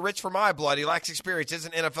is way too rich for my blood. He lacks experience,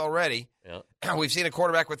 isn't NFL ready. Yeah. We've seen a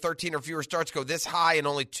quarterback with 13 or fewer starts go this high in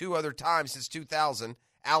only 2 other times since 2000,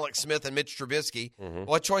 Alex Smith and Mitch Trubisky.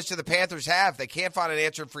 What choice do the Panthers have? They can't find an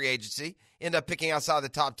answer in free agency, end up picking outside the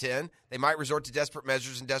top 10. They might resort to desperate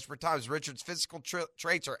measures in desperate times. Richard's physical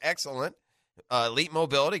traits are excellent. Elite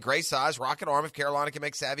mobility, great size, rocket arm. If Carolina can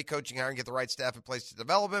make savvy coaching hire and get the right staff in place to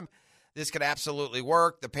develop him, this could absolutely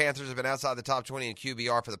work. The Panthers have been outside the top 20 in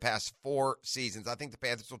QBR for the past 4 seasons. I think the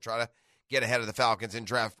Panthers will try to get ahead of the Falcons and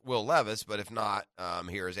draft Will Levis, but if not,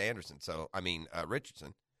 here is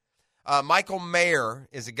Richardson. Michael Mayer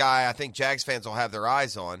is a guy I think Jags fans will have their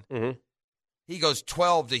eyes on. He goes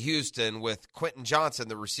 12 to Houston with Quentin Johnson,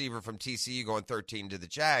 the receiver from TCU, going 13 to the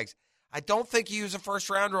Jags. I don't think you use a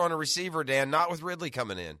first-rounder on a receiver, Dan, not with Ridley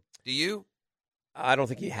coming in. Do you? I don't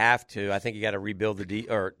think you have to. I think you got to rebuild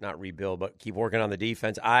not rebuild, but keep working on the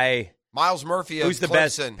defense. Miles Murphy of Who's the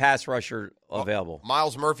Clemson. best pass rusher available?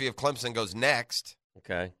 Miles Murphy of Clemson goes next.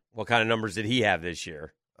 Okay. What kind of numbers did he have this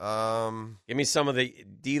year? Give me some of the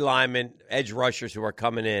D linemen, edge rushers who are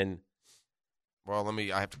coming in. Well,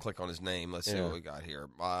 I have to click on his name. Let's see what we got here.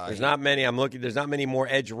 There's not many. There's not many more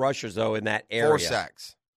edge rushers, though, in that area. 4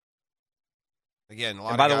 sacks. Again, a lot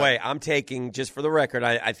and by of the way, I'm taking, just for the record,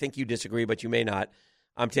 I think you disagree, but you may not.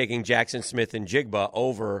 I'm taking Jackson Smith and Jigba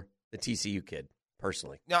over the TCU kid,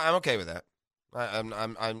 personally. No, I'm okay with that.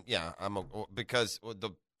 Because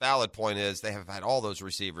the valid point is they have had all those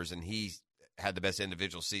receivers, and he's had the best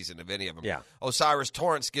individual season of any of them. Yeah. Osiris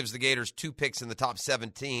Torrance gives the Gators 2 picks in the top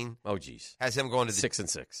 17. Oh, geez. Has him going to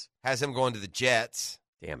 6-6. Has him going to the Jets.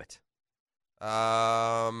 Damn it.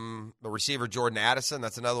 The receiver Jordan Addison,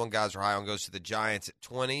 that's another one guys are high on, goes to the Giants at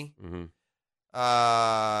 20.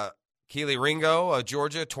 Mm-hmm. Keely Ringo of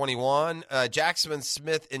Georgia, 21. Jackson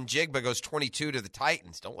Smith and Jigba goes 22 to the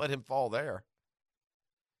Titans. Don't let him fall there.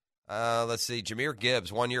 Let's see. Jahmyr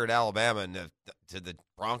Gibbs, 1 year at Alabama, and to the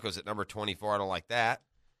Broncos at number 24. I don't like that.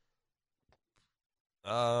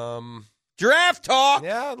 Draft talk.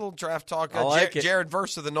 Yeah, a little draft talk. I like it. Jared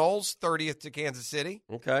Verse of the Knowles, 30th to Kansas City.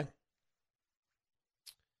 Okay.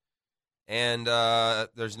 And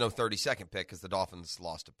there's no 32nd pick because the Dolphins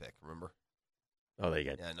lost a pick, remember? Oh, they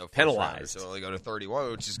get no penalized. So they go to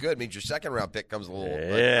 31, which is good. It means your second-round pick comes a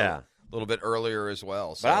little bit earlier as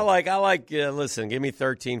well. So. But I like. Listen, give me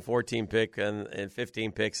 13, 14 pick and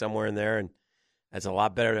 15 pick somewhere in there, and that's a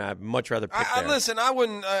lot better. I'd much rather pick there. Listen, I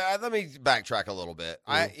wouldn't. Let me backtrack a little bit.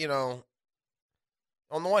 Mm-hmm.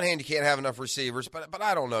 On the one hand, you can't have enough receivers, but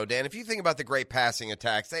I don't know, Dan. If you think about the great passing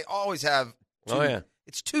attacks, they always have 2. Oh, yeah.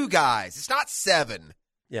 It's 2 guys. It's not 7.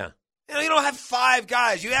 Yeah. You don't have 5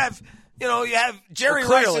 guys. You have Jerry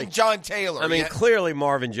Rice and John Taylor. I mean, clearly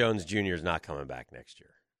Marvin Jones Jr. is not coming back next year.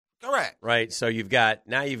 Correct. Right? So you've got.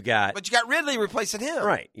 But you got Ridley replacing him.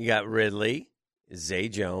 Right. You got Ridley, Zay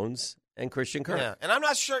Jones, and Christian Kirk. Yeah. And I'm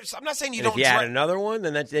not saying you don't. If you add another one,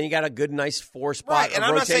 then you got a good, nice 4-spot. Right. And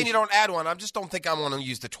I'm rotation. not saying you don't add one. I just don't think I want to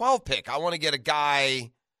use the 12 pick. I want to get a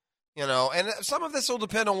guy. And some of this will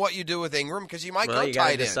depend on what you do with Ingram because you might go you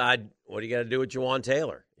tight end. Decide what do you got to do with Jawan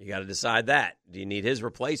Taylor. You got to decide that. Do you need his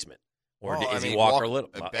replacement, or is he Walker Little?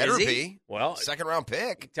 It better be. Well, second-round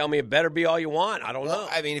pick. Tell me it better be all you want. I don't know.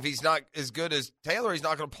 I mean, if he's not as good as Taylor, he's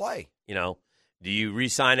not going to play. Do you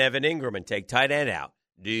re-sign Evan Ingram and take tight end out?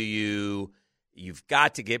 You've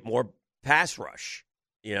got to get more pass rush.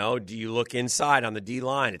 Do you look inside on the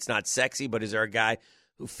D-line? It's not sexy, but is there a guy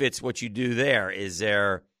who fits what you do there? Is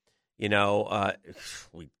there, we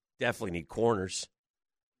definitely need corners.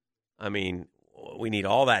 I mean, we need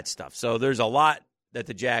all that stuff. So there's a lot that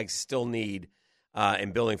the Jags still need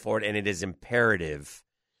in building forward, and it is imperative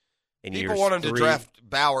in years 3. People want him to draft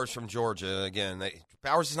Bowers from Georgia again.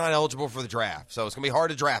 Bowers is not eligible for the draft, so it's going to be hard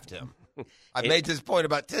to draft him. I've made this point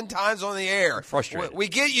about 10 times on the air. Frustrating. We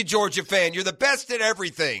get you, Georgia fan. You're the best at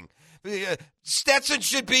everything. Stetson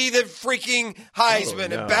should be the freaking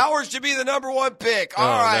Heisman, and Bowers should be the number 1 pick. All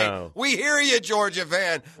right. We hear you, Georgia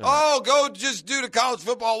fan. Go just do to college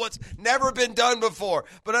football what's never been done before.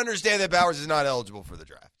 But understand that Bowers is not eligible for the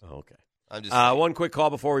draft. Okay. I'm just one quick call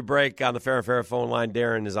before we break on the Fair and Fair phone line.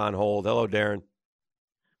 Darren is on hold. Hello, Darren.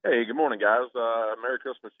 Hey, good morning, guys. Merry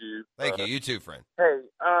Christmas to you. Thank you. You too, friend. Hey,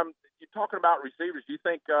 you're talking about receivers. Do you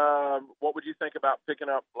think what would you think about picking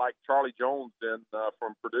up like Charlie Jones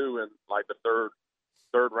from Purdue in like the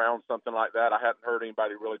third round, something like that? I hadn't heard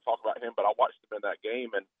anybody really talk about him, but I watched him in that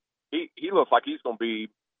game, and he looks like he's going to be.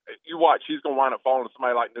 You watch, he's going to wind up falling to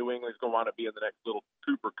somebody like New England. He's going to wind up being the next little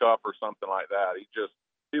Cooper Kupp or something like that.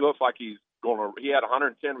 He looks like he's going to. He had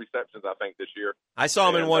 110 receptions, I think, this year. I saw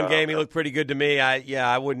him in one game. He looked pretty good to me.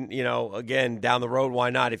 I wouldn't. Again, down the road, why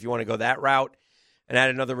not? If you want to go that route. And add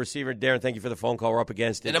another receiver. Darren, thank you for the phone call. We're up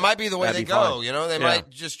against it. And it might be the way they go. Fine. They might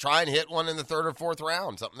just try and hit one in the 3rd or 4th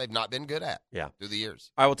round, something they've not been good at through the years.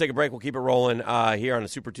 All right, we'll take a break. We'll keep it rolling here on a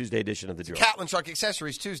Super Tuesday edition of The Drill. Catlin Truck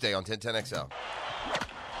Accessories Tuesday on 1010XL.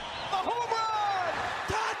 A home run!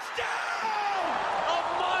 Touchdown! A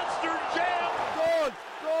monster jam!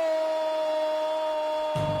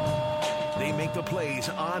 They make the plays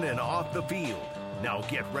on and off the field. Now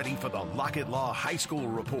get ready for the Lockett Law High School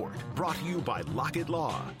Report, brought to you by Lockett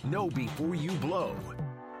Law. Know before you blow.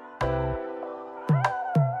 I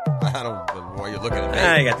don't know why you're looking at me.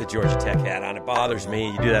 I got the Georgia Tech hat on. It bothers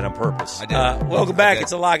me. You do that on purpose. I did. Welcome back.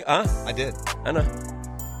 It's a lock. Huh? I did. I know.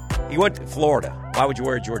 You went to Florida. Why would you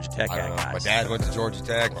wear a Georgia Tech hat, guys? My dad went to Georgia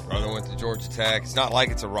Tech. My brother went to Georgia Tech. It's not like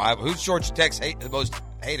it's a rival. Who's Georgia Tech's the most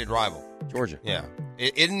hated rival? Georgia. Yeah.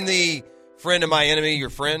 Isn't the friend of my enemy your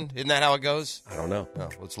friend? Isn't that how it goes? I don't know. No,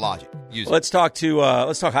 it's logic. Let's talk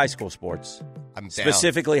high school sports. I'm down.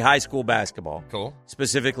 Specifically high school basketball. Cool.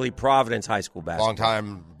 Specifically Providence High School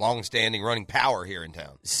basketball. Long-standing running power here in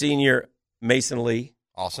town. Senior Mason Lee.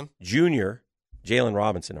 Awesome. Junior Jalen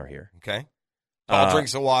Robinson are here. Okay. All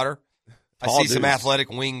drinks of water. I see some athletic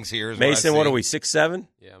wings here. Mason, what are we, 6'7"?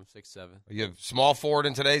 Yeah, I'm 6'7". You have small forward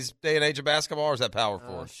in today's day and age of basketball, or is that power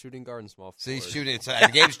forward? Shooting guard and small forward. See, shooting. The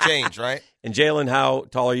game's changed, right? And Jalen, how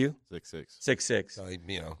tall are you? 6'6". 6'6". So,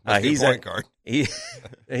 he's a point guard.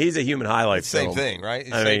 He's a human highlight Same film. thing,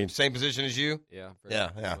 right? Same position as you? Yeah.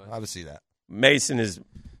 Yeah. I would see that. Mason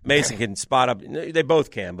can spot up. They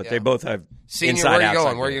both can, but they both have Senior, inside, where are you outside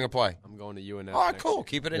going? Where are you game. going to play? I'm going to UNF. Oh, cool.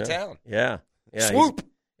 Keep it in town. Yeah. Swoop.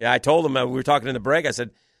 I told him, we were talking in the break, I said,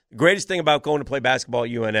 the greatest thing about going to play basketball at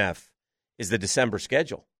UNF is the December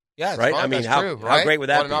schedule. Yeah, right? Fun. I mean, that's how, true, right? how great would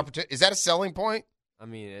that What be? an opportunity. Is that a selling point? I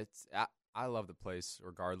mean, I love the place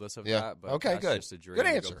regardless of Yeah. that. But Okay, that's good. just a dream Good to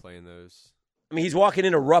answer. go play in those. I mean, he's walking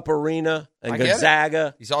into Rupp Arena and I get it.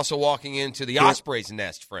 Gonzaga. He's also walking into the Ospreys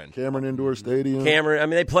nest, friend. Cameron Indoor Stadium. Cameron, I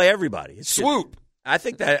mean, they play everybody. It's Swoop. I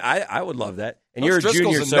think that I would love that. And Coach you're a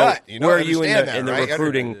Driscoll's junior, a so nut. where are you Understand in the that, right?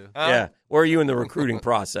 recruiting? Yeah, where are you in the recruiting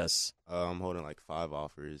process? I'm holding like 5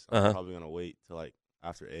 offers. I'm probably gonna wait till like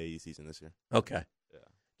after AAU season this year. Okay. Yeah.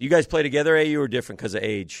 You guys play together, AAU, or different because of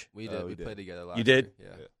age? We did. We played together last You did?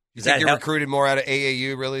 year. Yeah. You think you're recruited more out of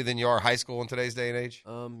AAU really than you are high school in today's day and age?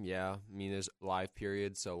 Yeah. I mean, there's live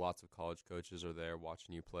periods, so lots of college coaches are there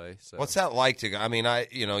watching you play. So What's that like to? I mean,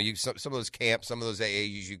 some of those camps, some of those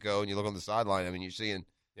AAUs you go and you look on the sideline. I mean, you're seeing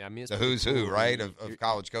it's the pretty who's who, cool. right, of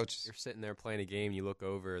college coaches. You're sitting there playing a game, you look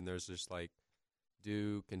over, and there's just like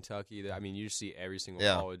Duke, Kentucky. I mean, you just see every single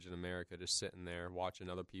college in America just sitting there watching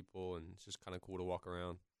other people, and it's just kind of cool to walk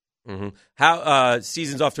around. Mm-hmm. How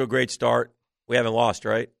season's off to a great start. We haven't lost,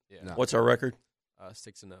 right? Yeah. No. What's our record?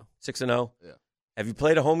 6-0. 6-0. Yeah. Have you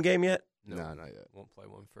played a home game yet? No, not yet. Won't play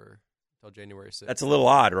one until January 6th. That's a little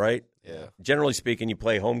odd, right? Yeah. Generally speaking, you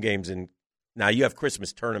play home games, and now you have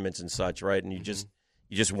Christmas tournaments and such, right? And you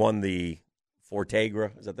just won the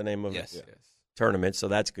Fortegra. Is that the name of Yes. it? Yes. Tournament, so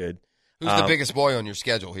that's good. Who's the biggest boy on your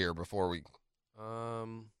schedule here before we?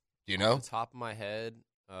 Do you know? Off the top of my head,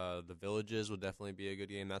 the Villages will definitely be a good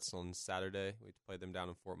game. That's on Saturday. We play them down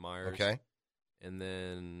in Fort Myers. Okay. And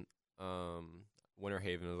then Winter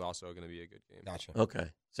Haven is also going to be a good game. Gotcha. Okay,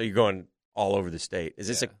 so you're going all over the state. Is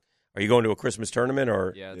this are you going to a Christmas tournament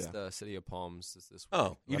or? Yeah, it's the City of Palms this week.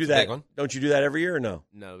 Oh, you That's do a that? big one. Don't you do that every year or no?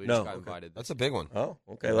 No, we just got invited. That's a big one. Oh,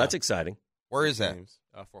 okay. Well, that's exciting. Where is that?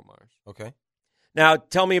 Fort Myers. Okay. Now,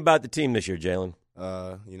 tell me about the team this year, Jalen.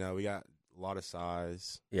 We got a lot of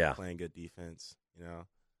size. Yeah. Playing good defense.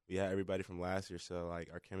 We had everybody from last year, so like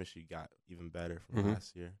our chemistry got even better from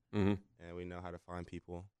last year. Mm-hmm. And we know how to find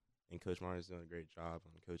people. And Coach Martin's doing a great job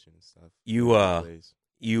on coaching and stuff.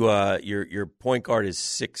 Your point guard is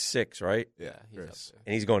 6'6", right? Yeah, Chris.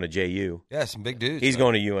 And he's going to JU. Yeah, some big dudes. He's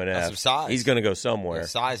going to UNF. Got some size. He's going to go somewhere. Yeah,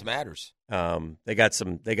 size matters. They got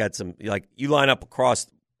some. Like you line up across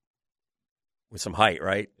with some height,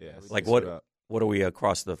 right? Yeah. Like what are we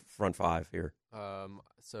across the front five here?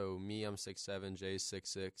 So me, I'm 6'7", Jay's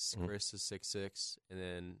 6'6", Chris is 6'6", and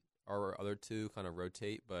then our other two kind of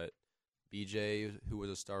rotate, but BJ, who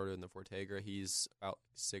was a starter in the Fortegra, he's about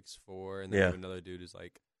 6'4", and then we have another dude who's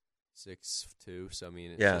like 6'2". So I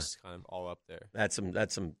mean, it's just kind of all up there. That's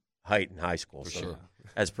some height in high school. For so sure.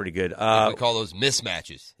 That's pretty good. We call those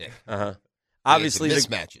mismatches. Yeah. Obviously,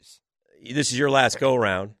 mismatches. This is your last go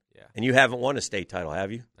round. Yeah. And you haven't won a state title,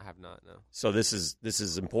 have you? I have not. No. So this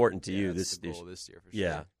is important to you. That's the goal this year for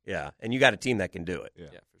sure. Yeah. And you got a team that can do it. Yeah.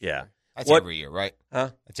 For sure. Yeah. That's every year, right?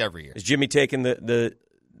 Huh? That's every year. Is Jimmy taking the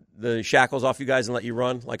shackles off you guys and let you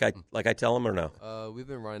run like I tell him or no? We've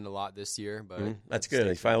been running a lot this year, but that's good.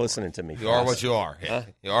 He's finally listening to me. You are what you are. Huh?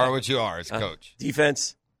 You are what you are as coach.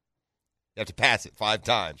 Defense. You have to pass it 5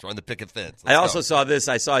 times. Run the picket fence. I also saw this.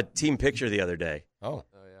 I saw a team picture the other day. Oh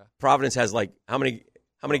yeah. Providence has like how many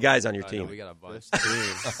guys on your team? We got a bunch.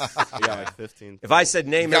 We got like 15. If I said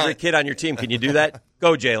name every kid on your team, can you do that?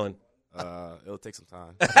 Go, Jalen. It'll take some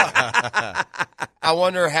time. I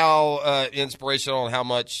wonder how inspirational and how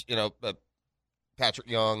much Patrick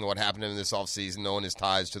Young, what happened to him this offseason, knowing his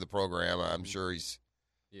ties to the program. I'm sure he's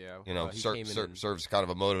serves kind of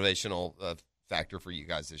a motivational factor for you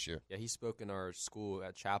guys this year. Yeah, he spoke in our school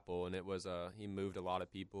at Chapel, and it was he moved a lot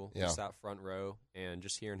of people. Yeah. Just that front row, and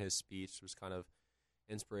just hearing his speech was kind of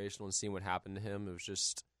inspirational, and seeing what happened to him, it was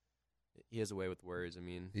just he has a way with words. I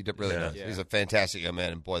mean, He really does. Yeah. He's a fantastic young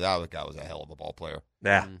man, and boy, that guy was a hell of a ball player.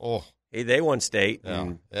 Yeah. Oh, Hey, they won state.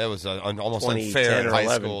 yeah. It was almost 20, unfair 10 in or high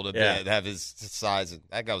 11. school to have his size. And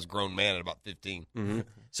that guy was a grown man at about 15. Mm-hmm.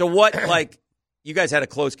 So what, like, you guys had a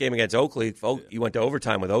close game against Oakleaf. You went to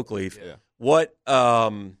overtime with Oakleaf. Yeah. What,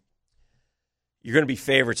 you're going to be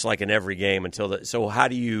favorites like in every game so how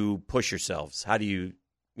do you push yourselves? How do you,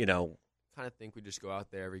 kind of think we just go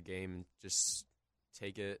out there every game and just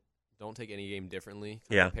take it. don't take any game differently.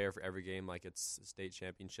 Yeah. Prepare for every game like it's a state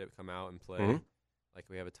championship. Come out and play like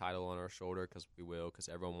we have a title on our shoulder because we will, because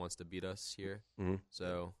everyone wants to beat us here.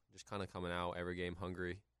 So just kind of coming out every game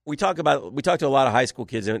hungry. We talk to a lot of high school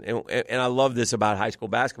kids, and I love this about high school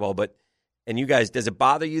basketball. And you guys, does it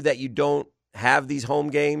bother you that you don't have these home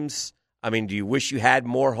games? I mean, do you wish you had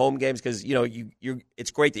more home games? Because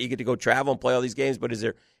it's great that you get to go travel and play all these games, but is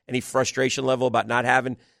there any frustration level about not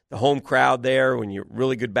having the home crowd there when you're a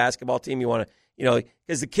really good basketball team? You want to.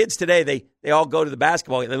 Because the kids today, they all go to the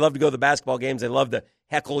basketball. They love to go to the basketball games. They love to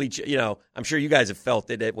heckle each. I'm sure you guys have felt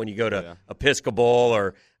it when you go to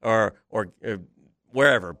Episcopal or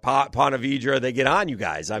wherever, Ponte Vedra. They get on you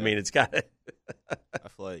guys. I mean, it's got. I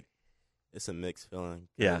feel like it's a mixed feeling.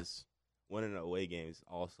 Yeah. Winning an away game is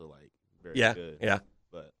also like very good. Yeah.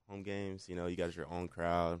 But home games, you got your own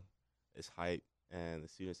crowd. It's hype. And the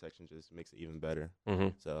student section just makes it even better.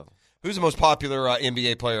 So, who's the most popular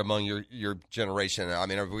NBA player among your generation? I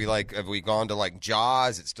mean, have we gone to like Ja?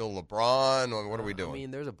 Is it still LeBron? Or what are we doing? I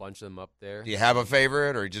mean, there's a bunch of them up there. Do you have a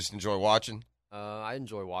favorite, or you just enjoy watching? I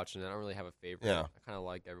enjoy watching it. I don't really have a favorite. Yeah. I kind of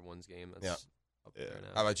like everyone's game. That's up there now.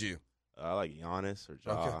 How about you? I like Giannis or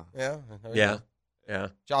Ja. Okay. Yeah.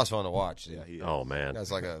 Ja's fun to watch. Yeah. Oh man. That's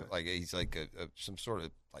he's like some sort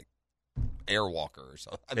of like air walker or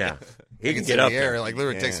something. He can get up there, there. like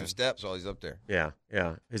literally take some steps while he's up there. Yeah.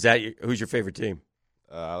 Is that who's your favorite team?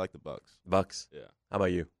 I like the Bucks. Bucks. Yeah. How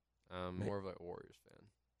about you? More of a Warriors fan.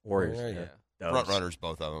 Warriors. Yeah. Front runners,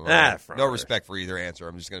 both of them. No respect for either answer.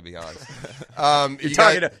 I'm just going to be honest.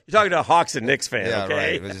 You're talking to a Hawks and Knicks fan. Yeah,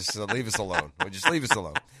 okay? right. Just leave us alone. Just leave us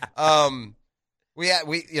alone. We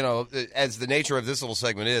as the nature of this little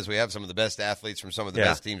segment is, we have some of the best athletes from some of the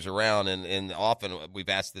best teams around, and often we've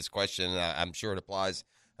asked this question. I'm sure it applies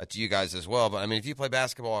to you guys as well. But I mean, if you play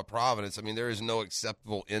basketball at Providence, I mean, there is no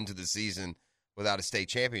acceptable end to the season without a state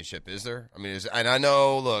championship, is there? I mean, and I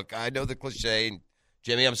know the cliche.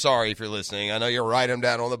 Jimmy, I'm sorry if you're listening. I know you'll write them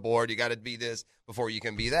down on the board. You got to be this before you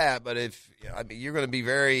can be that. But you're going to be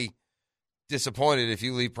very disappointed if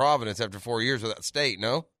you leave Providence after 4 years without state.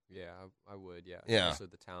 No. Yeah, I would. Yeah. Yeah. Also,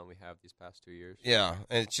 the talent we have these past 2 years. Yeah,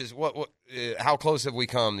 and it's just how close have we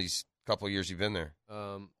come these couple of years you've been there?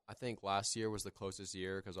 I think last year was the closest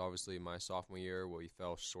year because obviously my sophomore year we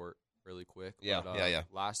fell short really quick. Yeah.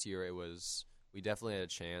 Last year we definitely had a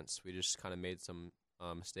chance. We just kind of made some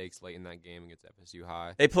mistakes late in that game against FSU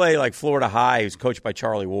High. They play like Florida High, who's coached by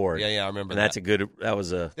Charlie Ward. Yeah, I remember. And that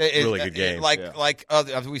was a really good game.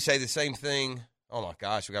 We say the same thing. Oh my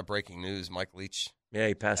gosh, we got breaking news. Mike Leach. Yeah,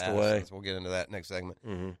 he passed away. We'll get into that next segment.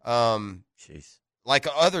 Jeez. Like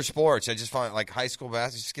other sports, I just find like high school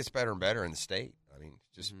basketball just gets better and better in the state. I mean,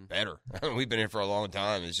 just better. I mean, we've been here for a long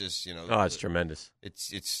time. It's just it's tremendous.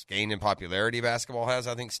 It's gained in popularity. Basketball has,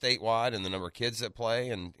 I think, statewide, and the number of kids that play,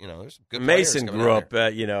 and there's good. Mason grew up,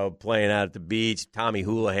 playing out at the beach. Tommy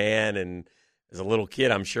Houlihan, and as a little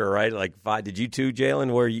kid, I'm sure, right? Like, did you too, Jalen?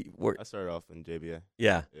 I started off in JBA.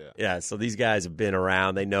 Yeah. So these guys have been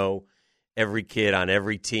around. They know every kid on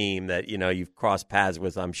every team that you've crossed paths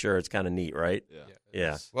with. I'm sure it's kind of neat, right?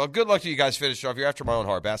 Yeah. Well, good luck to you guys. Finish off. You're after my own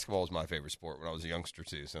heart. Basketball was my favorite sport when I was a youngster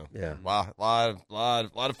too. So yeah, lot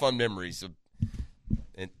of fun memories.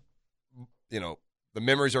 And the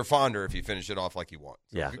memories are fonder if you finish it off like you want.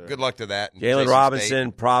 So yeah. Good luck to that. Jalen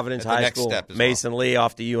Robinson, Providence High next School. Step as Mason well. Lee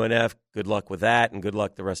off to UNF. Good luck with that, and good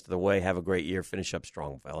luck the rest of the way. Have a great year. Finish up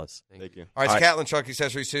strong, fellas. Thank you. All right, it's Catlin Truck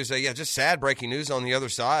Accessories Tuesday. Yeah, just sad breaking news on the other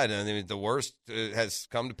side. I mean, the worst has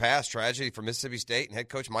come to pass. Tragedy for Mississippi State and head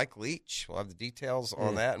coach Mike Leach. We'll have the details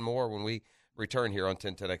on that and more when we return here on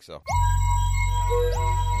 1010XL.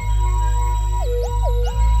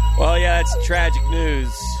 Well, yeah, it's tragic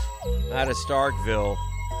news out of Starkville.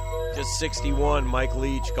 Just 61, Mike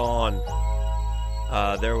Leach gone.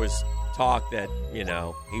 There was talk that,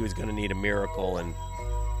 he was going to need a miracle, and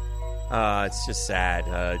it's just sad.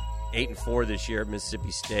 8-4 this year at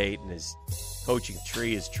Mississippi State, and his coaching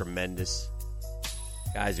tree is tremendous.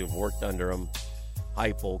 Guys who have worked under him,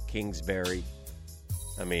 Heupel, Kingsbury.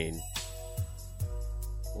 I mean,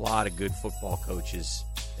 a lot of good football coaches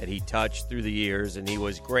that he touched through the years, and he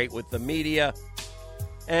was great with the media.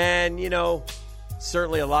 And,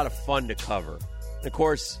 certainly a lot of fun to cover. And of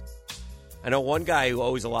course, I know one guy who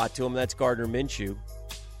owes a lot to him. That's Gardner Minshew.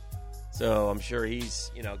 So I'm sure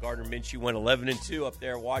Gardner Minshew went 11-2 up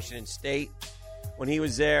there at Washington State. When he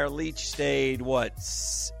was there, Leach stayed,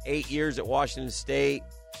 8 years at Washington State.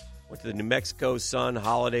 Went to the New Mexico Sun,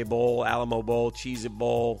 Holiday Bowl, Alamo Bowl, Cheez-It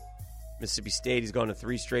Bowl. Mississippi State, he's gone to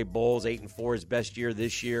 3 straight bowls. 8-4 his best year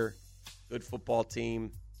this year. Good football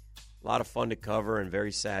team. A lot of fun to cover and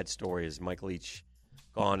very sad story as Mike Leach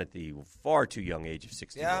gone at the far too young age of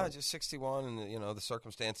 61. Yeah, just 61, and the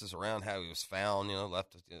circumstances around how he was found,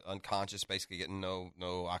 left unconscious, basically getting no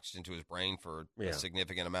oxygen to his brain for a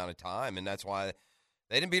significant amount of time, and that's why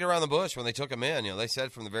they didn't beat around the bush when they took him in. They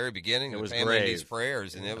said from the very beginning, it was family grave. Needs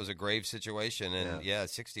prayers, and it was a grave situation. And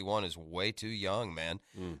 61 is way too young, man.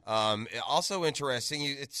 Also interesting,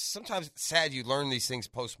 it's sometimes sad you learn these things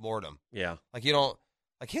post-mortem. Yeah. Like you don't,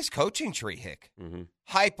 like his coaching tree, Hick,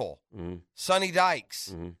 Heupel, Sonny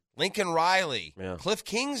Dykes, Lincoln Riley, Cliff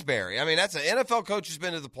Kingsbury. I mean, that's an NFL coach who's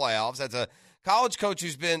been to the playoffs. That's a college coach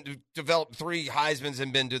who's developed 3 Heismans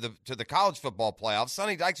and been to the college football playoffs.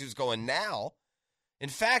 Sonny Dykes, who's going now. In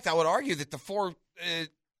fact, I would argue that the 4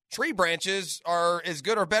 tree branches are as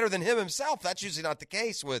good or better than him himself. That's usually not the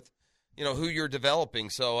case with, who you're developing.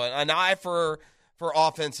 So an eye for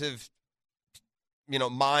offensive,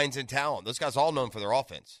 minds and talent. Those guys are all known for their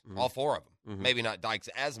offense, all 4 of them. Maybe not Dykes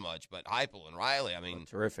as much, but Heupel and Riley. I mean,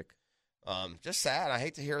 terrific. Just sad. I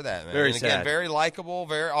hate to hear that, man. Very and again, sad. very likable.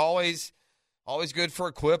 Very always good for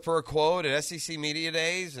a quip or a quote at SEC Media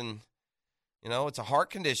Days and. It's a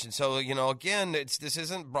heart condition. So, again, this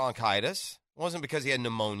isn't bronchitis. It wasn't because he had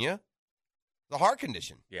pneumonia. The heart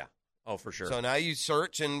condition. Yeah. Oh, for sure. So now you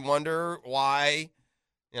search and wonder why,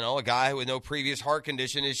 a guy with no previous heart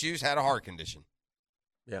condition issues had a heart condition.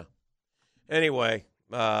 Yeah. Anyway,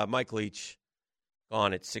 Mike Leach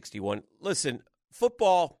gone at 61. Listen,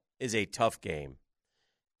 football is a tough game.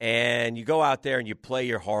 And you go out there and you play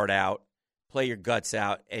your heart out, play your guts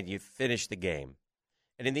out, and you finish the game.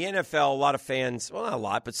 And in the NFL, a lot of fans, well, not a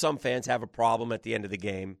lot, but some fans have a problem at the end of the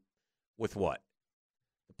game with what?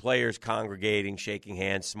 The players congregating, shaking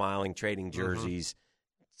hands, smiling, trading jerseys.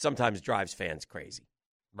 Sometimes drives fans crazy.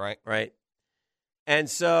 Right. Right? And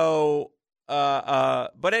so,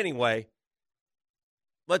 but anyway,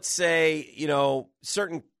 let's say,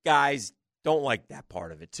 certain guys don't like that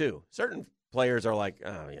part of it too. Certain players are like,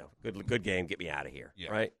 good game, get me out of here.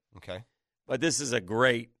 Yeah. Right? Okay. But this is a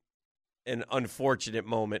great an unfortunate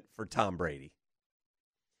moment for Tom Brady.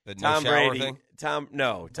 The no shower thing?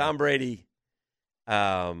 Tom Brady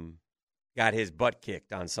got his butt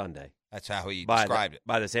kicked on Sunday. That's how he described it.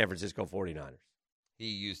 By the San Francisco 49ers. He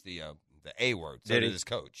used the A word. So did his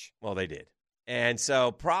coach. Well, they did. And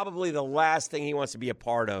so probably the last thing he wants to be a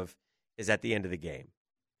part of is at the end of the game.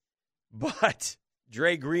 But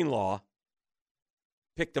Dre Greenlaw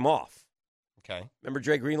picked him off. Okay. Remember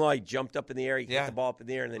Dre Greenlaw? He jumped up in the air. He kicked the ball up in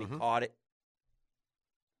the air, and then he caught it.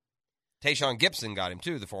 Tayshaun Gibson got him,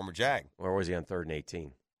 too, the former Jag. Where was he on 3rd and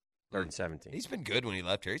 18? 3rd and 17. He's been good when he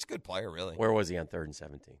left here. He's a good player, really. Where was he on 3rd and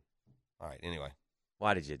 17? All right, anyway.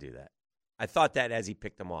 Why did you do that? I thought that as he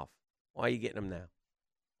picked him off. Why are you getting him now?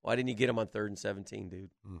 Why didn't you get him on 3rd and 17,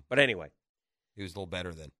 dude? But anyway. He was a little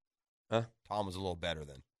better then. Huh? Tom was a little better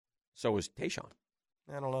then. So was Tayshaun.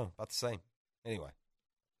 I don't know. About the same. Anyway.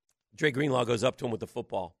 Dre Greenlaw goes up to him with the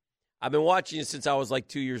football. I've been watching you since I was like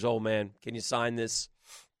 2 years old, man. Can you sign this?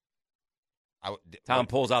 Tom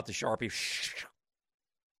pulls out the Sharpie,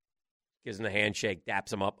 gives him a handshake,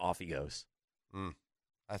 daps him up, off he goes.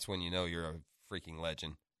 That's when you know you're a freaking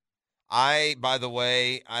legend. By the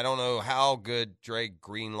way, I don't know how good Dre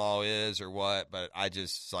Greenlaw is or what, but I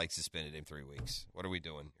just suspended him 3 weeks. What are we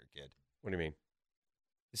doing here, kid? What do you mean?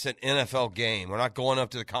 It's an NFL game. We're not going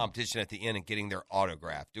up to the competition at the end and getting their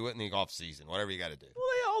autograph. Do it in the off season. Whatever you got to do. Well,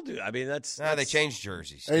 they all do. I mean, that's they changed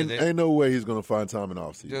jerseys. Ain't no way he's going to find time in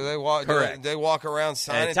off season. Do they walk? Correct. They walk around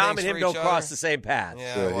signing and Tom things and him for don't each cross other? the same path.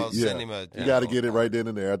 Send him a. You got to get it right then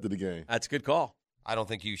and there after the game. That's a good call. I don't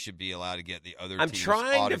think you should be allowed to get the other I'm team's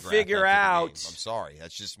trying to autograph figure after the game. out. I'm sorry.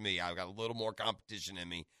 That's just me. I've got a little more competition in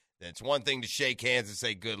me. It's one thing to shake hands and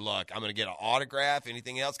say good luck. I'm going to get an autograph.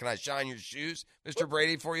 Anything else? Can I shine your shoes, Mr.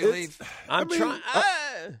 Brady, before you leave? I'm trying.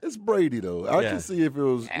 It's Brady, though. I can see if it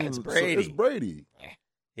was. It's Brady. It's Brady.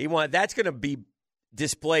 That's going to be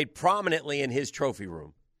displayed prominently in his trophy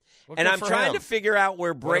room. Well, and good I'm for trying him. to figure out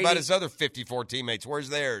where Brady. What about his other 54 teammates? Where's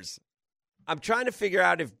theirs? I'm trying to figure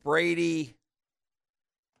out if Brady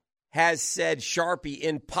has said Sharpie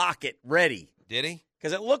in pocket ready. Did he?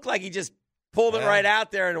 Because it looked like he just pulled it right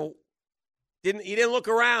out there and didn't look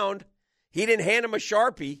around. He didn't hand him a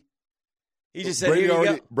Sharpie. He just said, Brady "Here you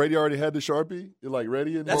already, go." Brady already had the Sharpie. You're like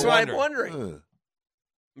ready. That's why I'm wondering.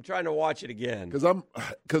 I'm trying to watch it again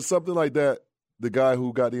Because something like that, the guy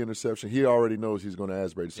who got the interception, he already knows he's going to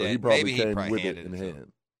ask Brady, so he probably came with it in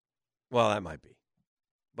hand. Well, that might be,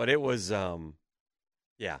 but it was, I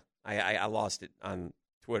lost it on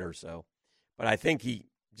Twitter, but I think he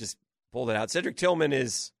just pulled it out. Cedric Tillman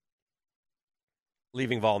is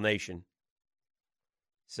leaving Vol Nation,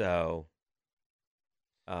 so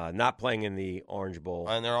not playing in the Orange Bowl.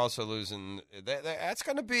 And they're also losing. That's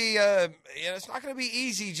going to be it's not going to be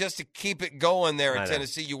easy just to keep it going there in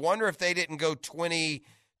Tennessee. You wonder if they didn't go 20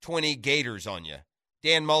 Gators on you.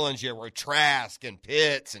 Dan Mullins, you were Trask and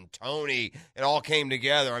Pitts and Tony. It all came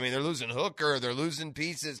together. I mean, they're losing Hooker. They're losing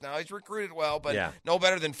pieces. Now, he's recruited well, but no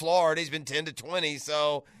better than Florida. He's been 10-20.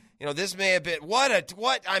 So, this may have been –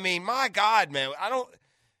 I mean, my God, man.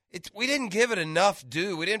 We didn't give it enough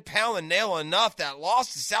due. We didn't pound the nail enough. That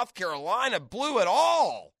loss to South Carolina blew it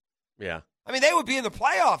all. Yeah. I mean, they would be in the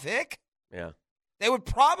playoff, Hick. Yeah. They would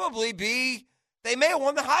probably be – they may have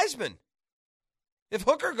won the Heisman. If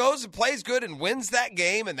Hooker goes and plays good and wins that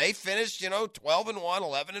game and they finish, 12-1,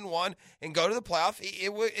 11-1, and go to the playoff,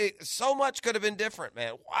 so much could have been different,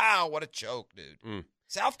 man. Wow, what a choke, dude.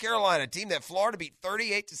 South Carolina, a team that Florida beat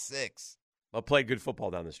 38-6. Well, played good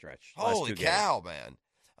football down the stretch. Holy cow, man.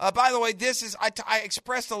 By the way, I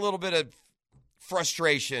expressed a little bit of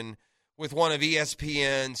frustration with one of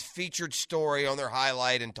ESPN's featured story on their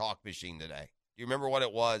highlight and talk machine today. Do you remember what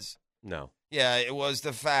it was? No. Yeah, it was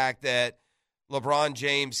the fact that LeBron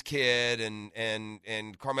James' kid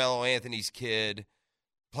and Carmelo Anthony's kid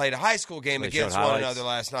played a high school game against one another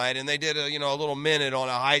last night, and they did a little minute on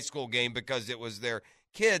a high school game because it was their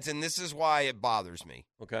kids, and this is why it bothers me.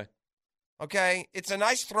 Okay, it's a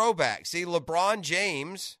nice throwback. See, LeBron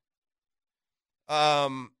James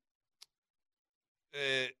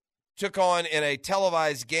took on in a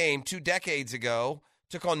televised game 2 decades ago,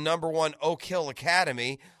 took on number 1 Oak Hill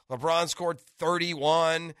Academy. LeBron scored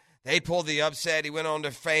 31. They pulled the upset. He went on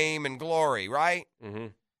to fame and glory, right? Mm-hmm.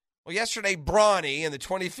 Well, yesterday, Bronny and the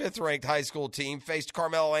 25th ranked high school team faced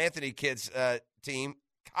Carmelo Anthony kids' team,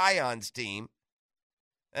 Kion's team.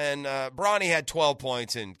 And Bronny had 12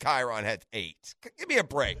 points and Chiron had 8. Give me a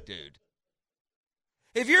break, dude.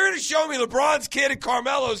 If you're going to show me LeBron's kid and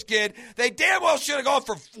Carmelo's kid, they damn well should have gone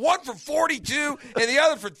for one for 42 and the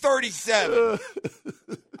other for 37.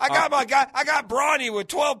 I got Bronny with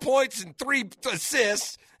 12 points and 3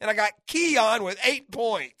 assists, and I got Keon with 8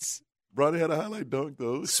 points. Bronny had a highlight dunk,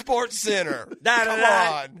 though. Sports Center. Come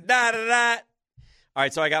on. All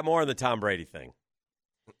right, so I got more on the Tom Brady thing.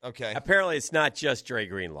 Okay. Apparently, it's not just Dre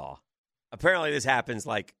Greenlaw. Apparently, this happens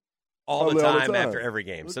all the time after every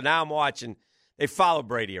game. So now I'm watching. They follow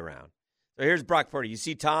Brady around. So here's Brock Purdy. You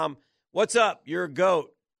see Tom, what's up? You're a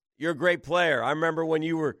GOAT. You're a great player. I remember when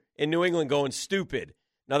you were in New England going stupid.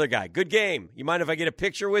 Another guy, good game. You mind if I get a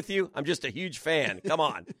picture with you? I'm just a huge fan. Come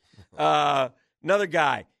on. Another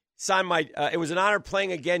guy, sign my it was an honor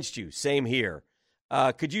playing against you. Same here.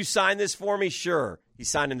 Could you sign this for me? Sure. He's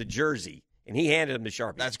signing the jersey, and he handed him to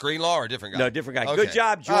Sharpie. That's Greenlaw or a different guy? No, different guy. Okay. Good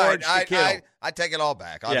job, George. I take it all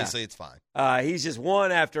back. Obviously, it's fine. He's just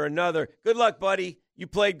one after another. Good luck, buddy. You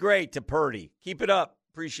played great to Purdy. Keep it up.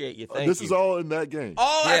 Appreciate you. Thank you. This is all in that game.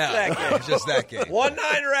 All that game. Just that game.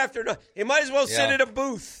 1-9er after another. He might as well sit in a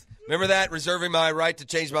booth. Remember that? Reserving my right to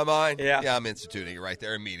change my mind? Yeah. Yeah, I'm instituting it right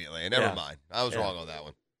there immediately. Never mind. I was wrong on that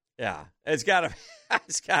one. Yeah. It's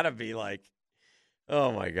gotta be like,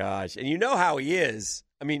 oh my gosh. And you know how he is.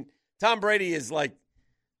 I mean, Tom Brady is like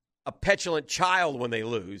a petulant child when they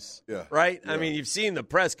lose. Yeah. Right? Yeah. I mean, you've seen the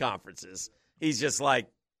press conferences. He's just like,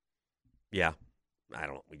 yeah,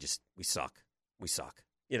 we suck. We suck.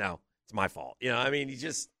 It's my fault. I mean,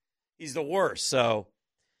 he's the worst. So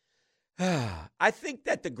I think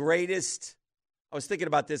that the greatest, I was thinking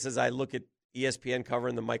about this as I look at ESPN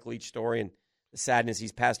covering the Mike Leach story and the sadness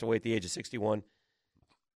he's passed away at the age of 61.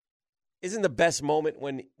 Isn't the best moment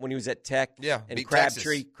when he was at Tech? Yeah, and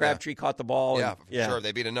Crabtree caught the ball. Yeah, for sure.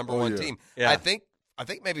 They beat a number one team. Yeah. I think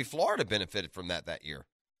maybe Florida benefited from that year.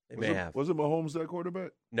 They may have. Was it Mahomes that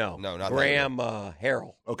quarterback? No, not Graham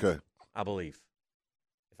Harrell. Okay, I believe,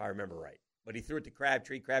 if I remember right. But he threw it to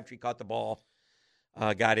Crabtree. Crabtree caught the ball,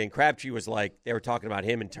 got in. Crabtree was like, they were talking about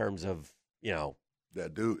him in terms of,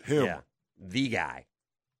 that dude, him, the guy.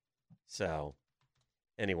 So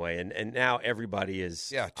anyway, and now everybody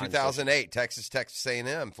is 2008 Texas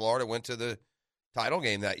A&M. Florida went to the title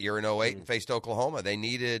game that year in 2008 and faced Oklahoma. They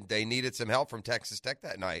needed some help from Texas Tech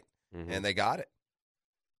that night, and they got it.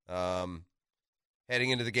 Heading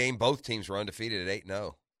into the game, both teams were undefeated at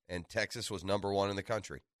 8-0, and Texas was number 1 in the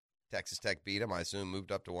country. Texas Tech beat them. I assume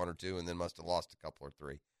moved up to 1 or 2, and then must have lost a couple or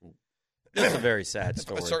 3. It's a very sad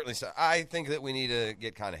story. Certainly so. I think that we need to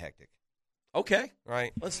get kind of hectic. Okay.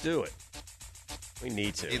 Right. Let's do it. We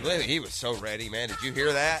need to. He was so ready, man. Did you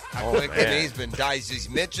hear that? Man. He's been diced. He's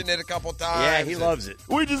mentioned it a couple times. Yeah, he loves it.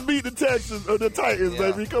 We just beat the Texans or the Titans,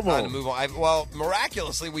 baby. Come Time on. to move on. Well,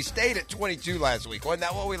 miraculously, we stayed at 22 last week. Wasn't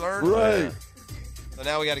that what we learned? Right. So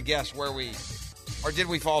now we got to guess where we Or did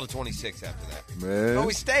we fall to 26 after that? Man. No,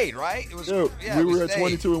 we stayed, right? It was. We were at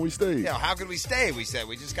 22 and we stayed. Yeah, how could we stay? We said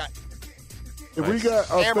we just got. If we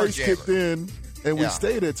got our Hammer face jammer. kicked in and we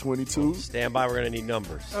stayed at 22. Stand by, we're going to need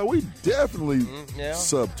numbers. We definitely yeah.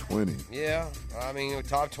 sub 20. Yeah, I mean,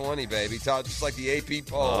 top 20, baby. Just like the AP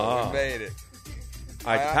poll. We made it.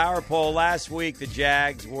 All right, the power poll last week, the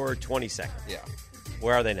Jags were 22nd. Yeah.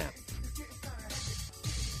 Where are they now?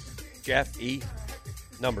 Jeff, E,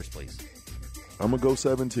 numbers, please. I'm going to go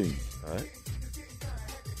 17. All right.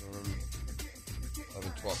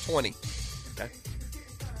 11, 12, 20. Okay.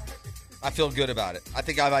 I feel good about it. I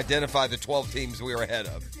think I've identified the 12 teams we were ahead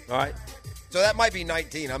of. All right. So that might be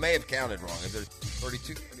 19. I may have counted wrong. If there's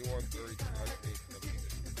 32, 31, 32,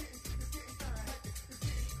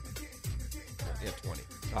 38, 20.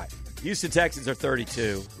 All right. Houston Texans are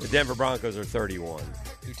 32. The Denver Broncos are 31.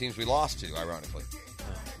 Two teams we lost to, ironically.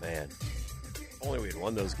 Oh, man. If only we had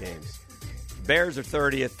won those games. Bears are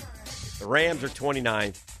 30th. The Rams are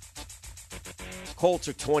 29th. Colts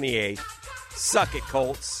are 28th. Suck it,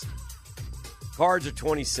 Colts. Cards are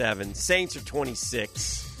 27. Saints are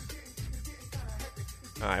 26.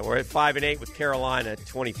 All right, we're at 5-8 with Carolina at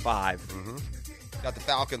 25. Mm-hmm. Got the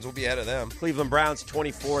Falcons. We'll be ahead of them. Cleveland Browns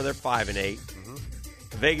 24. They're 5-8. Mm-hmm.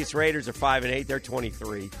 The Vegas Raiders are 5-8. They're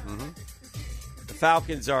 23. Mm-hmm. The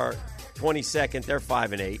Falcons are 22nd. They're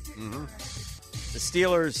 5-8. Mm-hmm. The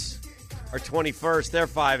Steelers are 21st. They're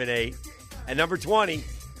 5-8. And number 20.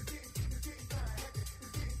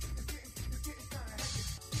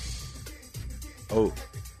 Oh.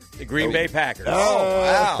 The Green Bay Packers. Oh,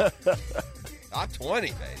 wow. Top 20,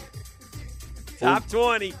 baby. Top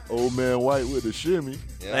 20. Old man White with the shimmy.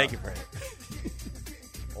 Yeah. Thank you, Frank.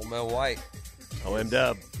 Old man White. OM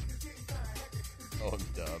Dub. OM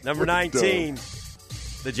Dub. Number 19,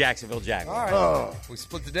 the Jacksonville Jaguars. All right. We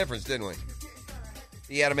split the difference, didn't we?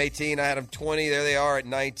 He had him 18. I had him 20. There they are at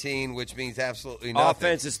 19, which means absolutely nothing.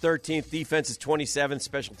 Offense is 13th. Defense is 27th.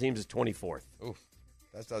 Special teams is 24th. Oof.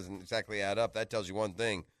 That doesn't exactly add up. That tells you one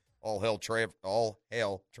thing. All hail Trevor.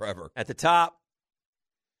 At the top,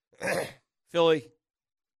 Philly,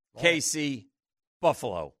 KC,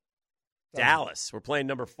 Buffalo, Dallas. We're playing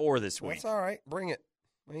number 4 this week. That's all right. Bring it.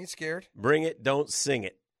 I ain't scared. Bring it. Don't sing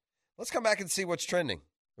it. Let's come back and see what's trending.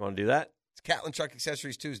 You want to do that? It's Catlin Truck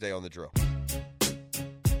Accessories Tuesday on The Drill.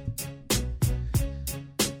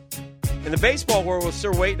 In the baseball world, we're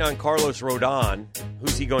still waiting on Carlos Rodon.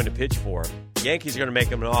 Who's he going to pitch for? Yankees are going to make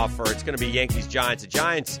him an offer. It's going to be Yankees-Giants. The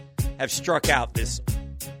Giants have struck out this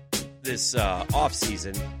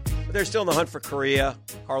offseason, but they're still in the hunt for Correa,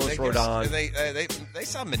 Carlos Rodon. They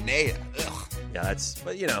saw Manea. Ugh. Yeah,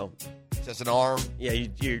 but just an arm. Yeah,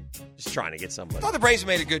 you're just trying to get somebody. I thought the Braves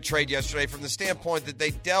made a good trade yesterday from the standpoint that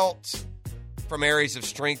they dealt from areas of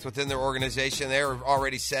strength within their organization. They were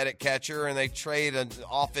already set at catcher, and they trade an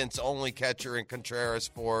offense-only catcher in Contreras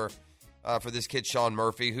for this kid, Sean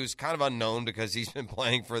Murphy, who's kind of unknown because he's been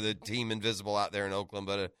playing for the team Invisible out there in Oakland.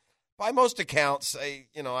 But by most accounts,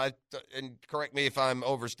 and correct me if I'm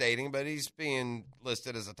overstating, but he's being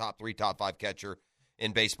listed as a top 3, top 5 catcher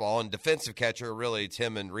in baseball. And defensive catcher, really, it's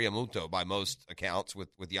him and Realmuto by most accounts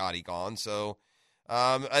with Yachty gone. So,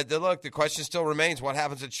 look, the question still remains, what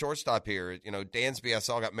happens at shortstop here? Dansby, I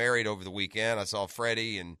saw, got married over the weekend. I saw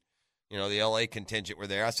Freddie and the L.A. contingent were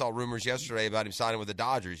there. I saw rumors yesterday about him signing with the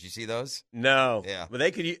Dodgers. You see those? No. Yeah. But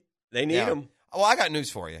they need him. Well, I got news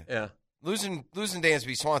for you. Yeah. Losing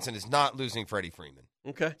Dansby Swanson is not losing Freddie Freeman.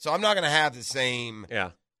 Okay. So I'm not going to have the same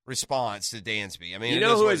response to Dansby. I mean,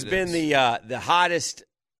 who has been the hottest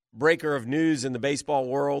breaker of news in the baseball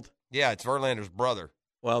world? Yeah, it's Verlander's brother.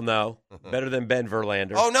 Well, no. Better than Ben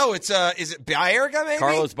Verlander. Oh, no, it's is it Baerga maybe?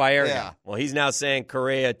 Carlos Baerga. Yeah. Well, he's now saying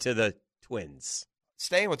Correa to the Twins.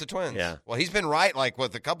 Staying with the Twins. Yeah. Well, he's been right,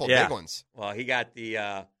 with a couple of big ones. Well, he got he's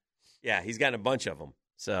gotten a bunch of them.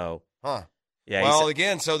 So, yeah. Well,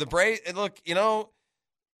 again, so the Braves, look,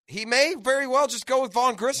 he may very well just go with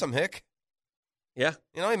Vaughn Grissom, Hick. Yeah.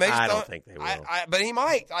 He may. I don't think they will. But he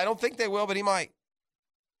might. I don't think they will, but he might.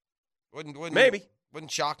 Wouldn't maybe.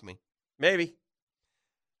 Wouldn't shock me. Maybe.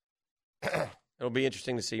 It'll be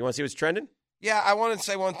interesting to see. You want to see what's trending? Yeah, I want to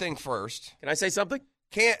say one thing first. Can I say something?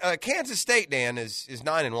 Kansas State, Dan, is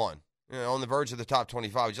 9-1, on the verge of the top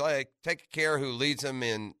 25. Would you take care who leads them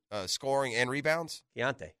in scoring and rebounds?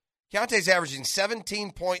 Keontae's averaging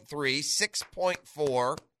 17.3,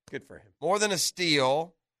 6.4. Good for him. More than a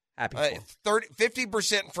steal. Happy for him.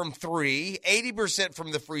 50% from 3, 80%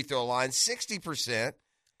 from the free throw line, 60%.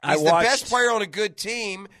 He's the best player on a good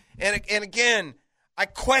team. And again, I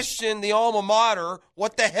question the alma mater,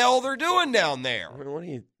 what the hell they're doing down there.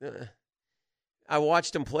 I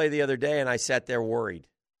watched him play the other day, and I sat there worried.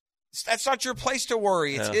 That's not your place to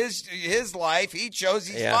worry. It's his life. He chose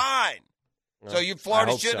he's fine. Well, so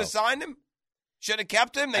Florida shouldn't have so. signed him? Shouldn't have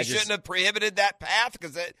kept him? They shouldn't have prohibited that path?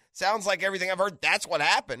 Because it sounds like everything I've heard, that's what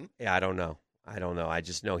happened. Yeah, I don't know. I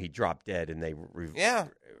just know he dropped dead, and they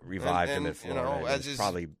revived him at Florida.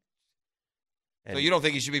 Probably. So you don't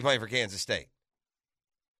think he should be playing for Kansas State?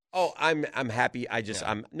 Oh, I'm happy. I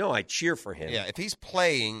cheer for him. Yeah, if he's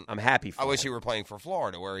playing, I'm happy for him. I wish he were playing for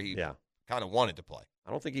Florida, where he kind of wanted to play. I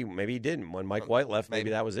don't think maybe he didn't. When Mike White left, maybe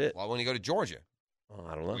that was it. Why wouldn't he go to Georgia? Oh,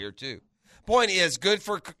 I don't know. Weird, too. Point is, good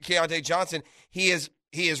for Keontae Johnson. He is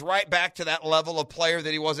right back to that level of player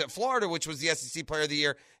that he was at Florida, which was the SEC Player of the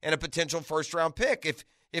Year and a potential first-round pick.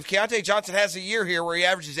 If Keontae Johnson has a year here where he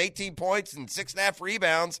averages 18 points and 6.5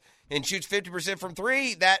 rebounds and shoots 50% from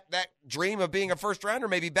three, that dream of being a first-rounder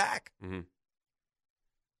may be back. Mm-hmm.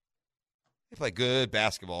 They play good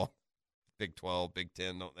basketball. Big 12, Big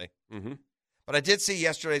 10, don't they? Mm-hmm. But I did see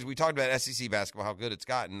yesterday, as we talked about SEC basketball, how good it's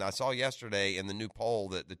gotten. I saw yesterday in the new poll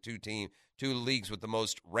that the two leagues with the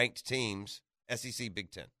most ranked teams, SEC,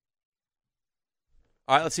 Big 10.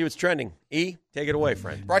 All right, let's see what's trending. E, take it away,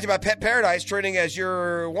 friend. Brought to you by Pet Paradise, trending as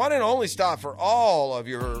your one and only stop for all of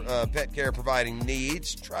your pet care providing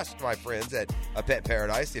needs. Trust my friends at Pet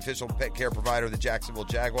Paradise, the official pet care provider of the Jacksonville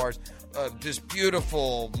Jaguars. Just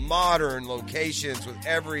beautiful, modern locations with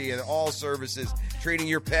every and all services, treating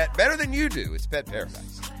your pet better than you do. It's Pet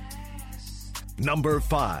Paradise. Number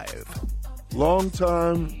 5.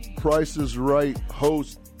 Longtime Price is Right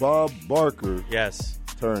host Bob Barker. Yes.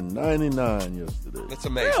 Turned 99 yesterday. That's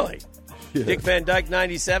amazing. Really? Yeah. Dick Van Dyke,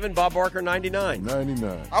 97. Bob Barker, 99.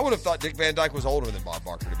 99. I would have thought Dick Van Dyke was older than Bob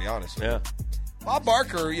Barker, to be honest with you. Bob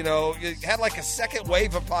Barker, had like a second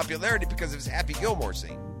wave of popularity because of his Happy Gilmore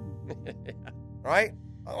scene. Right?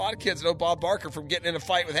 A lot of kids know Bob Barker from getting in a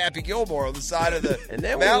fight with Happy Gilmore on the side of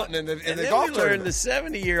the mountain in the golf tournament. We learned the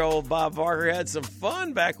 70-year-old Bob Barker had some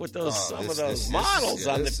fun back with some of those models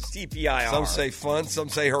on the TPIR. Some say fun, some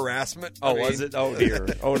say harassment. Was it? Oh, dear.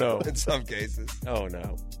 Oh, no. In some cases. Oh,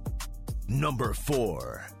 no. Number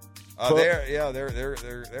 4.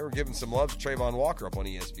 They were giving some love to Trayvon Walker up on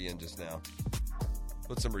ESPN just now.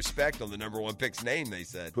 Put some respect on the number one pick's name, they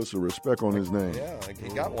said. Put some respect on his name. Yeah,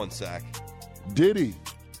 he got one sack. Diddy,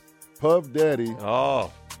 Puff Daddy,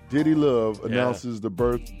 Diddy Love announces the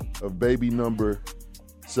birth of baby number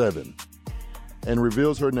 7 and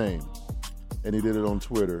reveals her name. And he did it on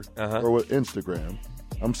Twitter or Instagram.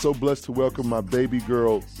 I'm so blessed to welcome my baby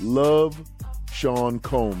girl, Love Sean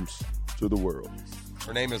Combs, to the world.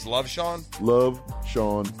 Her name is Love Sean? Love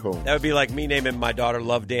Sean Combs. That would be like me naming my daughter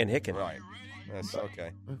Love Dan Hicken. Right. That's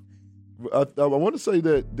okay. I want to say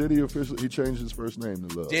that Diddy he changed his first name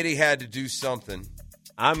to Love. Diddy had to do something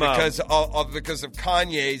because of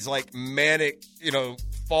Kanye's like manic,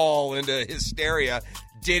 fall into hysteria.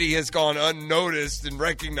 Diddy has gone unnoticed and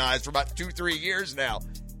recognized for about 2-3 years now.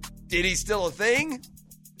 Diddy still a thing?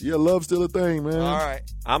 Yeah, Love's still a thing, man. All right.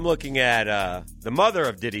 I'm looking at the mother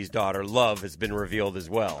of Diddy's daughter, Love, has been revealed as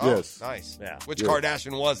well. Oh, yes. Nice. Yeah. Which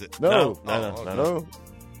Kardashian was it? No.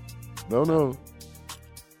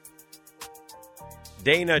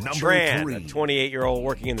 Dana Number Tran, 3. a 28-year-old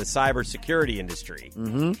working in the cybersecurity industry,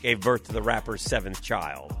 gave birth to the rapper's 7th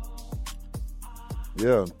child.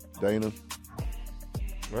 Yeah, Dana.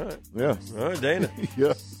 All right. Yeah. All right, Dana.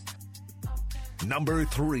 Yeah. Number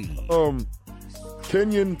 3.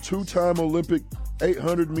 Kenyan two-time Olympic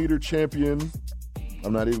 800-meter champion.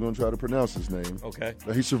 I'm not even going to try to pronounce his name. Okay.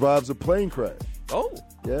 He survives a plane crash. Oh.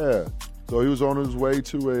 Yeah. So he was on his way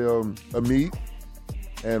to a meet,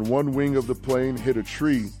 and one wing of the plane hit a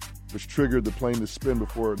tree, which triggered the plane to spin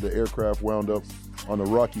before the aircraft wound up on a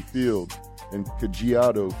rocky field in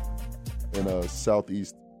Kajiado in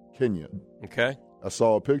southeast Kenya. Okay. I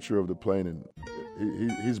saw a picture of the plane,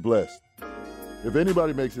 and he's blessed. If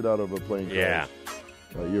anybody makes it out of a plane crash,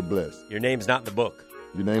 you're blessed. Your name's not in the book.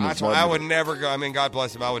 Your name is I would never go. I mean, God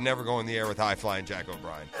bless him. I would never go in the air with high-flying Jack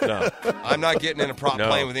O'Brien. No. I'm not getting in a prop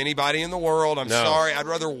plane with anybody in the world. I'm sorry. I'd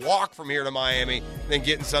rather walk from here to Miami than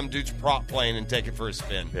get in some dude's prop plane and take it for a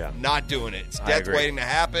spin. Yeah. Not doing it. It's death waiting to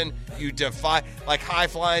happen. You defy, like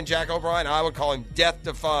high-flying Jack O'Brien, I would call him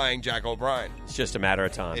death-defying Jack O'Brien. It's just a matter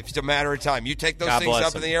of time. It's a matter of time. You take those things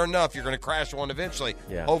up in the air enough, you're going to crash one eventually.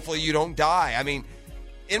 Yeah. Hopefully you don't die. I mean,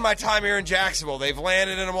 in my time here in Jacksonville, they've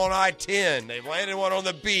landed in them on I-10. They've landed one on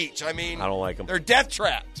the beach. I mean, I don't like them. They're death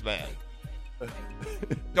traps, man.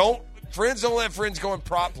 Don't let friends go in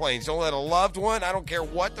prop planes. Don't let a loved one, I don't care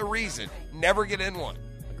what the reason, never get in one.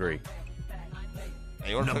 Agree. Now,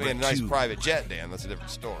 you want to put me in a nice private jet, Dan, that's a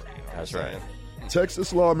different story. You know That's what I'm right. saying?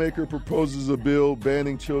 Texas lawmaker proposes a bill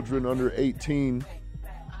banning children under 18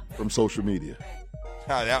 from social media.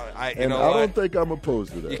 I And I don't think I'm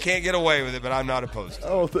opposed to that. You can't get away with it, but I'm not opposed to it. I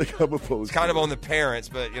don't think I'm opposed It's kind of on the parents,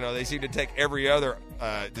 but, they seem to take every other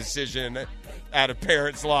decision out of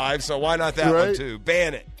parents' lives, so why not that one, too?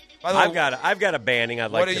 Ban it. By the way, I've got a banning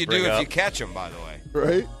I'd like to bring up. What do you do if you catch them, by the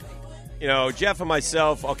way? Right? Jeff and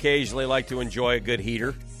myself occasionally like to enjoy a good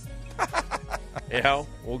heater.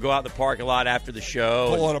 We'll go out in the parking lot after the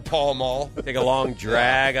show. Pull on a Pall Mall. Take a long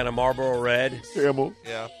drag on a Marlboro Red. Camel.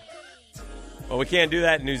 Yeah. Well, we can't do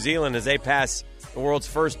that in New Zealand as they pass the world's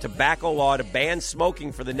first tobacco law to ban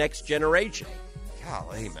smoking for the next generation.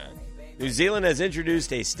 Golly, man. New Zealand has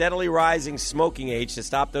introduced a steadily rising smoking age to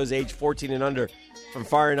stop those aged 14 and under from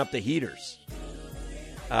firing up the heaters.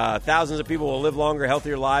 Thousands of people will live longer,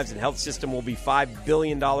 healthier lives, and the health system will be $5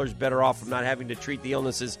 billion better off from not having to treat the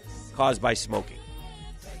illnesses caused by smoking.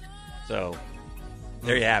 So,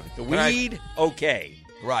 there you have it. The weed, okay.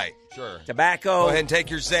 Right, sure. Tobacco, go ahead and take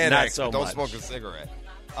your Xanax, not so but don't much. smoke a cigarette.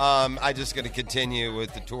 I'm just going to continue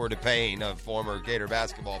with the tour de pain of former Gator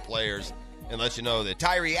basketball players and let you know that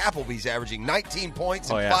Tyree Appleby's averaging 19 points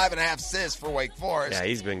and 5.5 assists for Wake Forest. Yeah,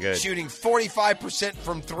 he's been good. Shooting 45%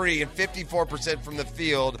 from three and 54% from the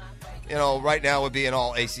field. Right now would be an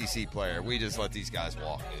all ACC player. We just let these guys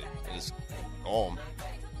walk, dude. And just go home.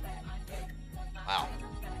 Wow.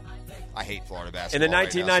 I hate Florida basketball. In the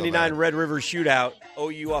 1999 right now, Red River Shootout,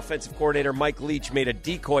 OU offensive coordinator Mike Leach made a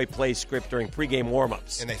decoy play script during pregame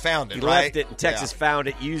warmups. And they found it, He right? left it, and Texas found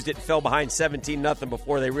it, used it, and fell behind 17-0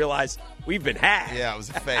 before they realized we've been hacked. Yeah, it was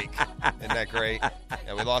a fake. Isn't that great?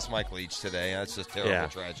 Yeah, we lost Mike Leach today. That's just a terrible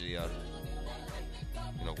tragedy.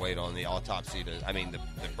 Wait on the autopsy the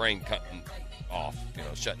brain cutting off,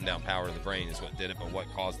 shutting down power to the brain is what did it, but what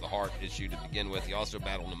caused the heart issue to begin with. He also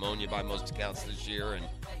battled pneumonia by most accounts this year, and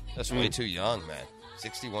that's way too young, man.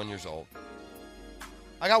 61 years old.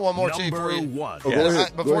 I got one more too for you. Number one.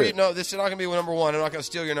 Before you know, this is not going to be number one. I'm not going to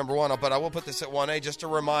steal your number one, but I will put this at 1A. Just a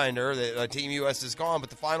reminder that Team U.S. is gone, but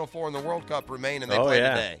the Final Four in the World Cup remain, and they play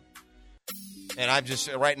today. And I'm just,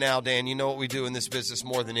 right now, Dan, you know what we do in this business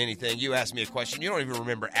more than anything. You asked me a question. You don't even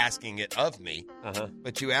remember asking it of me.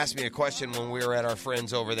 But you asked me a question when we were at our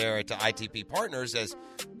friends over there at the ITP Partners as,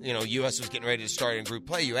 U.S. was getting ready to start in group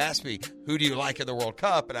play. You asked me, who do you like in the World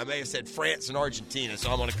Cup? And I may have said France and Argentina. So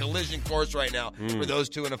I'm on a collision course right now for those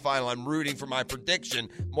two in the final. I'm rooting for my prediction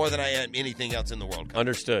more than I am anything else in the World Cup.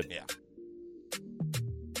 Understood. Yeah.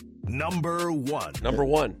 Number one. Number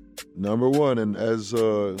one. And as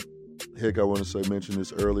Hick, I want to mention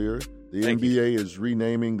this earlier. The NBA is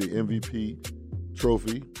renaming the MVP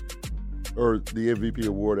trophy or the MVP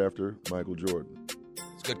award after Michael Jordan.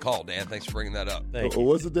 It's a good call, Dan. Thanks for bringing that up.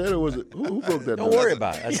 Was it that or was it who broke that? Don't worry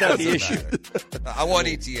about it. That's not the issue. I want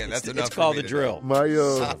ETN. That's enough. It's called the drill. My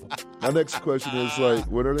next question is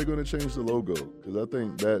when are they going to change the logo? Because I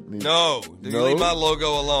think that needs. No, leave my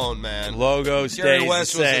logo alone, man. Logo Jerry stays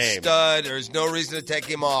West the was same. a stud. There's no reason to take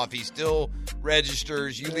him off. He still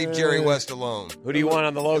registers. You leave Jerry West alone. Who do you want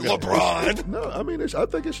on the logo? LeBron. No, I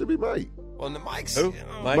think it should be Mike. Well, the Mike's. Who?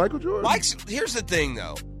 Michael Jordan. Here's the thing,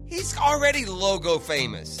 though. He's already logo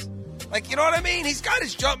famous. You know what I mean? He's got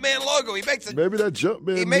his Jumpman logo. He makes maybe that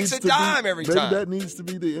Jumpman. He makes a dime every time. Maybe that needs to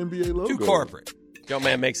be the NBA logo. Too corporate.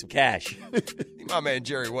 Jumpman makes some cash. My man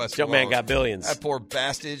Jerry West. Jumpman got billions. That poor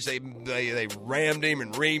bastard. They rammed him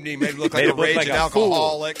and reamed him. Made him look like a raging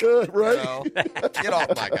alcoholic. Right? Get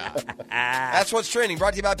off my guy. That's what's trending.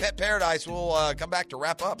 Brought to you by Pet Paradise. We'll come back to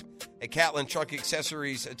wrap up at Catlin Truck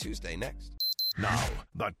Accessories Tuesday next. Now,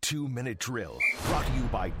 the 2-minute drill, brought to you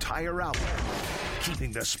by Tire Outlet.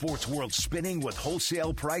 Keeping the sports world spinning with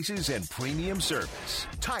wholesale prices and premium service.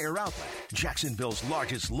 Tire Outlet, Jacksonville's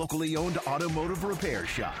largest locally owned automotive repair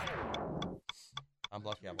shop. I'm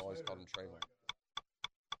lucky I've always called him Trayvon.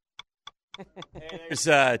 There's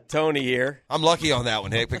Tony here. I'm lucky on that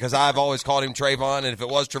one, Hick, because I've always called him Trayvon, and if it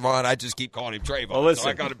was Trevon, I'd just keep calling him Trayvon. Well, listen, so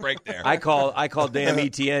I got a break there. I call damn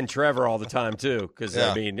ETN Trevor all the time too, because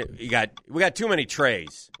we got too many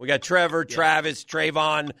Trays. We got Trevor, Travis,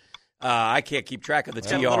 Trayvon. I can't keep track of the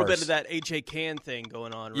TRs. A little bit of that H.A. Can thing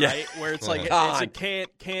going on, right? Yeah. Where it's like it's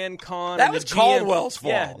a con. That and was the GM, Caldwell's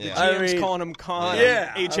fault. Yeah, the GM's calling him con.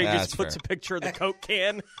 Yeah. And H.A. just fair. puts a picture of the Coke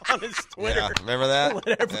can on his Twitter. Yeah, remember that?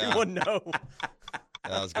 Let everyone know.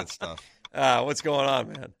 That was good stuff. What's going on,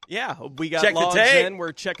 man? Yeah, we got Check the logs tape. in.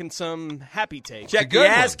 We're checking some happy tape. Check the good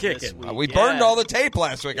ass one. kicking. We burned all the tape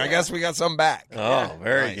last week. I guess we got some back. Oh,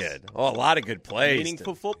 very Nice. good. Oh, a lot of good plays.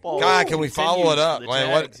 Meaningful football. God, can we follow it up?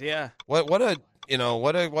 Man,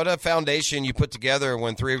 What a foundation you put together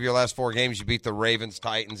when 3 of your last 4 games you beat the Ravens,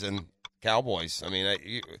 Titans, and Cowboys. I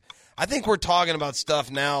mean, I think we're talking about stuff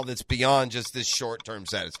now that's beyond just this short-term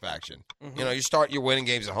satisfaction. Mm-hmm. You know, you're winning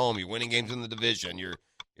games at home. You're winning games in the division. Your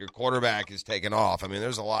quarterback is taking off. I mean,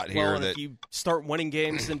 there's a lot here and that if you start winning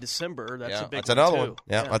games in December, that's a big that's another too. one.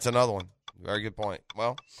 Yeah, that's another one. Very good point.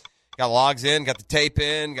 Well, got logs in, got the tape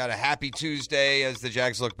in, got a happy Tuesday as the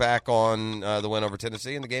Jags look back on the win over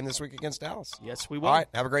Tennessee and the game this week against Dallas. Yes, we will. All right,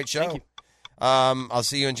 have a great show. Thank you. I'll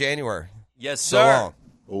see you in January. Yes, So sir. long.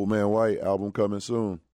 Old Man White album coming soon.